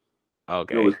stairs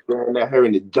and it was Okay. staring at her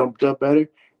and it jumped up at her,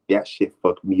 that shit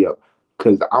fucked me up.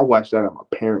 Cause I watched that at my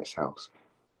parents' house.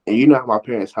 And you know how my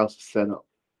parents' house is set up.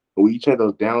 When you turn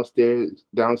those downstairs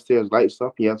lights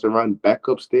off, you have to run back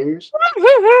upstairs,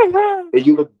 and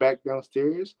you look back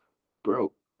downstairs,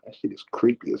 bro, that shit is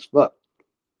creepy as fuck.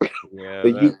 Yeah,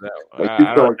 Like you like you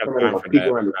I don't thought have somebody time gonna for peek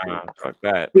that. around Nah, the fuck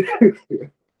that.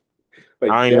 corner.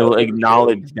 Like I don't that even right there.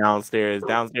 acknowledge downstairs.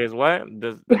 Downstairs, what?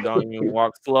 Just don't even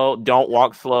walk slow. Don't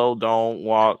walk slow. Don't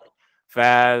walk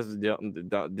fast. Don't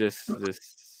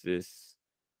this.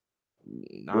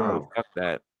 Nah, Bro, fuck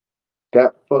that.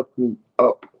 that fucked me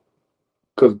up.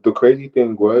 Cause the crazy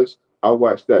thing was I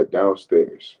watched that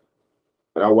downstairs.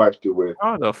 And I watched it with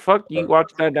How the fuck you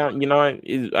watch that down? You know,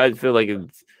 I feel like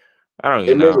it's. I don't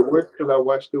it even made know. it worse because I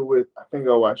watched it with I think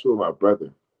I watched it with my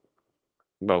brother.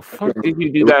 The I can't fuck did remember.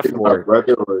 you do It was that either my for?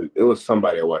 brother or it was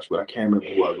somebody I watched with. I can't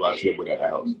remember who I was watching it with at the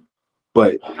house.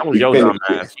 But That was we your dumb finished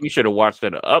it. ass. You should have watched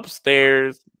it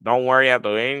upstairs. Don't worry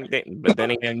about anything. But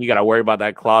then again, you gotta worry about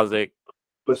that closet.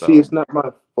 But see, So it's not my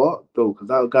fault though, because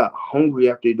I got hungry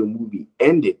after the movie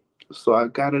ended. So I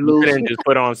got a you little couldn't snack. just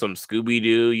put on some Scooby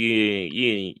Doo.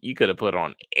 You could have put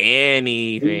on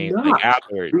anything like Nah.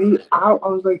 afterwards. I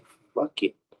was like, fuck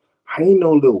it. I ain't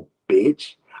no little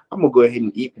bitch. I'm gonna go ahead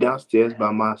and eat downstairs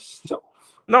by myself.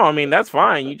 No, I mean that's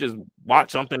fine. You just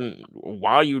watch something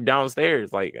while you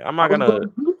downstairs. Like I'm I not was gonna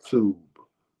on YouTube.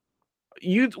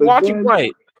 you But watching then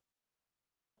what?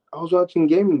 I was watching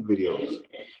gaming videos.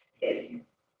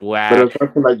 But I was Whack.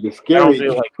 watching like the I don't scary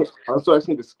feel like I was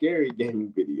watching the scary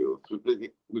gaming videos,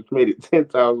 which made it 10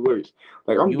 times worse.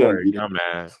 Like I'm you done are a eating.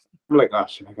 dumbass. I'm like, oh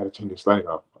shit, I gotta turn this light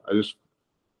off. I just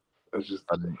A,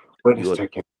 wait a you a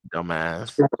second.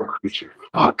 dumbass. Shadow creature.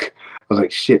 Fuck. I was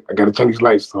like, shit, I gotta turn these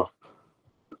lights off.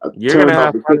 I You're gonna turned off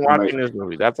have the fun kitchen light. watching this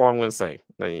movie. That's all I'm gonna say.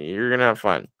 Like, you're gonna have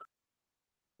fun,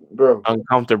 Bro,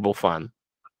 uncomfortable fun.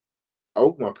 I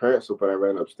woke my parents up and I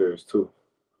ran upstairs too.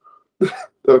 They're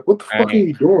like, what the fuck are Right.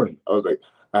 you doing? I was like,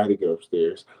 I had to get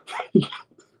upstairs.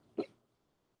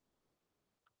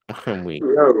 I'm weak.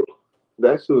 Yo,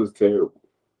 that shit was terrible.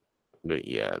 But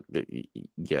yeah,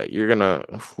 yeah, you're gonna.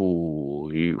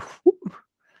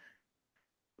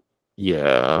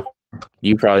 Yeah,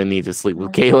 you probably need to sleep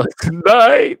with Kayla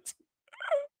tonight.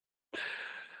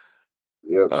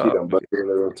 Yep, she Uh, done busted in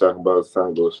the room talking about it's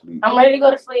time to go to sleep. I'm ready to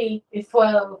go to sleep. It's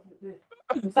 12.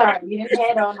 I'm sorry. You didn't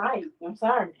have all night. I'm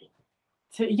sorry.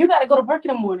 So you got to go to work in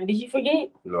the morning. Did you forget?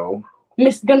 No.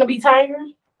 Miss gonna be tired?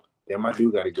 Damn, I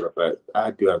do gotta get up at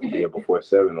I do have to be up before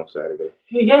 7 on Saturday.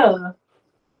 Yeah.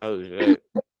 oh shit.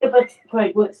 But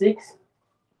like what, 6?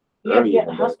 You gotta be at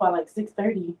the Even house better. by like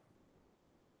 6:30.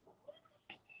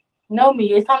 No,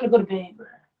 me. It's time to go to bed, bro.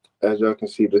 As y'all can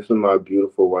see, this is my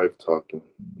beautiful wife talking.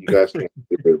 You guys can't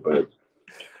see her, but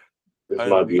this I is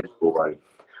my don't need. beautiful wife.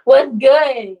 What's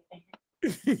good?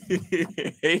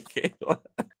 Hey, Kayla.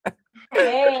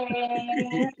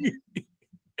 Hey.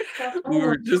 We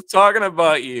were just talking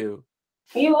about you.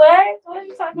 You what? What are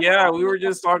you talking Yeah, about? we were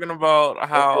just talking about Let's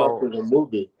how watch the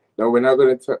movie. No, we're not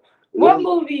gonna talk. What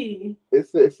movie?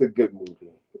 It's a good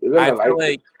movie. You're I gonna feel like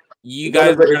it. like you You're gonna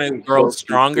guys are better gonna see grow close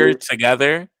stronger to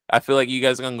together. I feel like you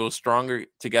guys are gonna go stronger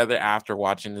together after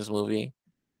watching this movie.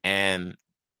 And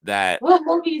that What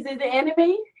movies is it?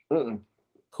 Anime? Who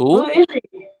who? is it?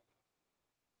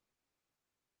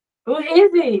 Who is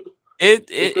it?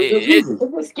 It's a good movie. Is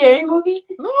it a scary movie?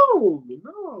 No.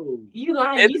 You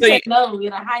lying. it's You a said no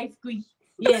in a high squeak.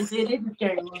 Yes, it is a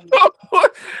scary movie.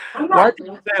 I'm why not did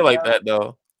you joking, say it like bro. that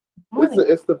though?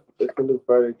 It's the new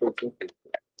Friday 13th. It's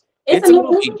a It's a new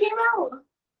movie. movie came out.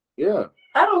 Yeah.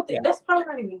 I don't Yeah. think that's probably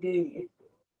not even good.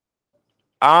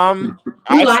 I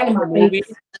You lying saw in the my movie.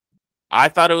 face. I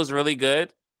thought it was really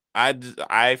good.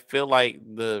 I feel like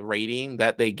the rating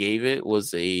that they gave it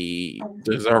was a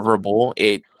deservable.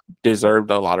 It deserved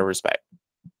a lot of respect.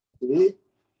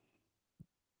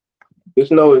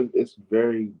 Just know it's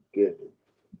very good.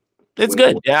 It's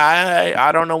good. Yeah,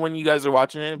 I don't know when you guys are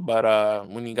watching it, but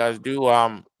when you guys do,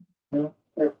 Well,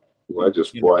 I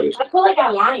just you know, watched. I feel like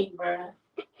I'm lying, bro.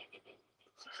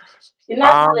 You're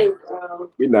not um, good,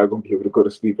 bro. You're not gonna be able to go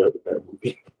to sleep after that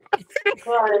movie.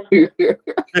 Why? It's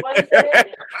Why you say that?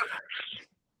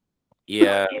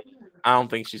 yeah, I don't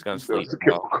think she's gonna sleep.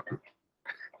 So.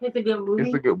 It's a good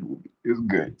movie. a good movie. It's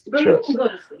good. Bro, you Trust. can go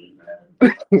to sleep,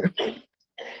 bro.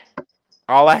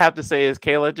 All I have to say is,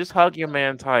 Kayla, just hug your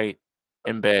man tight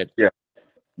in bed.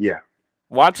 Yeah.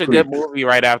 Watch a Please. good movie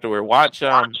right afterward. Watch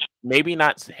maybe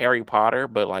not Harry Potter,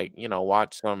 but like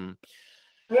watch some.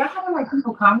 Are y'all having like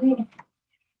people comment?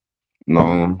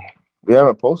 No, we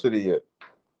haven't posted it yet.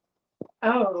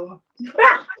 Oh. We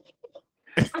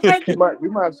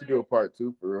might have to do a part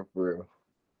 2 for real.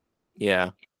 Yeah,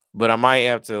 but I might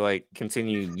have to like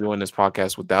continue doing this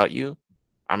podcast without you.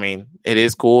 I mean, it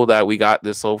is cool that we got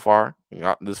this so far, we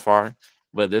got this far,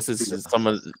 but this is some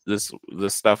of this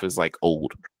stuff is like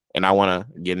old, and I want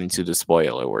to get into the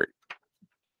spoiler work.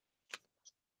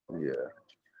 Yeah.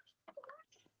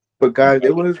 But guys,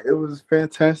 it was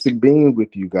fantastic being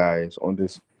with you guys on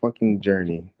this fucking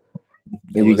journey.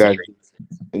 It And you was guys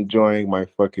enjoying my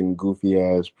fucking goofy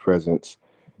ass presence.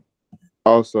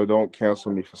 Also, don't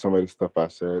cancel me for some of the stuff I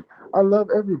said. I love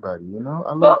everybody, you know?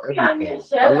 I love everything.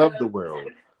 I love the world.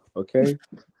 Okay?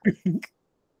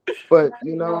 But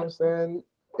you know what I'm saying?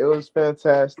 It was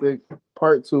fantastic.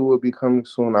 Part 2 will be coming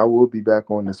soon. I will be back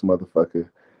on this motherfucker.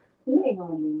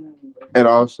 And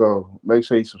also, make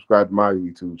sure you subscribe to my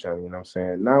YouTube channel. You know what I'm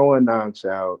saying?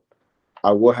 919Child.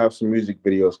 I will have some music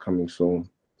videos coming soon.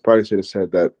 Probably should have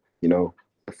said that,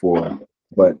 before.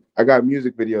 But I got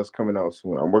music videos coming out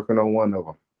soon. I'm working on one of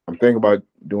them. I'm thinking about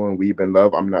doing We've Been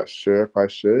Love. I'm not sure if I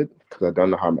should because I don't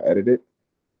know how I'm gonna edit it.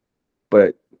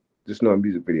 but just know a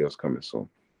music video is coming soon.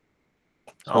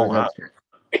 That's Oh all I wow. got to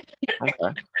say.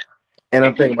 Okay. And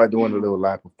I'm thinking about doing a little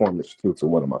live performance too to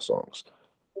one of my songs.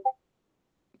 Oh,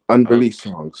 Unreleased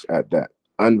songs at that.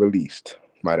 Unreleased,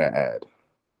 might I add.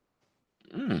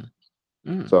 mm,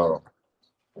 mm. So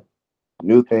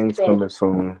new things coming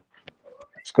soon.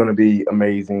 It's gonna be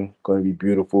amazing. Gonna be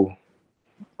beautiful.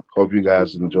 Hope you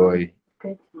guys enjoy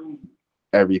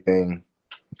everything.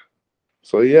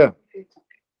 So yeah.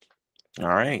 All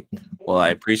right. Well, I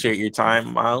appreciate your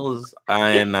time, Miles,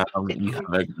 and you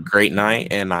have a great night.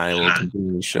 And I will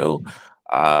continue the show,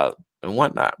 uh, and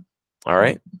whatnot. All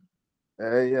right.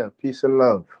 Yeah. Peace and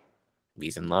love.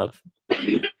 Peace and love.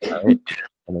 All right.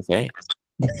 Okay.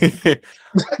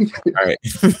 All right.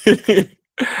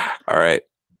 All right.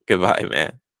 Goodbye,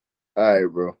 man. All right,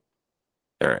 bro.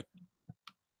 All right.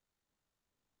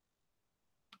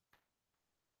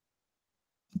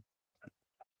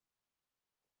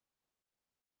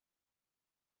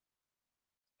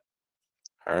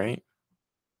 All right.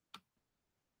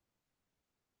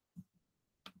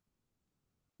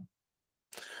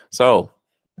 So,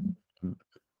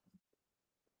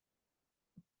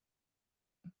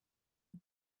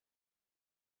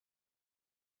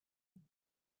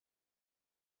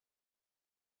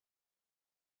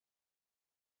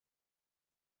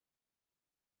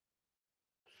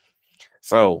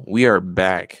 we are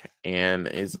back, and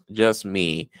it's just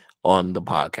me on the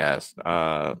podcast.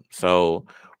 So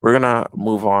we're gonna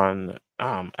move on.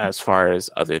 As far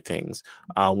as other things,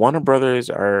 Warner Brothers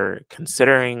are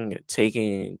considering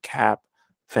taking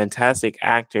fantastic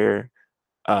actor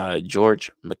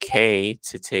George McKay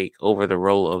to take over the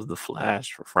role of the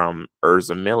Flash from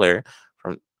Ezra Miller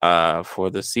for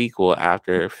the sequel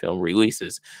after film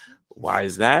releases. Why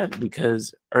is that?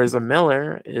 Because Ezra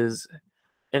Miller is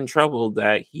in trouble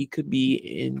that he could be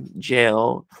in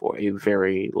jail for a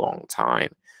very long time.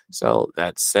 So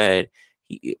that said,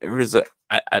 there is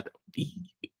I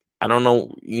don't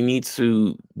know. You need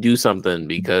to do something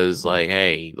because, like,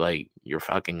 hey, like you're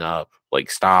fucking up.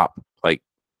 Like, stop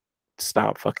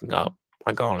fucking up.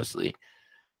 Like, honestly.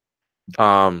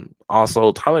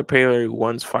 Also, Tyler Perry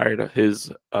once fired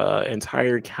his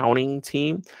entire accounting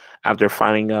team after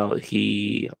finding out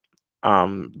the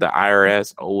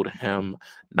IRS owed him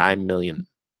 9 million,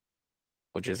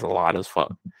 which is a lot as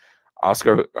fuck.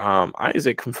 Oscar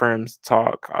Isaac confirms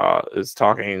is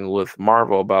talking with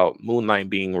Marvel about Moon Knight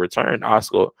being returned.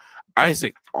 Oscar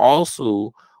Isaac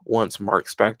also wants Mark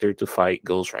Spector to fight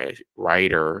Ghost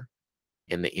Rider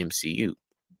in the MCU.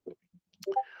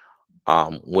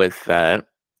 With that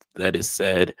is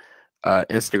said,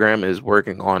 Instagram is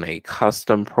working on a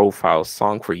custom profile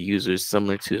song for users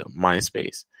similar to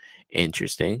MySpace.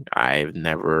 Interesting. I've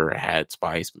never had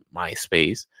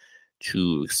MySpace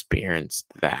to experience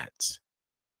that.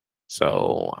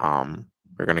 So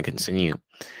we're gonna continue.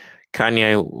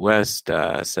 Kanye West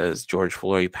says George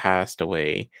Floyd passed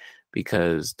away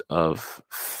because of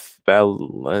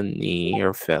felony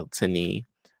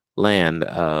land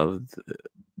of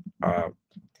uh,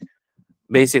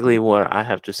 basically what I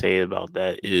have to say about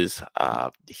that is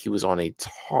he was on a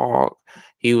talk.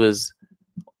 He was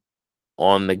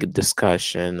on the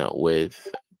discussion with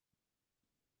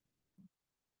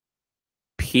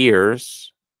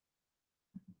peers.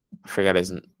 I forgot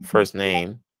his first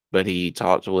name, but he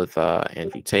talked with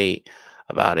Andrew Tate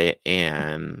about it,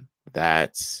 and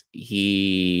that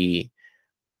he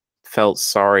felt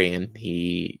sorry and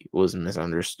he was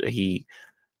misunderstood.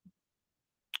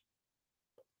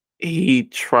 He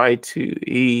tried to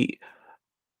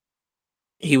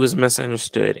he was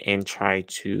misunderstood and tried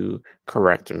to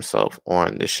correct himself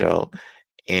on the show.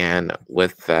 And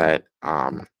with that, I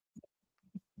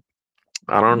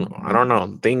don't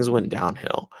know. Things went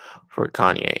downhill for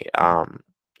Kanye.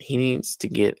 He needs to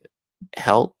get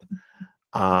help.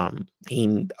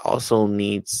 He also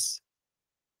needs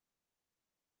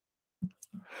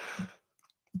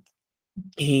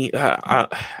I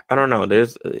don't know.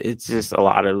 It's just a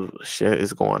lot of shit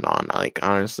is going on. Like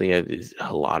honestly,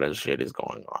 a lot of shit is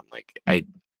going on. Like I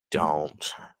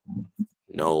don't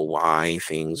know why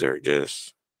things are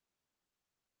just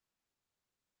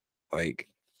like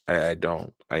I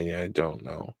don't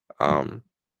know.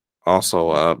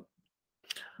 Also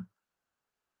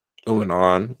moving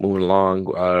along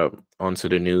onto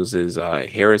the news is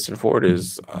Harrison Ford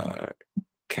is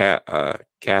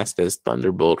cast as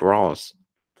Thunderbolt Ross.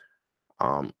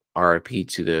 RIP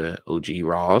to the OG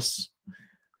Ross.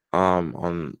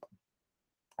 On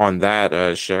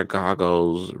that,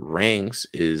 Chicago's ranks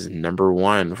is number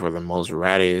one for the most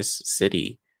rattiest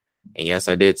city. And yes,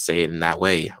 I did say it in that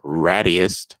way,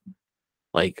 rattiest,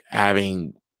 like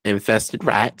having infested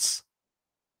rats.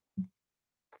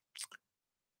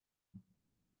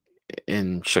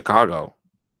 in Chicago,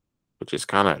 which is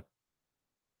kind of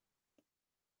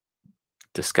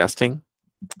disgusting.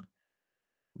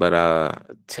 But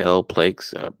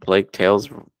Plague Tales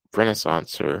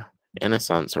Renaissance or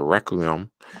Innocence or Requiem.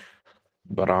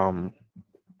 But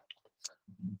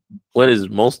what is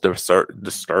most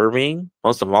disturbing,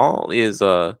 most of all, is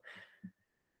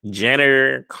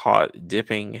janitor caught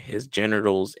dipping his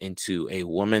genitals into a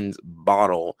woman's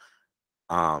bottle,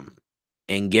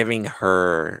 and giving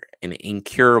her an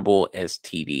incurable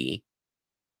STD.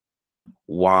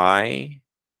 Why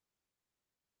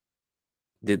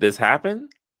did this happen?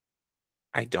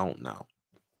 I don't know.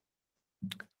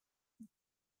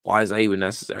 Why is that even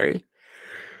necessary?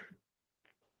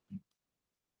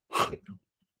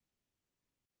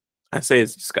 I say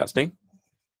it's disgusting.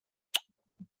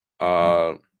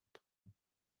 I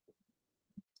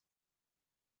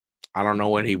don't know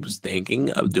what he was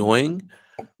thinking of doing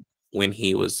when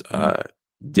he was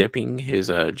dipping his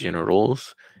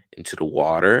genitals into the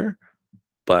water,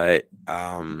 but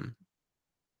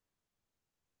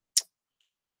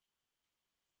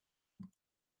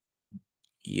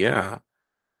yeah.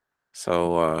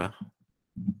 So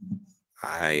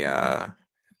I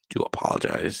do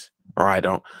apologize, or I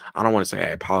don't want to say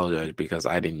I apologize because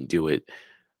I didn't do it.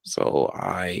 So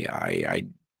I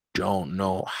don't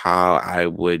know how I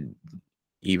would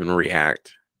even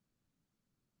react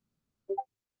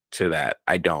to that.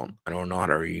 I don't know how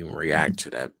to even react to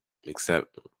that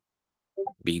except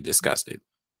be disgusted.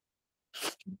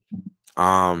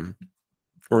 We're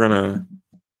gonna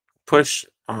push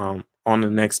on the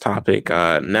next topic.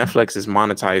 Netflix is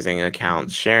monetizing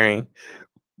account sharing,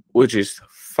 which is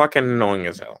fucking annoying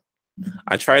as hell.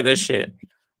 I tried this shit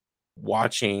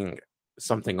watching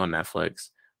something on Netflix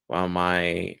while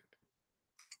my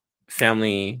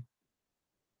family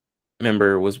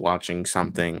member was watching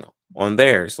something on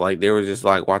theirs. Like they were just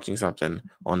like watching something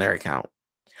on their account.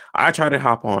 I tried to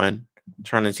hop on,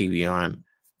 turn the TV on,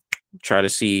 try to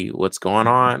see what's going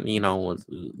on,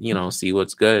 see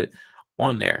what's good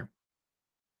on there.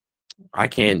 I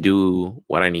can't do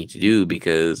what I need to do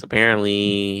because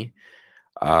apparently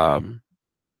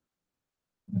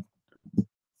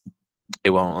it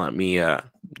won't let me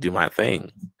do my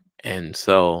thing. And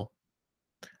so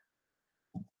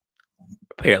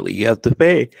apparently you have to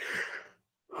pay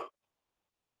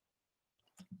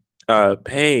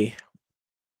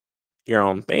your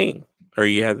own thing, or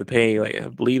you have to pay, like, I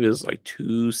believe it's like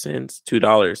 $2 and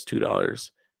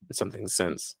something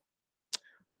cents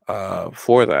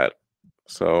for that.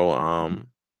 So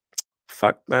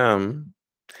fuck them,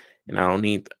 and I don't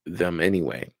need them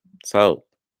anyway. So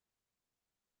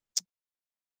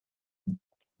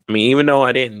I mean, even though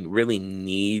I didn't really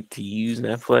need to use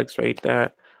Netflix like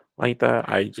that,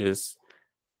 I just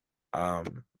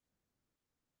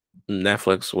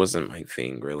Netflix wasn't my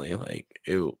thing really. Like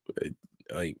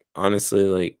honestly,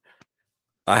 like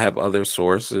I have other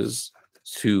sources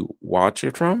to watch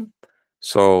it from,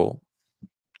 so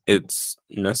it's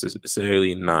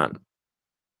necessarily not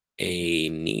a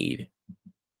need,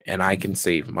 and I can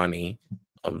save money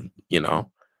of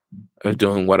of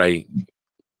doing what I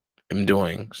am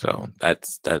doing. So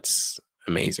that's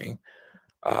amazing.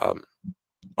 Um,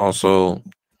 Also,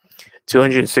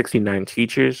 269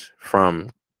 teachers from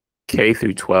K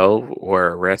through 12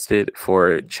 were arrested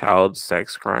for child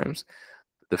sex crimes.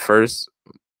 The first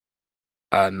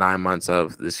 9 months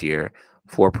of this year,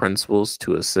 4 principals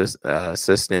to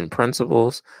assistant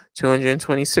principals,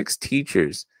 226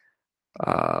 teachers,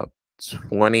 uh,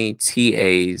 20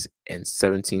 TAs, and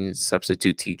 17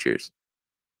 substitute teachers.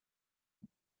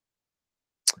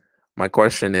 My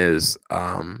question is,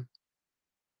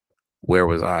 where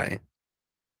was I?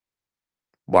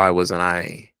 Why wasn't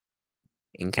I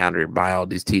encountered by all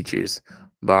these teachers?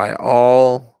 By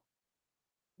all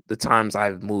the times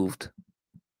I've moved,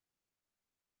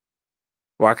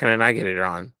 why couldn't I get it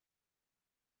on?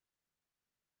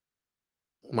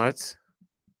 What?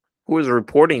 Who is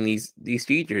reporting these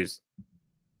teachers?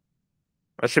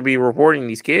 I should be reporting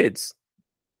these kids.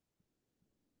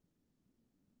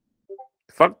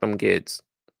 Fuck them kids.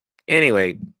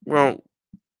 Anyway, well,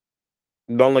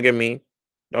 don't look at me.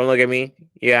 Don't look at me.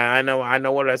 Yeah, I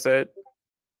know what I said.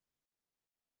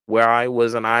 Where I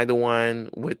wasn't I the one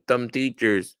with them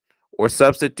teachers or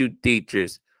substitute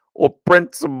teachers or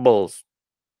principals.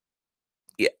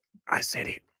 Yeah, I said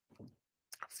it.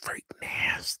 Freak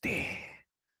nasty.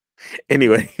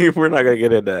 Anyway, we're not gonna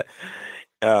get into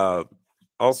that.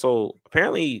 Also,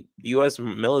 apparently, U.S.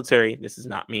 military. This is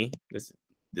not me. This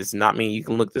is not me. You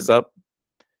can look this up.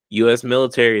 U.S.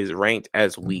 military is ranked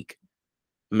as weak.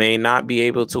 May not be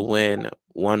able to win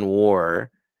one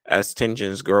war as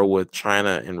tensions grow with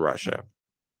China and Russia.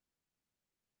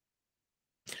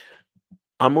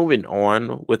 I'm moving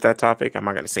on with that topic. I'm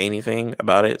not going to say anything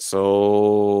about it.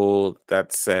 So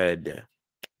that said,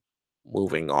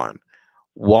 moving on.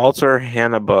 Walter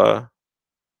Hannibal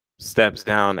steps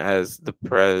down as the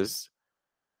prez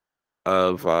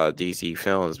of DC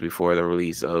Films before the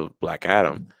release of Black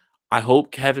Adam. I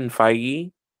hope Kevin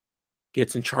Feige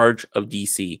gets in charge of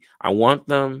DC. I want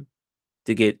them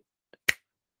to get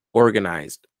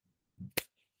organized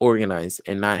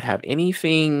and not have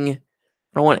anything.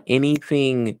 I don't want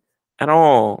anything at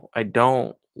all. I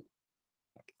don't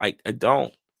like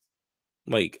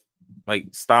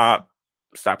stop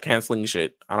canceling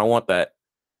shit. I don't want that.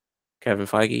 Kevin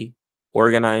Feige,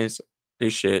 organize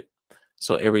this shit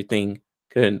so everything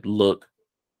can look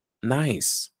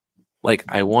nice. Like,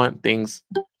 I want things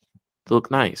to look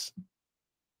nice.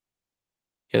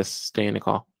 Yes, stay in the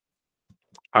call.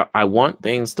 I want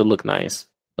things to look nice.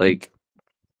 Like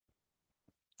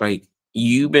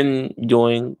you've been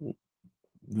doing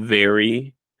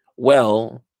very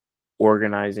well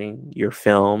organizing your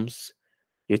films,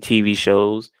 your TV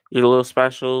shows, your little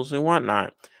specials and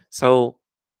whatnot. So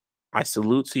I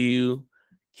salute to you.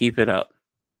 Keep it up.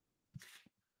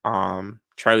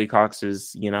 Charlie Cox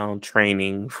is,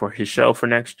 training for his show for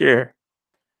next year.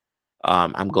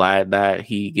 I'm glad that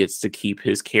he gets to keep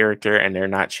his character and they're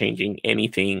not changing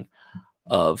anything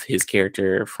of his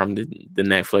character from the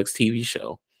Netflix TV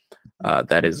show.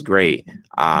 That is great.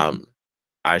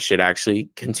 I should actually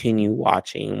continue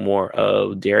watching more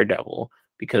of Daredevil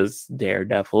because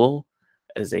Daredevil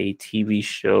as a TV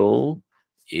show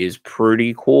is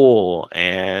pretty cool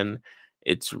and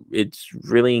it's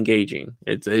really engaging.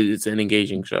 It's an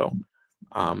engaging show.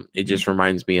 It just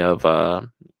reminds me of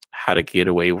How to Get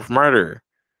Away with Murder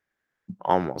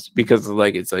almost because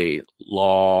like it's a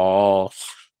lawyer.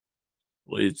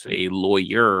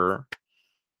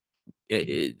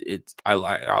 It's I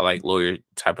like lawyer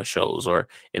type of shows or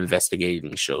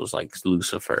investigating shows like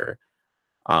Lucifer.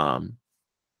 Um,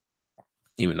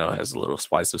 Even though it has a little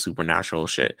spice of supernatural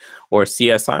shit, or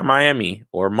CSI Miami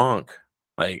or Monk,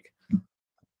 like,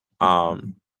 but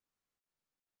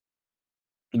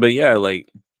yeah,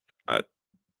 like,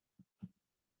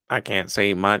 I can't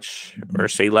say much or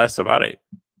say less about it.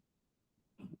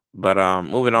 But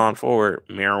moving on forward,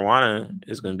 marijuana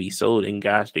is going to be sold in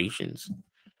gas stations.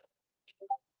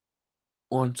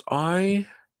 Once I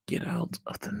get out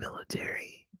of the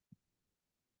military,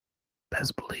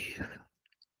 best believe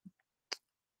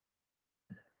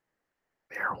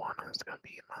marijuana is going to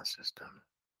be in my system,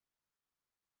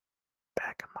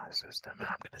 back in my system, and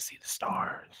I'm going to see the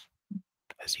stars.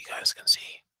 As you guys can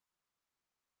see,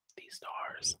 these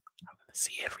stars, I'm going to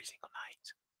see every single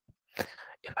night.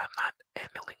 If I'm not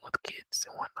handling with kids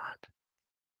and whatnot,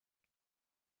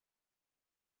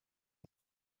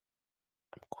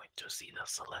 I'm going to see the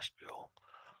celestial.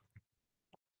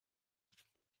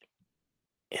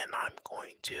 And I'm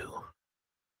going to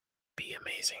be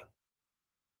amazing.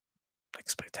 Like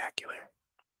spectacular.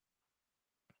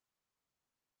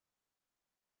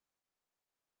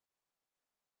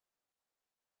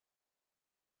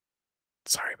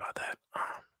 Sorry about that.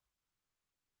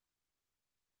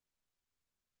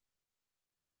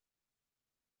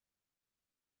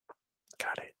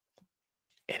 Got it.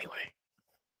 Anyway.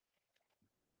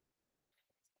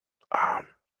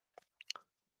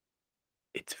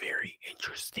 It's very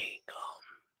interesting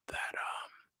that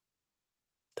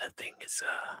that thing is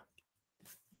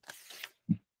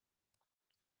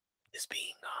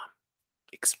being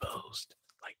exposed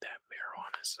like that.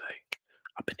 Marijuana is like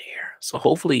up in the air. So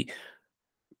hopefully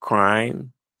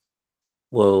crime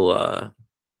will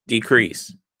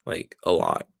decrease like a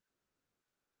lot.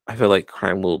 I feel like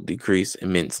crime will decrease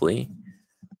immensely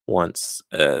once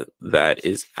that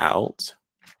is out.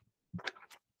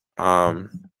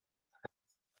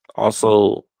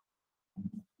 Also,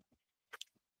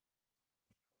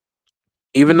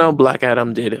 even though Black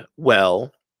Adam did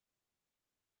well,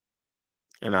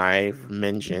 and I've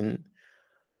mentioned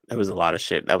there was a lot of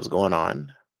shit that was going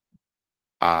on.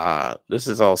 This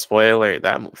is all spoiler.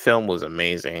 That film was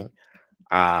amazing.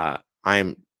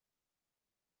 I'm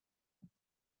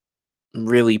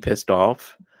really pissed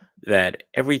off that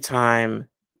every time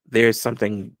there's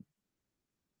something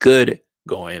good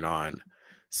going on,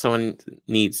 someone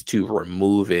needs to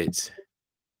remove it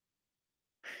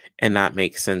and not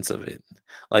make sense of it.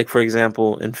 Like, for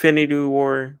example, Infinity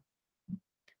War,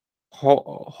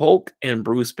 Hulk and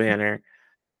Bruce Banner,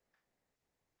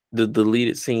 the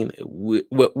deleted scene,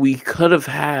 what we could have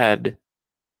had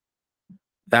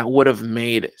that would have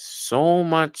made so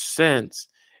much sense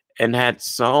and had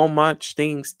so much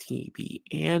things to be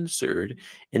answered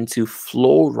into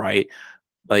flow right.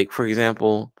 Like, for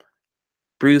example,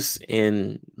 Bruce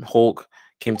and Hulk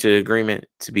came to an agreement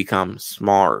to become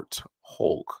Smart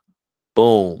Hulk.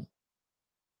 Boom.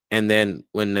 And then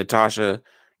when Natasha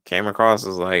came across,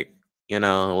 was like,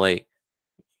 like,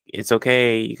 it's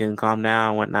okay, you can calm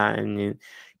down, whatnot, and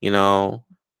you know,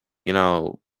 you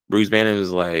know, Bruce Banner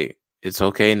was like, it's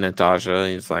okay, Natasha.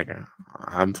 He's like,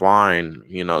 I'm fine.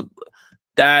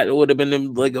 That would have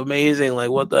been like amazing. Like,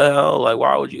 what the hell? Like,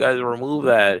 why would you guys remove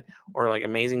that? Or like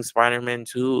Amazing Spider-Man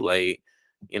 2, like,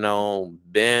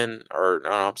 Ben, or no,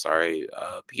 I'm sorry,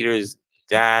 Peter's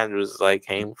dad was like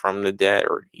came from the dead,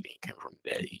 or he didn't come from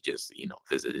the dead. He just,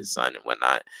 visited his son and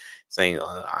whatnot, saying,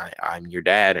 I'm your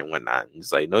dad and whatnot. And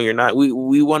it's like, no, you're not.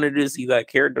 We wanted to see that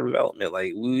character development.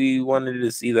 Like, we wanted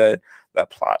to see that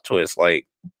plot twist. Like,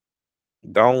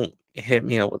 don't hit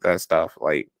me up with that stuff.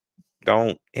 Like,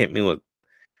 don't hit me with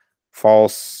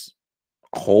false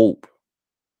hope.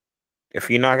 If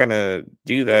you're not gonna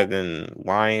do that, then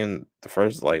why in the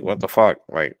first, like, what the fuck?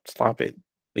 Like, stop it.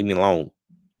 Leave me alone.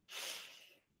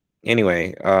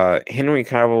 Anyway, Henry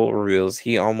Cavill reveals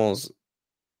he was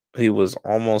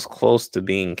almost close to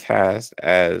being cast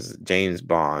as James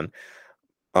Bond,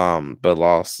 but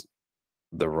lost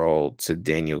the role to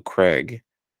Daniel Craig.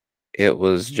 It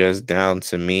was just down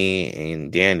to me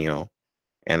and Daniel,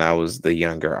 and I was the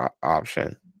younger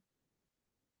option.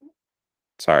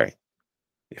 Sorry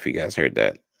if you guys heard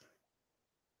that.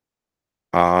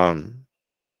 I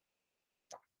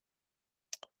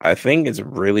think it's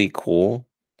really cool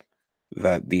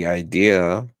that the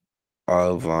idea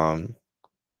of let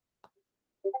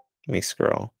me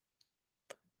scroll.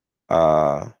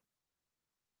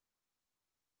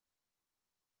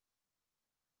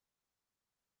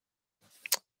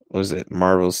 Was it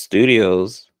Marvel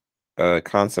Studios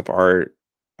concept art,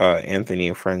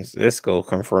 Anthony Francisco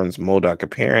confirms MODOK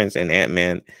appearance in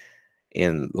Ant-Man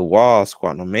in the Wasp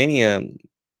Quantumania.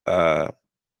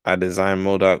 I designed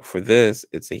MODOK for this.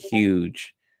 It's a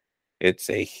huge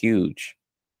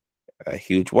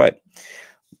what?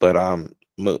 But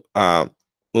moving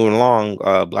along,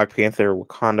 Black Panther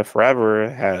Wakanda Forever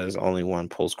has only one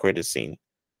post-credit scene.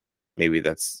 Maybe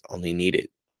that's only needed.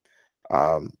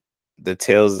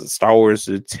 Star Wars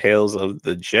The Tales of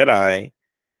the Jedi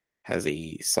has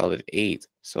a solid 8.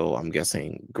 So I'm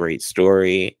guessing great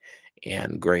story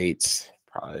and great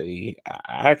probably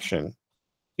action.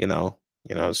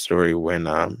 Story when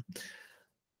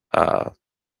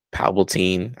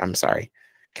Palpatine, I'm sorry,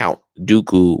 Count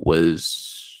Dooku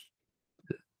was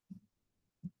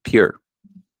pure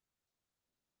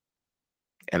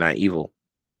and not evil.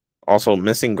 Also,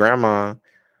 missing grandma,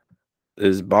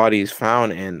 his body is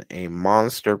found in a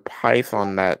monster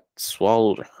python that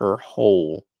swallowed her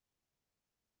whole.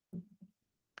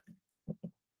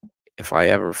 If I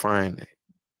ever find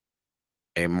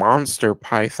a monster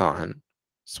python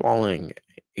swallowing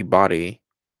a body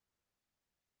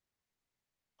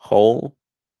whole,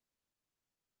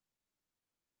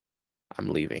 I'm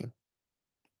leaving.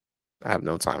 I have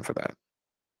no time for that.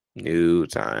 New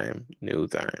time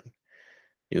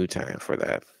for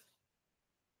that.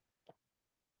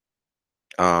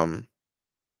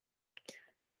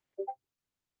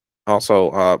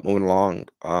 Also, moving along,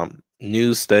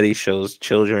 new study shows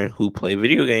children who play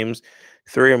video games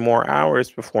 3 or more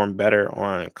hours perform better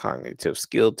on cognitive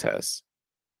skill tests.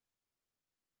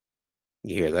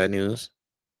 You hear that news?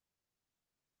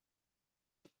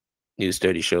 New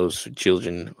study shows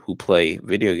children who play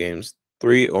video games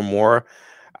 3 or more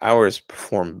hours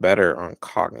perform better on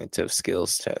cognitive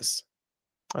skills tests.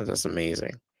 That's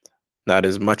amazing. Not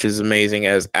as much as amazing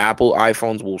as Apple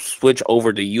iPhones will switch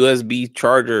over to USB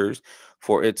chargers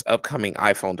for its upcoming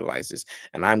iPhone devices.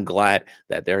 And I'm glad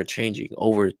that they're changing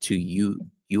over to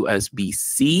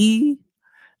USB-C,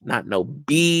 not no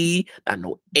B, not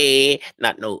no A,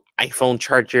 not no iPhone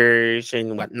chargers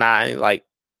and whatnot. Like,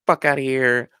 fuck out of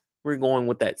here. We're going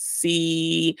with that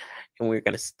C, and we're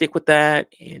going to stick with that.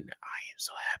 And I am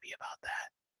so happy about that.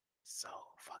 So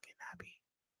fucking happy.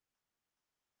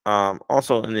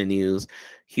 Also in the news,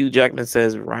 Hugh Jackman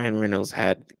says Ryan Reynolds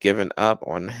had given up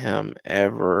on him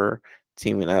ever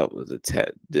teaming up with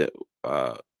the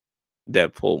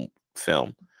Deadpool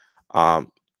film.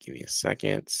 Give me a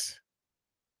second.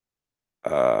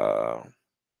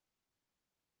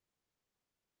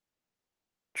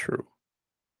 True.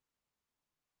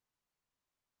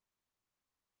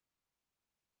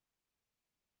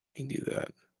 You can do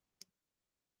that.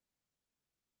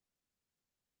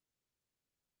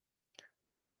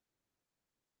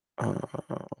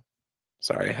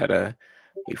 Sorry, I had a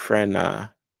friend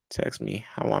text me.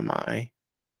 How am I?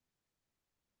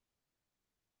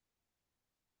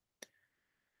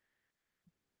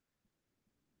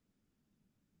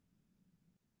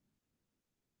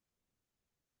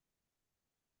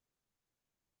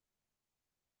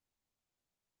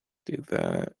 Do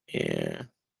that. Yeah.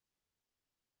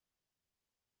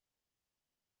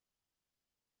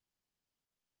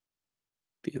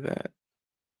 Do that.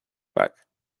 Back.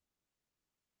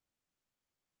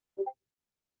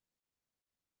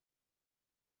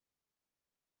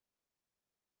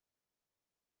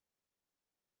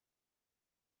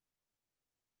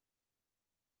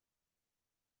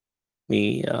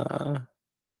 Me all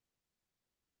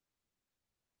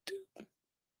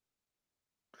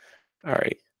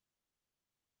right.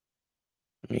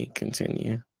 Let me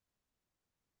continue.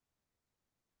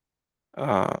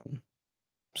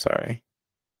 Sorry.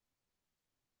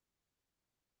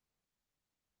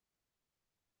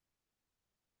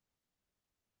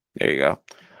 There you go.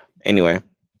 Anyway,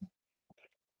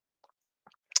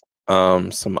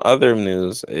 some other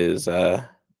news is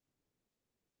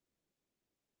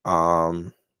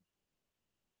um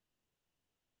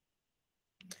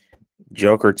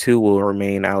Joker 2 will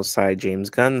remain outside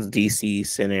James Gunn's DC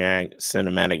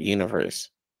cinematic universe.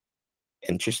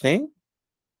 Interesting.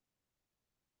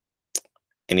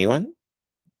 Anyone?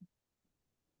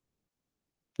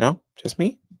 No? Just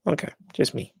me? Okay,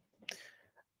 just me.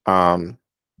 Also,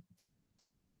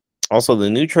 the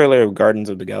new trailer of Guardians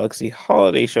of the Galaxy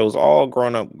holiday shows all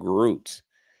grown up Groot.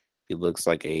 He looks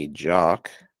like a jock.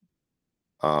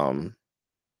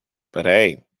 But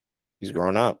hey, he's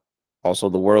grown up. Also,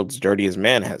 the world's dirtiest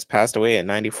man has passed away at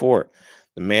 94.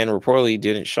 The man reportedly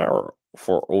didn't shower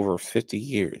for over 50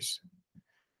 years.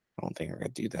 I don't think I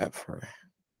could do that for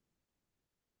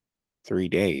 3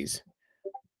 days.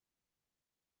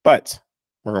 But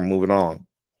we're gonna move it on.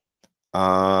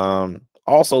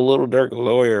 Also, Little Dirk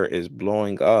lawyer is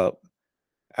blowing up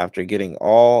after getting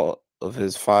all of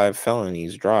his 5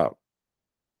 felonies dropped.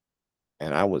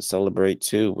 And I would celebrate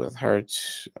too with her.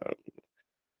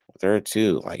 With her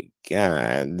too. Like,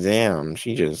 god damn,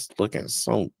 she just looking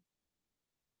so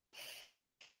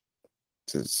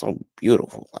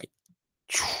beautiful. Like,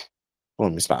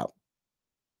 let me stop.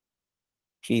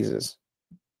 Jesus,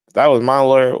 if that was my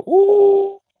lawyer.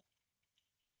 Ooh,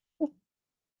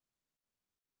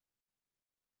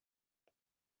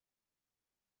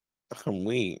 I'm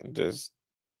weak. Just,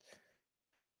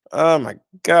 oh my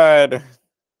god.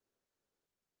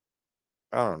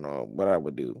 I don't know what I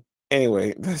would do.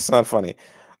 Anyway, that's not funny.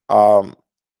 Um,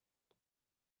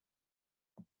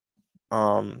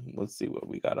 let's see what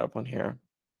we got up on here.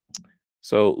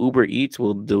 So Uber Eats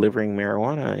will delivering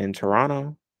marijuana in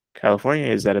Toronto, California.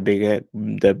 Is that a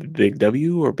the big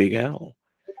W or big L?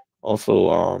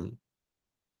 Also,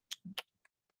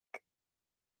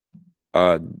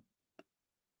 uh,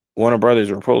 Warner Brothers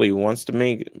reportedly wants to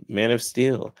make Man of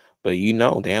Steel, but you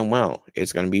know damn well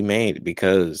it's going to be made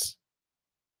because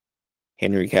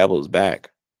Henry Cavill is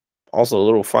back. Also, a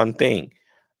little fun thing.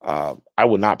 I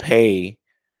would not pay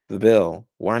the bill.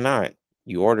 Why not?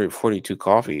 You ordered 42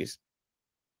 coffees.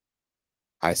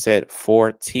 I said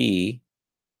 42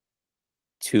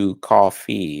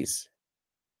 coffees.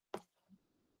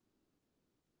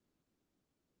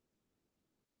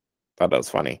 Thought that was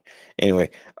funny.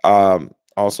 Anyway,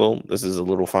 also, this is a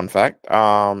little fun fact.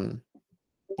 No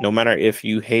matter if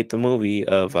you hate the movie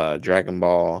of Dragon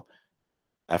Ball,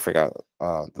 I forgot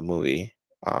the movie.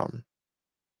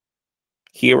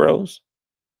 Heroes,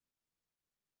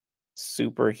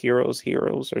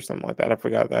 heroes or something like that. I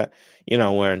forgot that.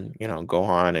 When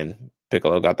Gohan and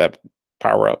Piccolo got that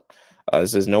power up. It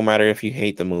says no matter if you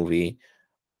hate the movie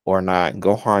or not,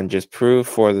 Gohan just proved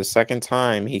for the second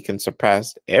time he can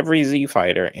surpass every Z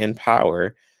fighter in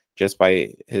power just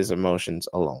by his emotions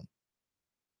alone.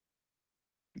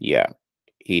 Yeah,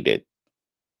 he did.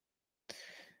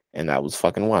 And that was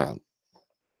fucking wild.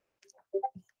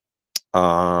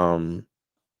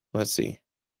 Let's see.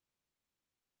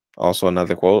 Also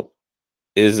another quote.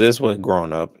 Is this what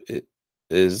grown up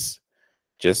is?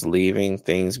 Just leaving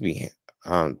things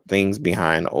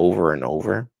behind over and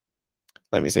over.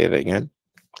 Let me say that again.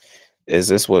 Is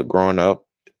this what growing up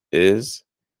is?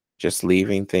 Just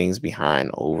leaving things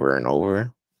behind over and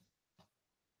over.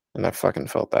 And I fucking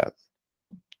felt that.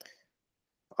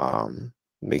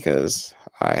 Because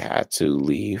I had to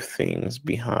leave things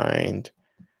behind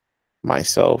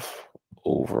myself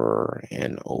over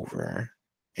and over.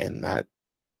 And that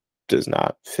does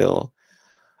not feel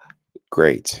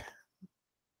great.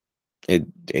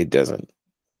 It doesn't.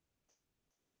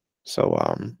 So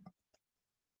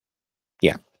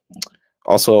yeah.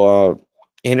 Also,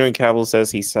 Henry Cavill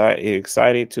says he's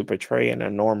excited to portray an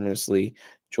enormously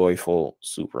joyful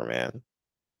Superman.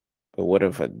 But what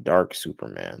if a dark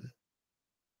Superman?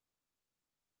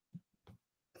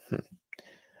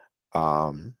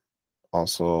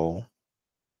 Also,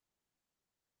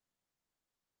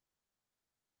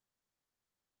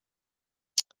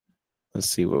 Let's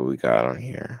see what we got on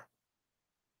here.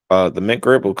 The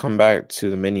McRib will come back to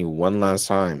the menu one last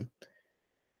time.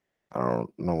 I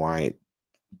don't know why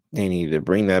they need to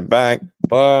bring that back,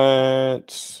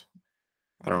 but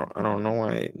I don't know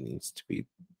why it needs to be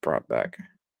brought back.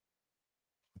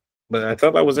 But I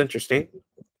thought that was interesting.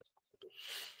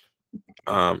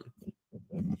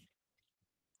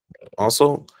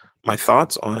 Also, my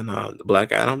thoughts on the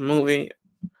Black Adam movie: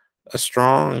 a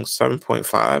strong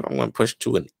 7.5. I'm going to push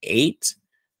to an 8.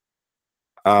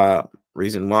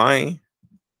 Reason why?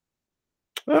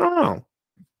 I don't know.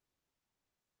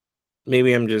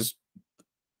 Maybe I'm just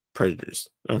prejudiced.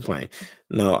 I'm playing.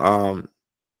 No,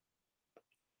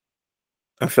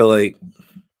 I feel like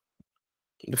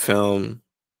the film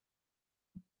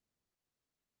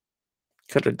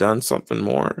could have done something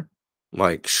more,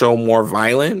 like show more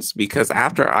violence, because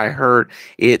after I heard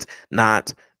it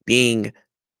not being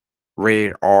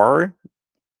rated R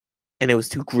and it was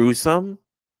too gruesome,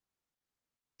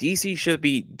 DC should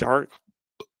be dark,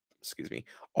 excuse me,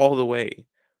 all the way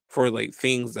for like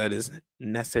things that is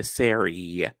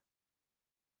necessary,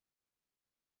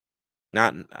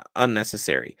 not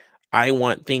unnecessary. I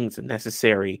want things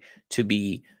necessary to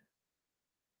be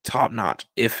top notch.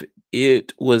 If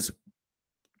it was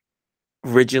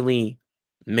originally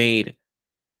made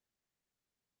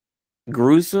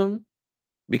gruesome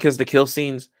because the kill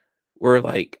scenes were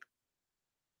like,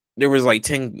 there was like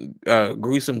 10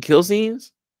 gruesome kill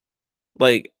scenes,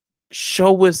 like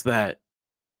show us that.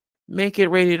 Make it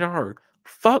rated R.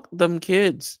 Fuck them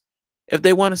kids. If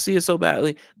they want to see it so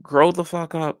badly, grow the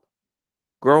fuck up.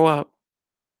 Grow up.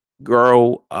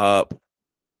 Grow up.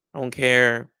 Don't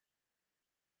care.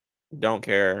 Don't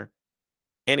care.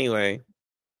 Anyway,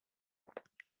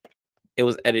 it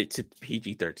was edited to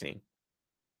PG-13.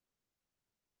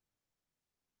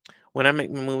 When I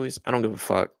make my movies, I don't give a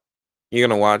fuck. You're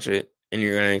gonna watch it and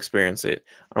you're gonna experience it.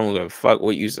 I don't give a fuck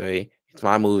what you say. It's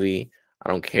my movie. I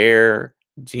don't care.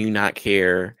 Do not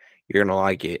care. You're gonna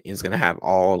like it. It's gonna have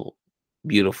all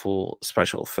beautiful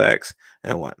special effects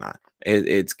and whatnot.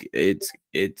 It's.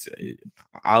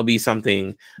 I'll be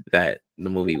something that the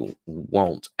movie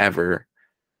won't ever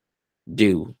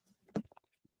do.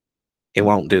 It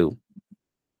won't do.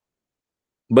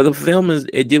 But the film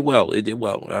it did well. It did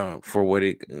well for what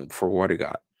it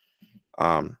got.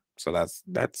 So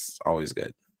that's always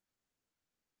good.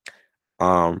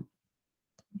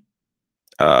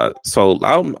 So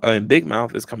Loud Big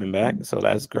Mouth is coming back, so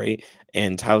that's great.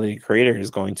 And Tyler the Creator is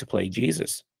going to play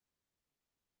Jesus.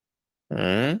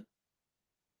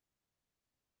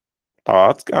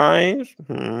 Thoughts, guys?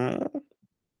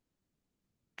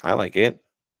 I like it.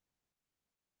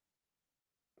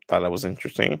 Thought that was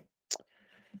interesting.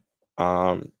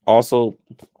 Also,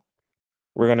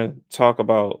 we're gonna talk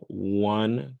about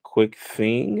one quick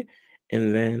thing,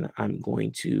 and then I'm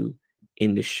going to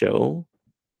end the show.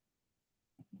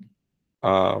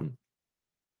 One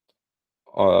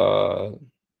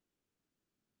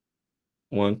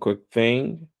quick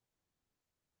thing,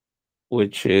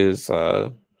 which is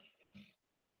let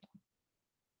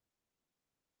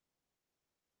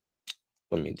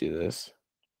me do this.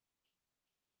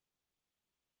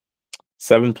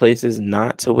 7 places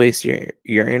not to waste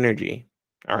your energy.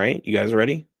 All right, you guys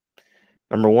ready?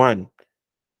 Number 1,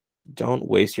 don't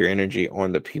waste your energy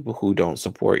on the people who don't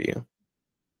support you.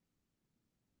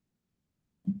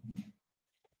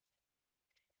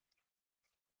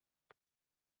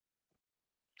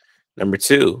 Number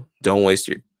 2, don't waste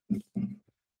your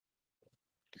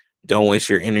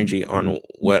energy on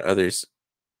what others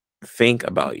think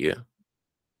about you.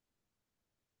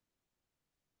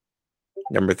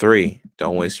 Number 3,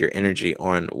 don't waste your energy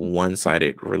on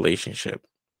one-sided relationship.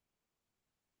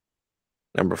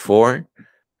 Number 4,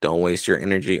 don't waste your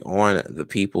energy on the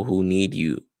people who need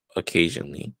you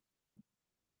occasionally.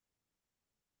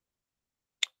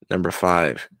 Number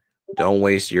 5, don't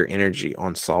waste your energy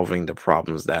on solving the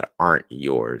problems that aren't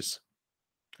yours.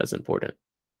 That's important.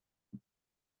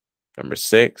 Number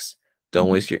 6, don't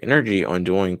waste your energy on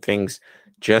doing things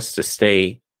just to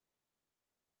stay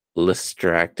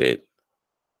distracted.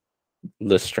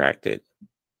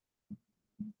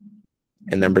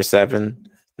 And number 7,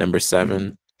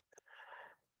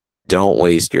 don't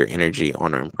waste your energy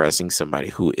on impressing somebody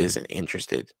who isn't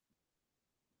interested.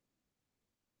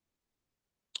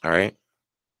 All right?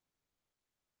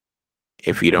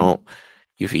 If you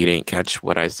didn't catch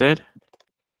what I said,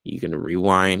 you can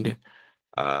rewind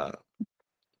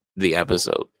the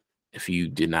episode if you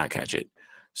did not catch it.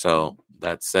 So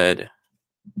that said,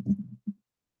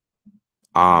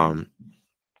 we're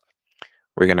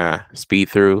gonna speed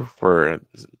through for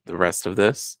the rest of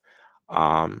this.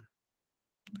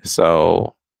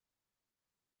 So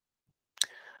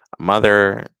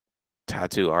Mother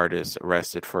tattoo artist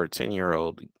arrested for a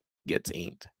 10-year-old gets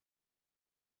inked.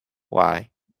 Why?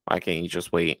 Why can't you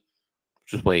just wait?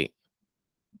 Just wait.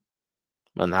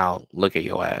 But now look at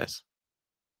your ass.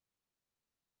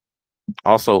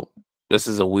 Also, this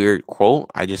is a weird quote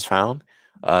I just found.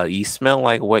 You smell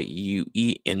like what you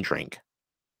eat and drink.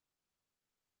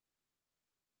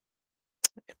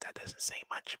 If that doesn't say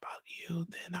much about you,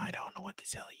 then I don't know what to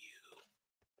tell you.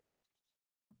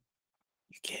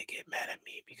 You can't get mad at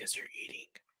me because you're eating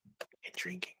and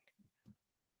drinking.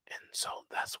 And so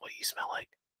that's what you smell like.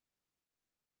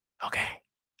 Okay.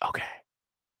 Okay.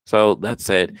 So that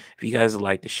said, if you guys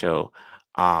like the show,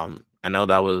 I know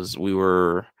that was we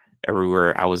were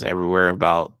everywhere. I was everywhere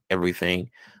about everything,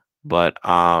 but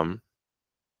I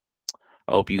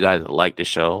hope you guys like the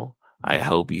show. I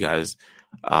hope you guys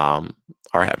are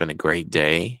having a great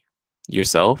day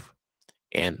yourself.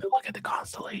 And look at the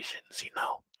constellations, you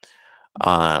know.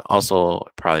 Also,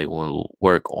 probably will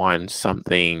work on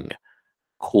something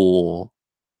cool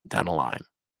down the line.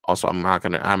 Also,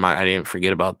 I didn't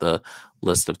forget about the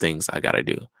list of things I gotta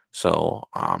do. So,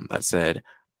 that said,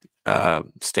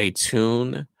 stay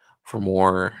tuned for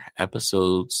more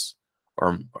episodes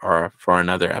or for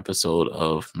another episode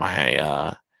of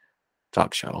my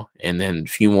talk show, and then a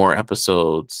few more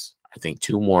episodes. I think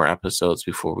 2 more episodes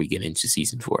before we get into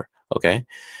season 4. Okay,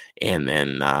 and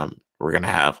then we're gonna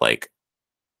have like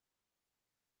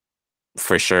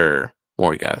for sure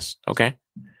more guests. Okay,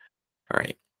 all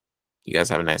right. You guys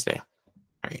have a nice day.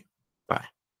 All right, bye.